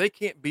they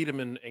can't beat him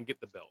and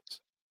get the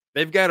belts.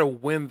 They've got to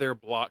win their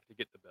block to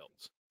get the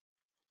belts.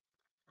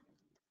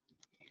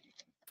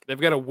 They've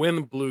got to win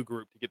the blue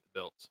group to get the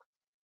belts,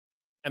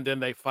 and then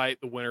they fight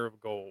the winner of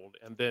gold,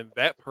 and then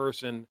that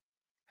person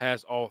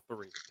has all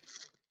three.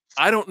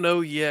 I don't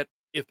know yet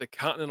if the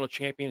Continental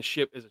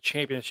Championship is a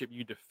championship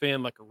you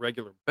defend like a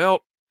regular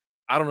belt.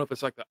 I don't know if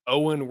it's like the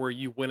Owen where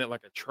you win it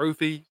like a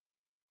trophy,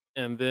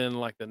 and then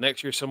like the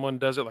next year someone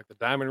does it like the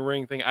diamond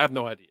ring thing. I have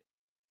no idea,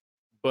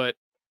 but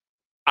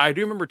I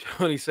do remember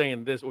Tony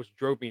saying this, which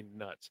drove me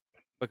nuts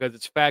because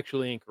it's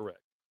factually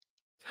incorrect.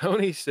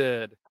 Tony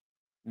said,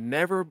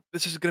 never,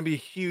 this is going to be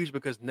huge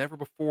because never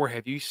before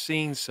have you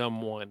seen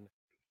someone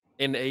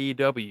in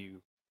AEW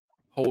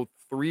hold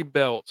three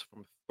belts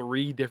from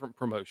three different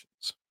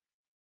promotions.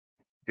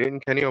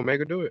 Didn't Kenny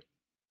Omega do it?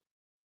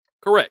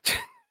 Correct.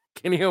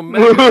 Kenny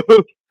Omega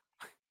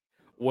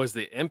was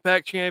the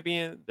Impact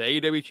champion, the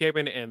AEW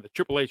champion, and the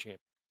AAA champion.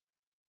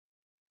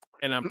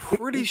 And I'm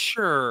pretty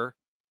sure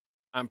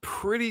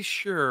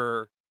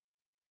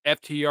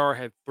FTR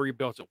had three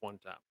belts at one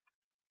time.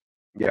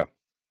 Yeah.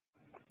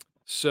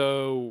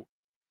 So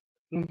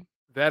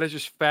that is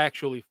just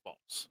factually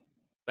false.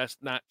 That's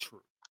not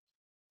true.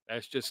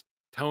 That's just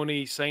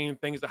Tony saying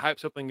things to hype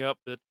something up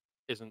that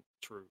isn't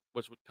true,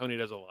 which Tony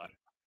does a lot.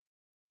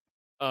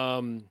 I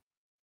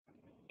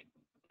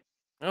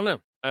don't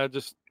know.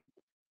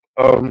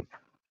 Um.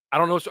 I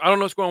don't know. I don't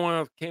know what's going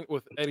on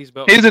with Eddie's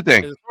belt. Here's the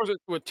thing. As far as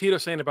what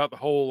Tito's saying about the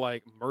whole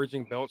like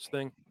merging belts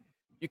thing,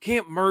 you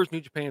can't merge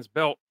New Japan's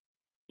belt.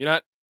 You're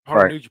not part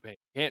of Right. New Japan.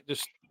 You can't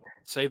just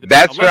say the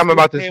That's what I'm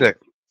about to say.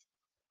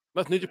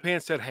 Unless New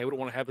Japan said, "Hey, we don't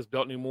want to have this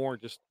belt anymore.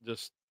 Just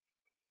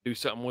do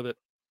something with it."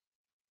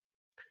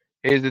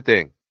 Here's the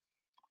thing.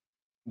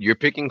 You're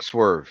picking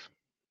Swerve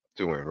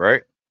to win,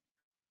 right?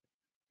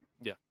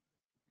 Yeah.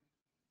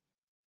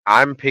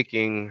 I'm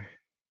picking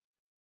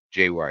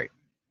Jay White.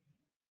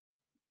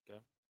 Okay.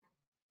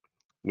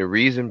 The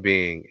reason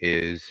being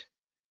is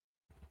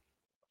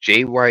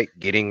Jay White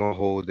getting a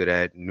hold of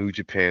that New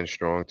Japan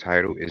Strong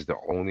title is the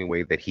only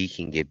way that he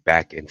can get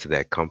back into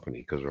that company.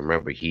 Because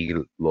remember, he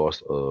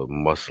lost a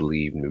must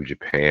leave New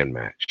Japan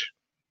match.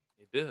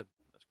 He did.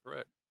 That's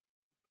correct.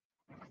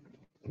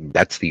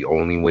 That's the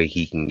only way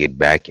he can get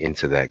back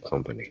into that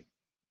company.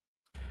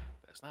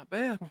 That's not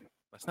bad.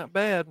 That's not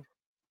bad.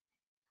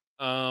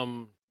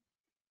 I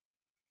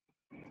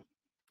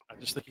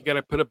just think you got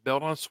to put a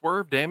belt on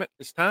Swerve. Damn it,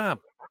 it's time.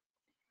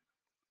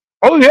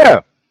 Oh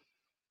yeah.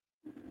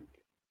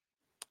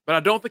 But I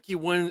don't think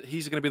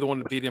he's going to be the one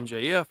to beat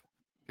MJF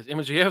because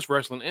MJF's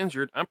wrestling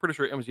injured. I'm pretty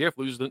sure MJF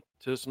loses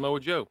to Samoa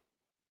Joe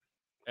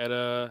at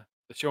the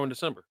show in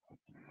December.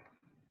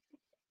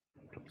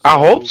 I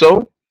hope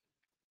so.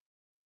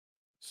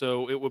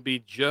 So it would be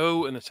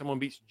Joe, and then someone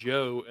beats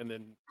Joe, and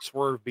then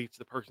Swerve beats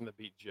the person that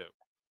beat Joe.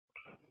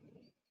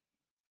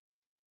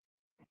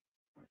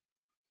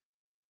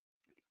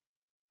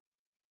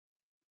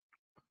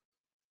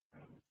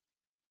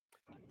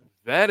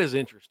 That is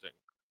interesting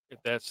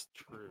If that's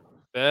true,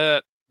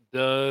 that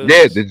Yeah,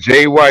 does the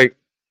Jay White.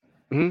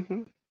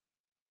 Mm-hmm.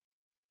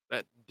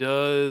 that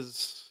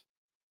does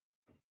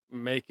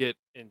make it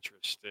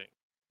interesting.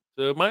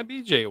 So it might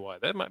be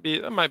JY. That might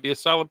be a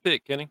solid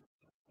pick, Kenny.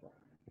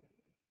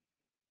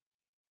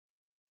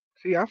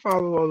 See, I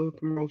follow all the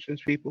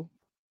promotions, people.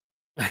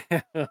 Just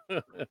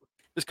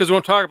because we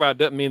don't talk about it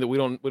doesn't mean that we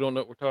don't know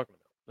what we're talking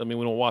about. I mean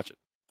we don't watch it.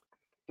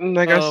 And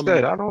like I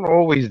said, Um, I don't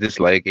always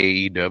dislike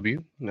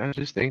AEW. I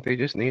just think they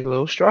just need a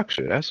little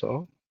structure. That's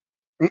all.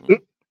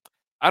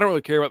 I don't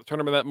really care about the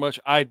tournament that much.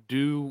 I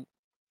do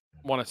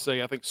want to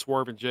say I think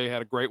Swerve and Jay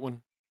had a great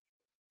one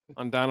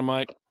on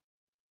Dynamite.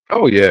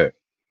 Oh yeah,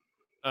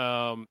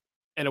 And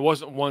it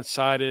wasn't one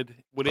sided.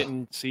 We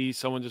didn't see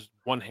someone just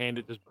one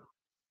handed just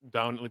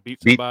dominantly beat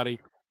beat. somebody.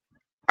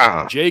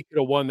 Uh. Jay could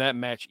have won that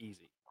match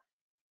easy.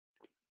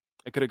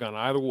 It could have gone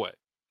either way.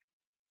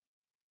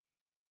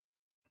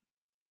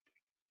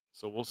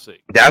 So we'll see.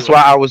 That's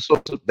why I was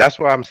so. That's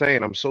why I'm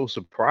saying I'm so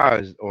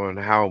surprised on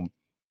how,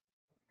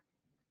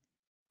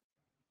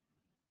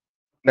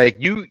 like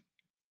you.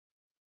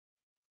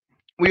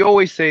 We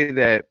always say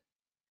that.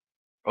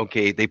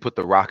 Okay, they put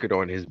the rocket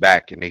on his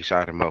back and they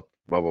shot him up.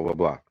 Blah blah blah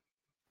blah.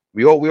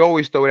 We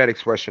always throw that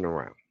expression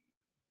around.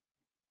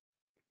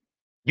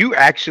 You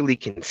actually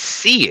can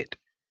see it.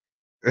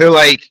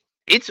 Like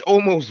it's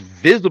almost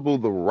visible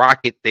the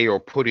rocket they are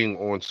putting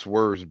on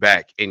Swerve's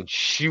back and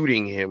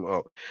shooting him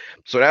up.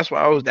 So that's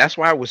why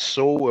I was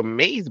so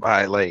amazed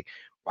by it. Like,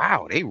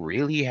 wow, they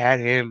really had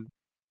him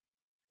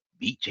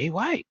beat Jay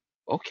White.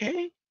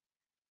 Okay.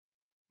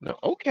 No,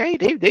 okay.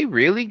 They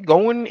really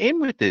going in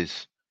with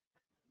this.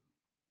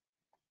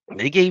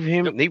 They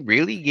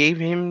really gave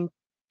him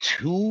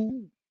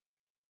 2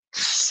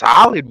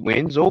 solid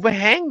wins over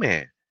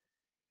Hangman.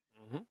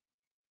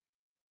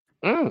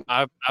 Mm.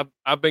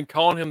 I've been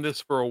calling him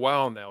this for a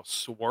while now.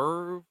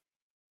 Swerve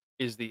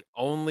is the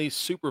only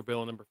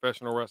supervillain in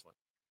professional wrestling.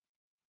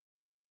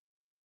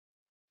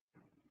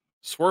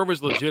 Swerve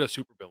is legit a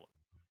supervillain.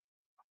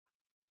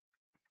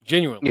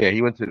 Genuinely. Yeah,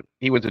 he went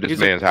to this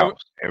man's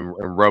house and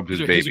rubbed his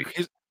baby.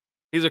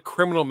 He's a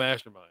criminal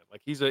mastermind.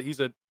 Like he's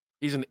an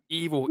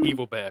evil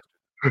bastard.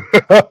 He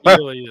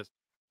really is.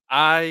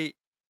 I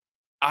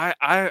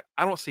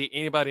don't see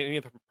anybody in any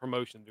other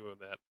promotion doing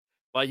that.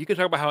 Like you can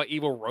talk about how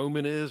evil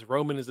Roman is.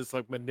 Roman is this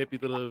like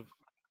manipulative,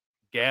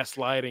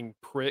 gaslighting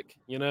prick,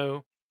 you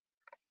know.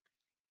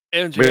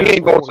 MJF But he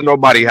ain't going to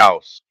nobody's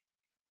house.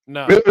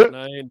 No, he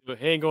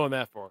ain't going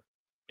that far.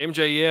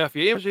 MJF,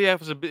 yeah,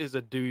 MJF is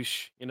a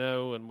douche, you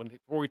know. And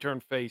before he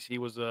turned face, he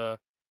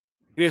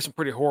did some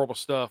pretty horrible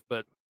stuff.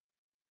 But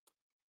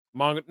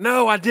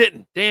no, I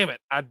didn't. Damn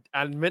it, I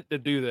meant to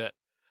do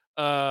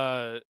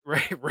that.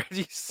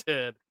 Reggie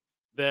said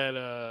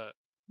that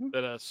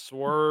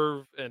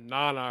Swerve and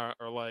Nana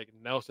are like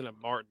Nelson and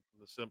Martin from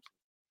The Simpsons.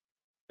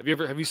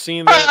 Have you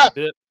seen that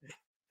bit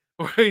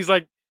where he's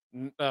like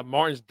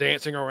Martin's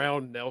dancing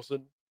around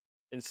Nelson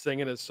and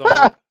singing his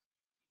song?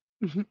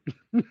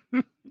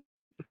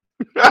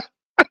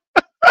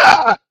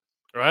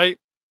 Right?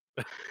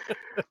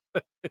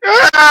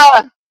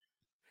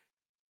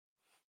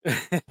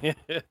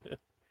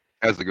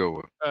 That's a good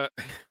one.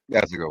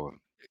 That's a good one.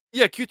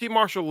 Yeah, QT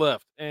Marshall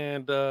left,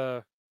 and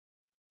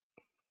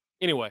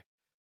anyway,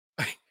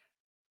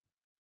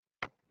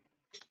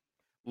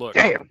 look,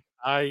 Damn.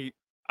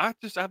 I've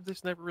just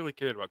never really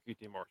cared about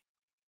QT Marshall.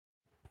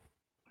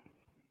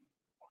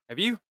 Have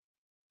you?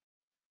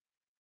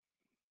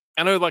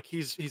 I know, like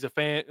he's a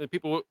fan.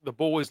 The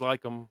boys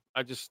like him.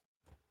 I just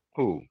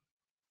Who?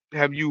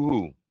 Have you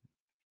who?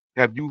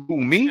 Have you who?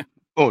 Me?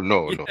 Oh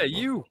no, yeah, no,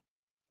 you.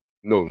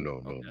 no, no,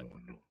 no, Okay. no,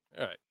 no.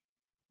 All right.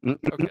 No.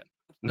 Okay.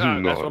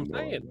 No, That's what I'm no,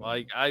 saying. no.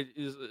 Like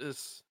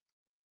it's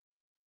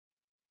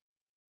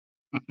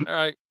all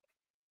right.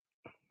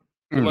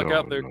 Good luck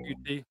out there, No.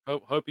 QT.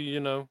 Hope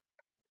you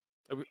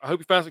I hope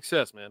you find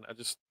success, man.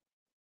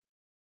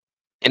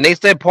 And they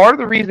said part of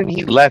the reason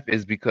he left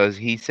is because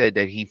he said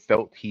that he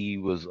felt he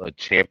was a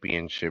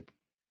championship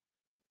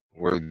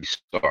worthy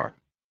star.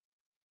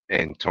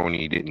 And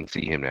Tony didn't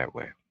see him that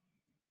way.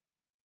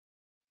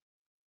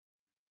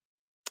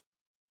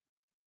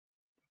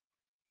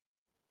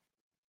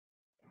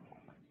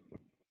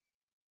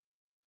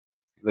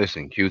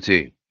 Listen,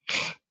 QT.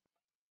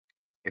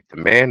 If the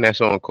man that's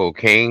on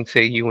cocaine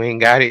say you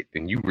ain't got it,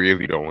 then you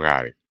really don't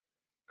got it.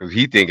 Because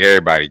he think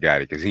everybody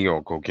got it because he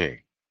on cocaine.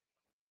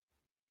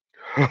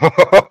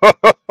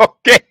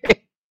 Okay.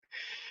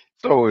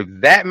 So if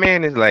that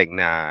man is like,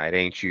 nah, it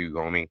ain't you,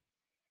 homie.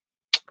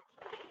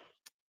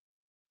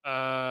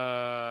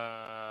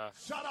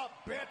 Shut up,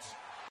 bitch.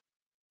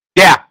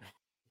 Yeah.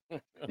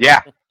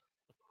 Yeah.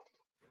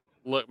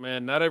 Look,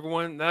 man, not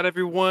everyone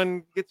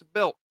gets a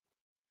belt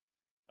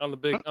on the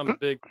big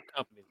companies.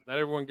 Not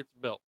everyone gets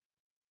a belt.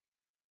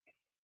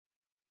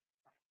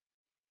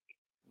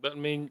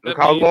 Doesn't mean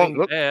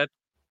anything bad.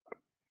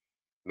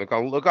 Look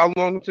how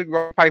long it took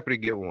Rob Piper to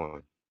get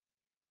one.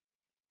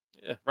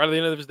 Yeah, right at the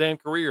end of his damn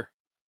career.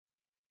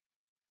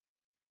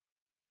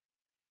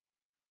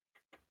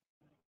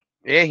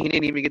 Yeah, he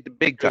didn't even get the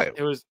big title.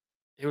 It was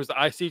he was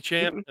the IC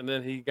champ, and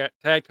then he got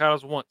tag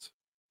titles once.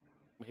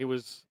 He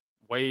was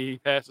way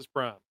past his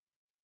prime.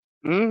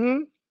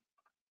 Mm-hmm.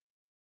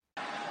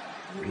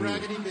 You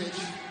raggedy bitch.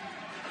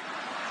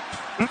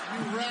 You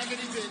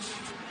raggedy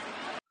bitch.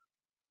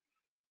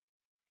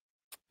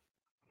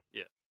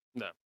 Yeah.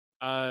 No.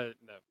 No,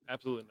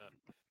 absolutely not.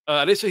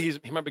 I did say he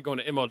might be going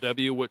to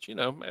MLW, which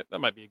that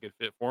might be a good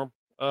fit for him.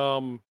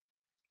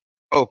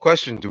 Oh,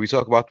 question: do we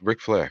talk about Ric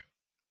Flair?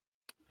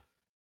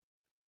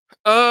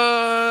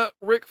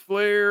 Ric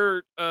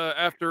Flair,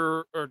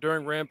 after or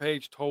during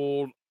Rampage,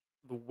 told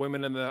the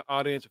women in the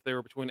audience if they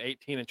were between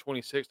 18 and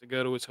 26 to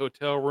go to his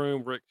hotel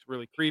room. Rick's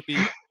really creepy.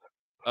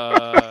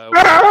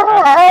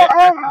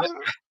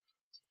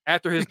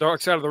 After his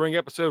Dark Side of the Ring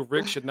episode,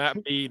 Rick should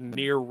not be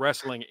near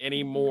wrestling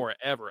anymore,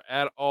 ever,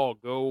 at all.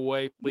 Go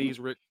away, please,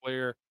 Ric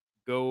Flair.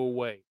 Go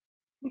away.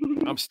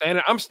 I'm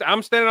standing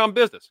on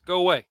business. Go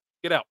away.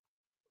 Get out.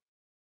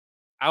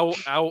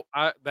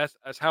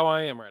 That's how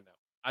I am right now.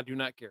 I do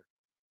not care.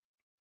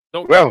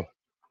 Don't care. Well,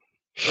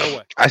 Go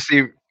away. I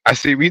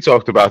see. We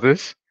talked about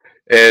this,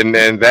 and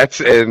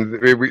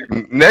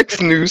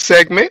next news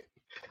segment.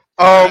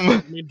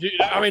 I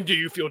mean, do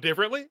you feel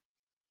differently?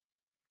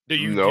 Do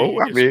you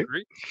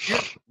disagree?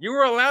 You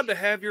are allowed to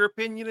have your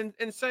opinion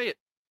and say it.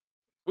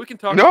 We can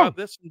talk about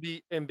this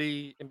and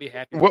be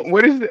happy.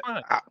 What is it?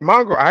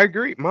 Mongo, I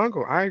agree.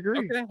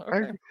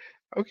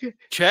 Okay.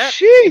 Chat.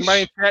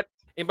 Sheesh.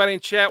 Anybody in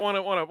chat want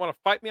to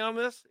fight me on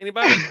this?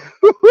 Anybody?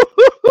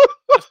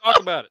 Let's talk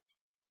about it.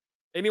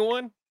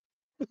 Anyone?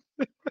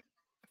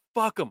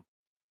 Fuck them.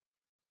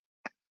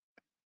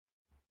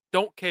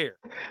 Don't care.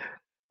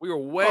 We were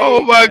way.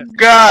 Oh my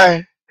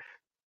god.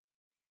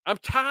 I'm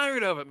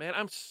tired of it, man.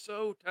 I'm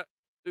so tired,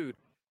 dude.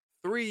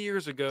 3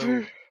 years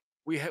ago,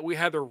 we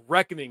had the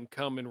reckoning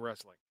come in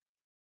wrestling,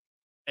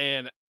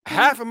 and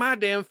half of my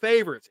damn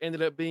favorites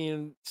ended up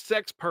being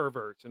sex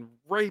perverts and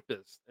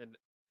rapists and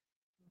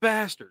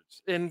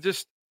bastards, and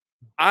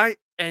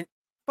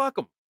fuck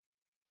them.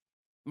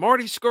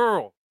 Marty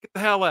Scurll, get the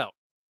hell out.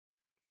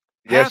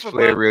 Yes,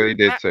 Flair really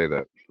did say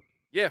that.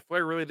 Yeah,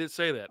 Flair really did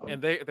say that,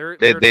 and they're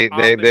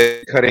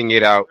cutting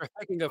it out. They're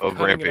thinking of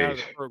cutting it out of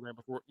the program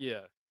before, yeah.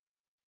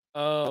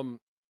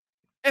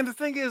 And the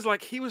thing is,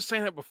 like, he was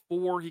saying that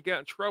before he got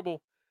in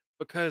trouble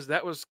because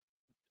that was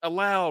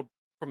allowed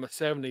from the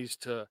 70s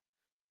to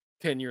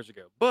 10 years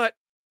ago. But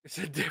it's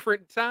a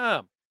different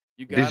time.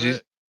 You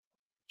gotta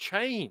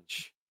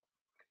change.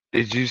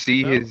 Did you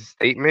see his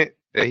statement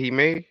that he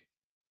made?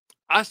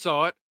 I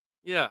saw it.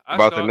 Yeah,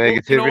 about the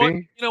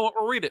negativity. You know what?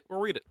 We'll read it.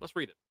 Let's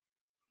read it.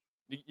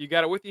 You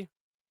got it with you?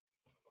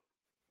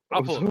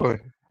 I'll pull it up.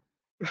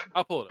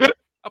 I'll pull it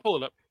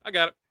up. I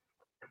got it.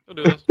 We'll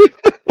do this.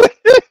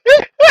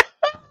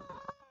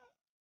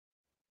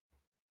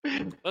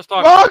 Let's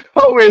talk.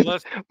 Marco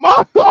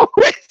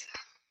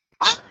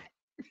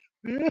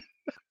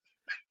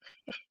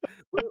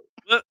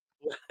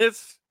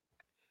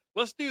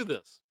Let's do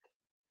this.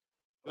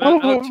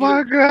 Oh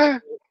my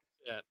god.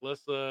 Yeah,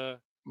 let's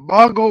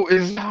Margo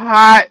is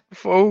hot,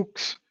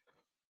 folks.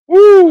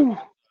 Woo.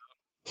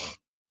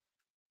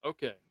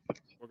 Okay.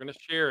 We're gonna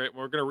share it.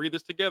 We're gonna read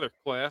this together,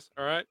 class.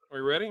 All right. Are we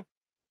ready?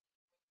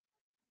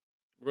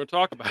 We're gonna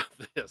talk about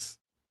this.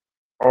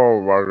 Oh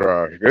my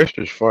gosh, this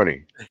is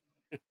funny.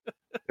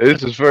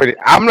 This is funny.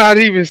 I'm not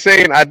even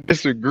saying I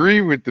disagree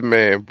with the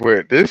man,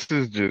 but this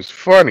is just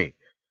funny.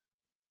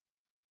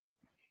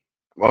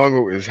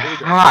 Mongo is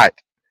hot.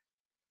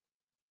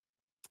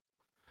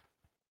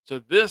 So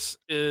this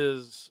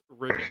is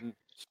written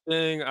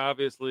Sting,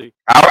 obviously.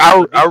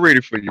 I'll read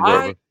it for you,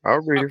 brother.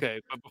 I'll read it.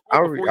 Okay, but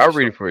I'll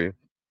read it for you.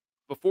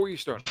 Before you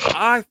start,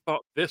 I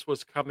thought this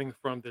was coming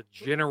from the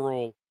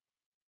general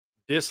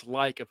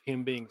dislike of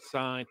him being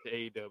signed to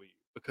AEW,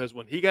 because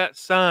when he got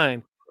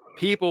signed,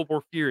 people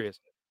were furious.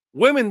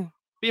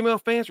 Female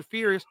fans were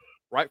furious,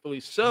 rightfully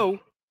so.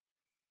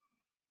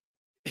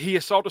 He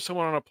assaulted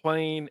someone on a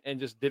plane and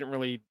just didn't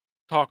really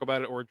talk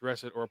about it or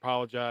address it or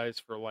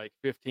apologize for like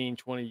 15,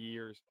 20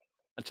 years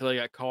until he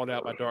got called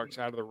out by Dark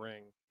Side of the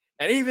Ring.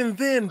 And even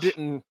then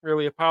didn't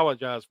really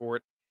apologize for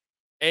it.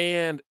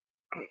 And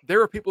there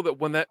were people that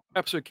when that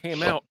episode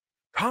came out,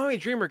 Tommy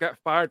Dreamer got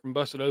fired from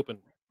Busted Open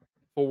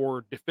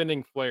for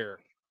defending Flair.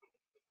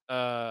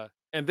 And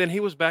then he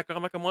was back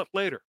on like a month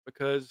later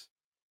because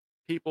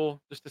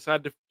people just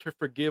decided to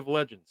forgive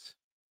legends.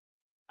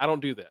 I don't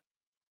do that.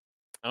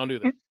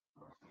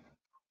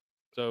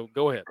 So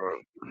go ahead.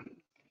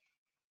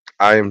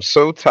 I am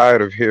so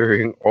tired of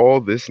hearing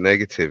all this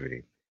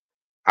negativity.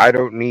 I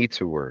don't need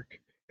to work,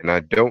 and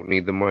I don't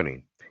need the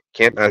money.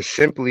 Can't I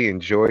simply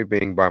enjoy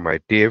being by my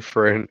dear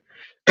friend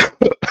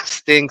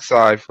Sting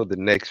side for the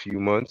next few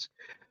months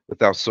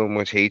without so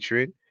much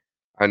hatred?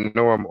 I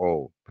know I'm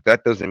old, but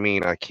that doesn't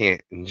mean I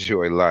can't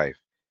enjoy life.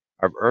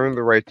 I've earned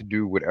the right to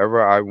do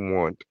whatever I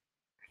want,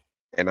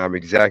 and I'm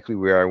exactly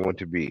where I want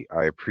to be.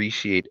 I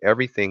appreciate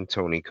everything,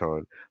 Tony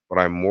Khan, but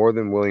I'm more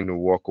than willing to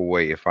walk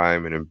away if I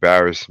am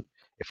embarrassing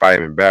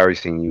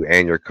you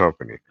and your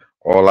company.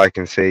 All I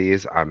can say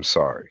is I'm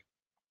sorry.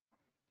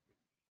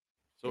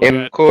 So and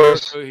of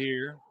course,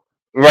 here.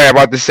 Right, I'm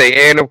about to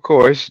say, and of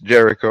course,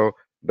 Jericho,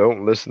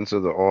 don't listen to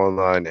the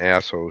online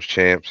assholes,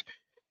 champs.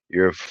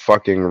 You're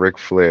fucking Ric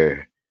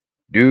Flair.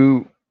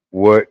 Do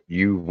what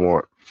you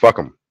want. Fuck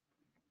them.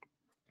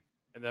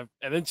 And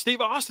then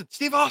Steve Austin.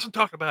 Steve Austin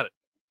talked about it.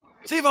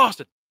 Steve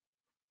Austin.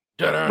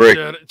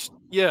 Rick,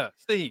 Yeah,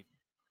 Steve.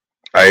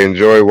 I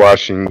enjoy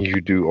watching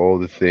you do all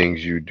the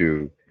things you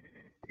do,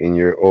 and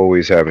you're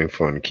always having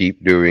fun.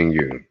 Keep doing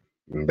you.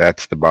 And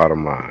that's the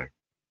bottom line.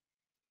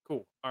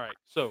 Cool. All right.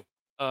 So,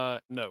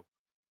 no.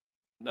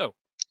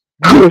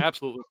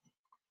 Absolutely.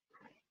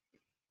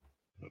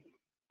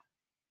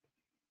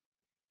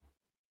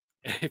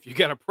 If you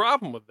got a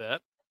problem with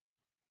that,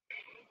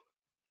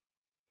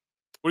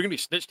 what are you gonna be?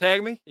 Snitch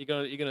tag me? You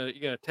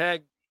gonna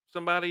tag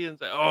somebody and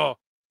say, "Oh,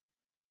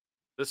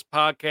 this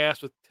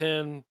podcast with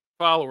 10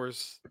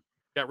 followers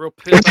got real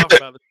pissed off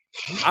about it."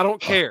 I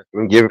don't care.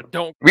 Give, I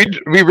don't. we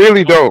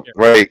really don't. Care.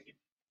 Like,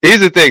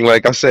 here's the thing.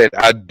 Like I said,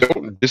 I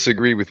don't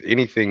disagree with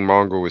anything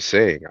Mongo was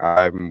saying.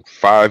 I'm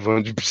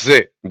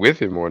 500%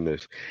 with him on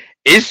this.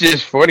 It's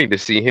just funny to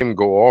see him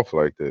go off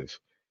like this.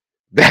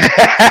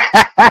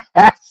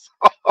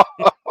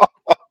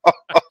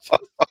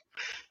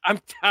 I'm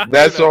tired.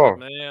 That's of all, it,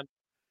 man.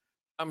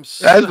 I'm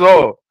That's so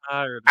all.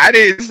 tired. I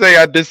didn't say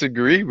I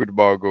disagree with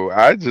Mongo.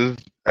 I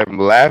just am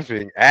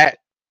laughing at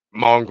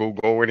Mongo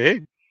going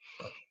in.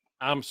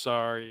 I'm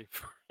sorry.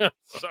 I'm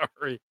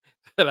sorry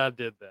that I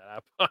did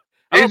that.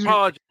 I don't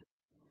apologize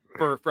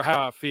for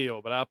how I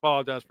feel, but I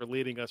apologize for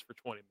leading us for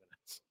 20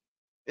 minutes.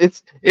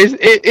 It's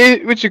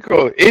what you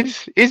call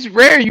it. It's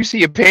rare you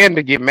see a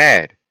panda get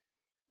mad.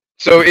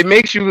 So it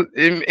makes you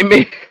it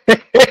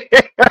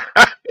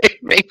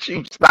makes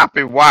you stop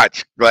and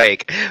watch.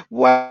 Like,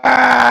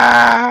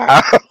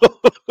 wow.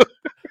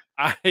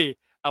 I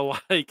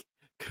like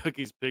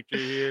Cookie's picture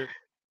here.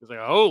 It's like,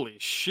 holy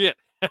shit.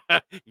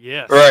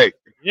 Yes. Right.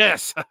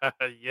 Yes.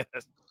 Yes.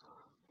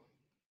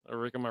 I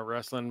reckon my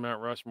wrestling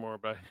Mount Rushmore,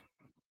 but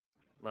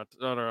my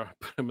daughter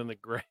put him in the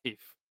grave.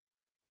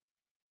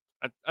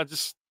 I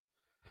just,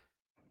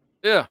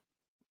 yeah.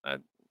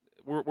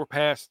 We're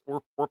past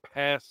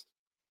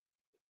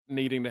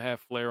needing to have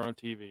Flair on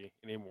TV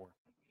anymore.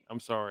 I'm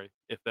sorry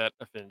if that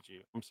offends you.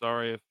 I'm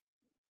sorry if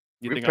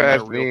you think I'm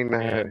not a real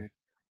fan.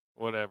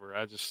 Whatever.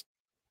 I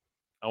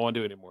don't want to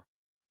do it anymore.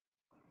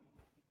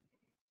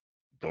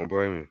 Don't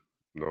blame me.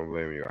 Don't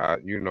blame you.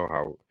 You know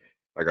how,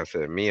 like I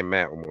said, me and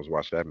Matt almost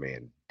watched that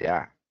man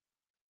die.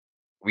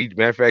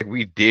 Matter of fact,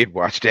 we did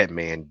watch that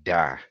man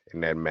die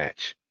in that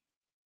match.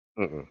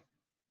 Mm-mm.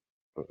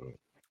 Mm-mm.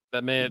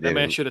 That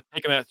man should have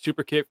taken that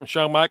super kick from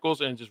Shawn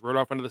Michaels and just rode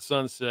off into the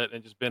sunset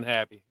and just been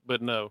happy.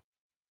 But no.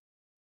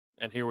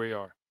 And here we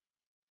are.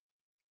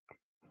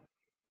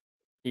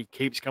 He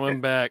keeps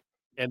coming back,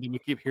 and then we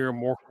keep hearing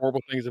more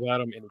horrible things about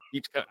him, and he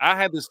keeps coming. I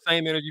had the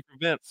same energy for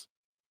Vince.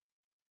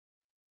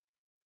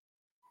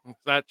 It's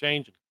not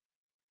changing.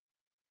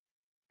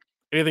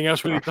 Anything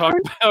else we need to talk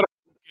about?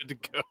 Good to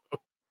go.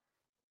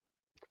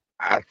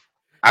 I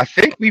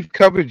think we've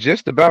covered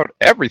just about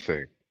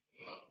everything.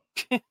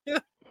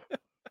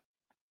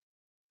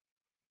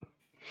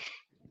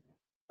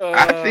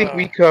 I think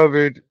we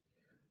covered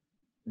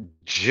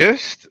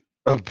just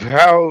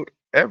about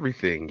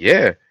everything.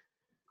 Yeah.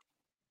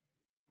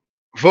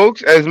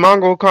 Folks, as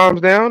Mongo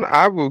calms down,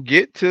 I will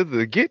get to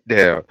the get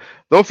down.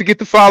 Don't forget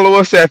to follow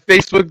us at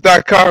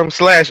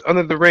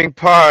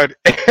facebook.com/undertheringpod,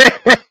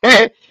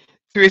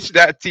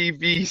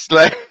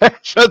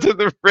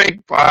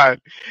 twitch.tv/undertheringpod.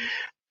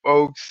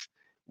 Folks,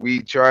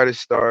 we try to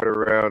start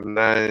around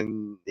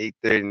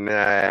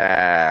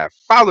 8:39.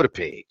 Follow the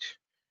page.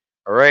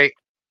 All right.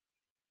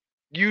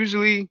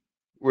 Usually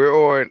we're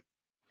on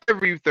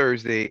every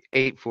Thursday,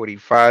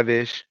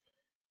 8:45-ish.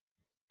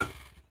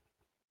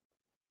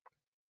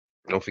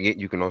 Don't forget,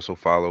 you can also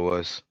follow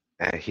us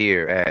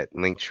here at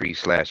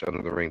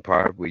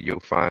Linktree/UnderTheRingPod, where you'll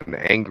find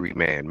the angry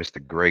man, Mr.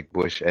 Greg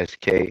Bush,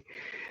 SK.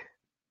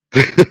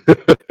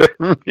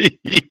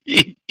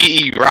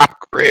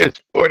 Rock Chris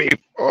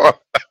 44.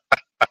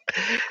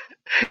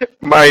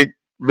 Mike,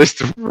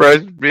 Mr.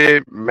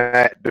 Freshman,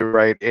 Matt, the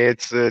right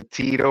answer,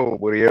 Tito,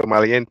 Muriel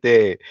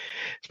Maliente,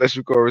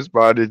 special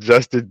correspondent,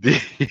 Justin D.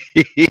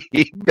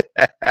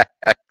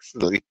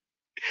 Actually,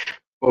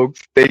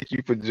 folks, thank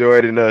you for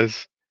joining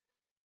us.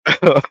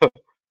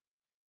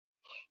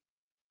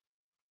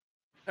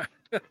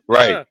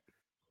 Right.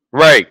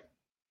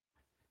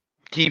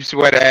 Keep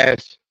sweat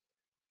ass.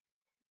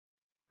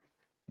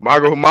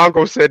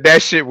 Mongo said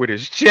that shit with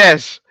his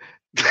chest.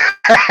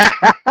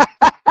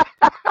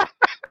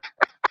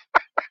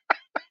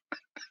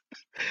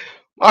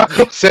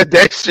 Mongo said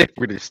that shit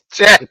with his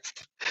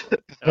chest.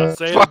 I'll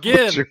say it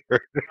again.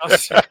 I'll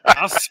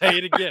say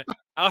it again.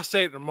 I'll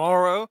say it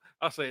tomorrow.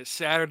 I'll say it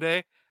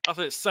Saturday. I'll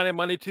say it Sunday,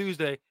 Monday,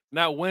 Tuesday,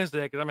 not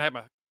Wednesday, because I'm gonna have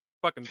my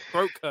fucking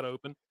throat cut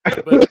open.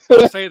 But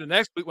I'll say it the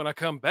next week when I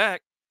come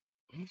back.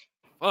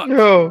 Fuck.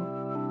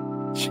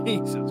 No.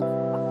 Jesus.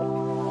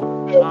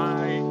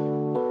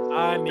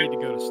 I need to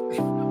go to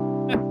sleep.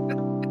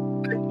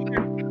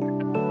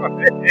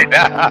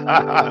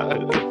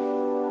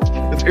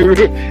 Do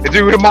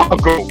the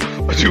Mongo.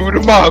 To the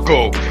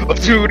Mongo.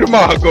 To the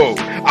Mongo.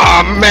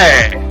 I'm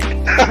mad.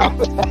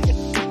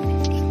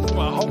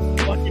 My whole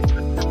fucking.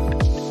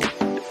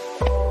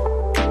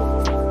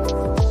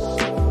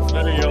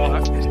 Later,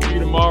 y'all. See you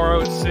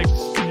tomorrow at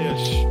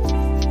 6-ish.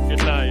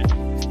 Good night.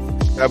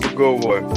 Have a good one.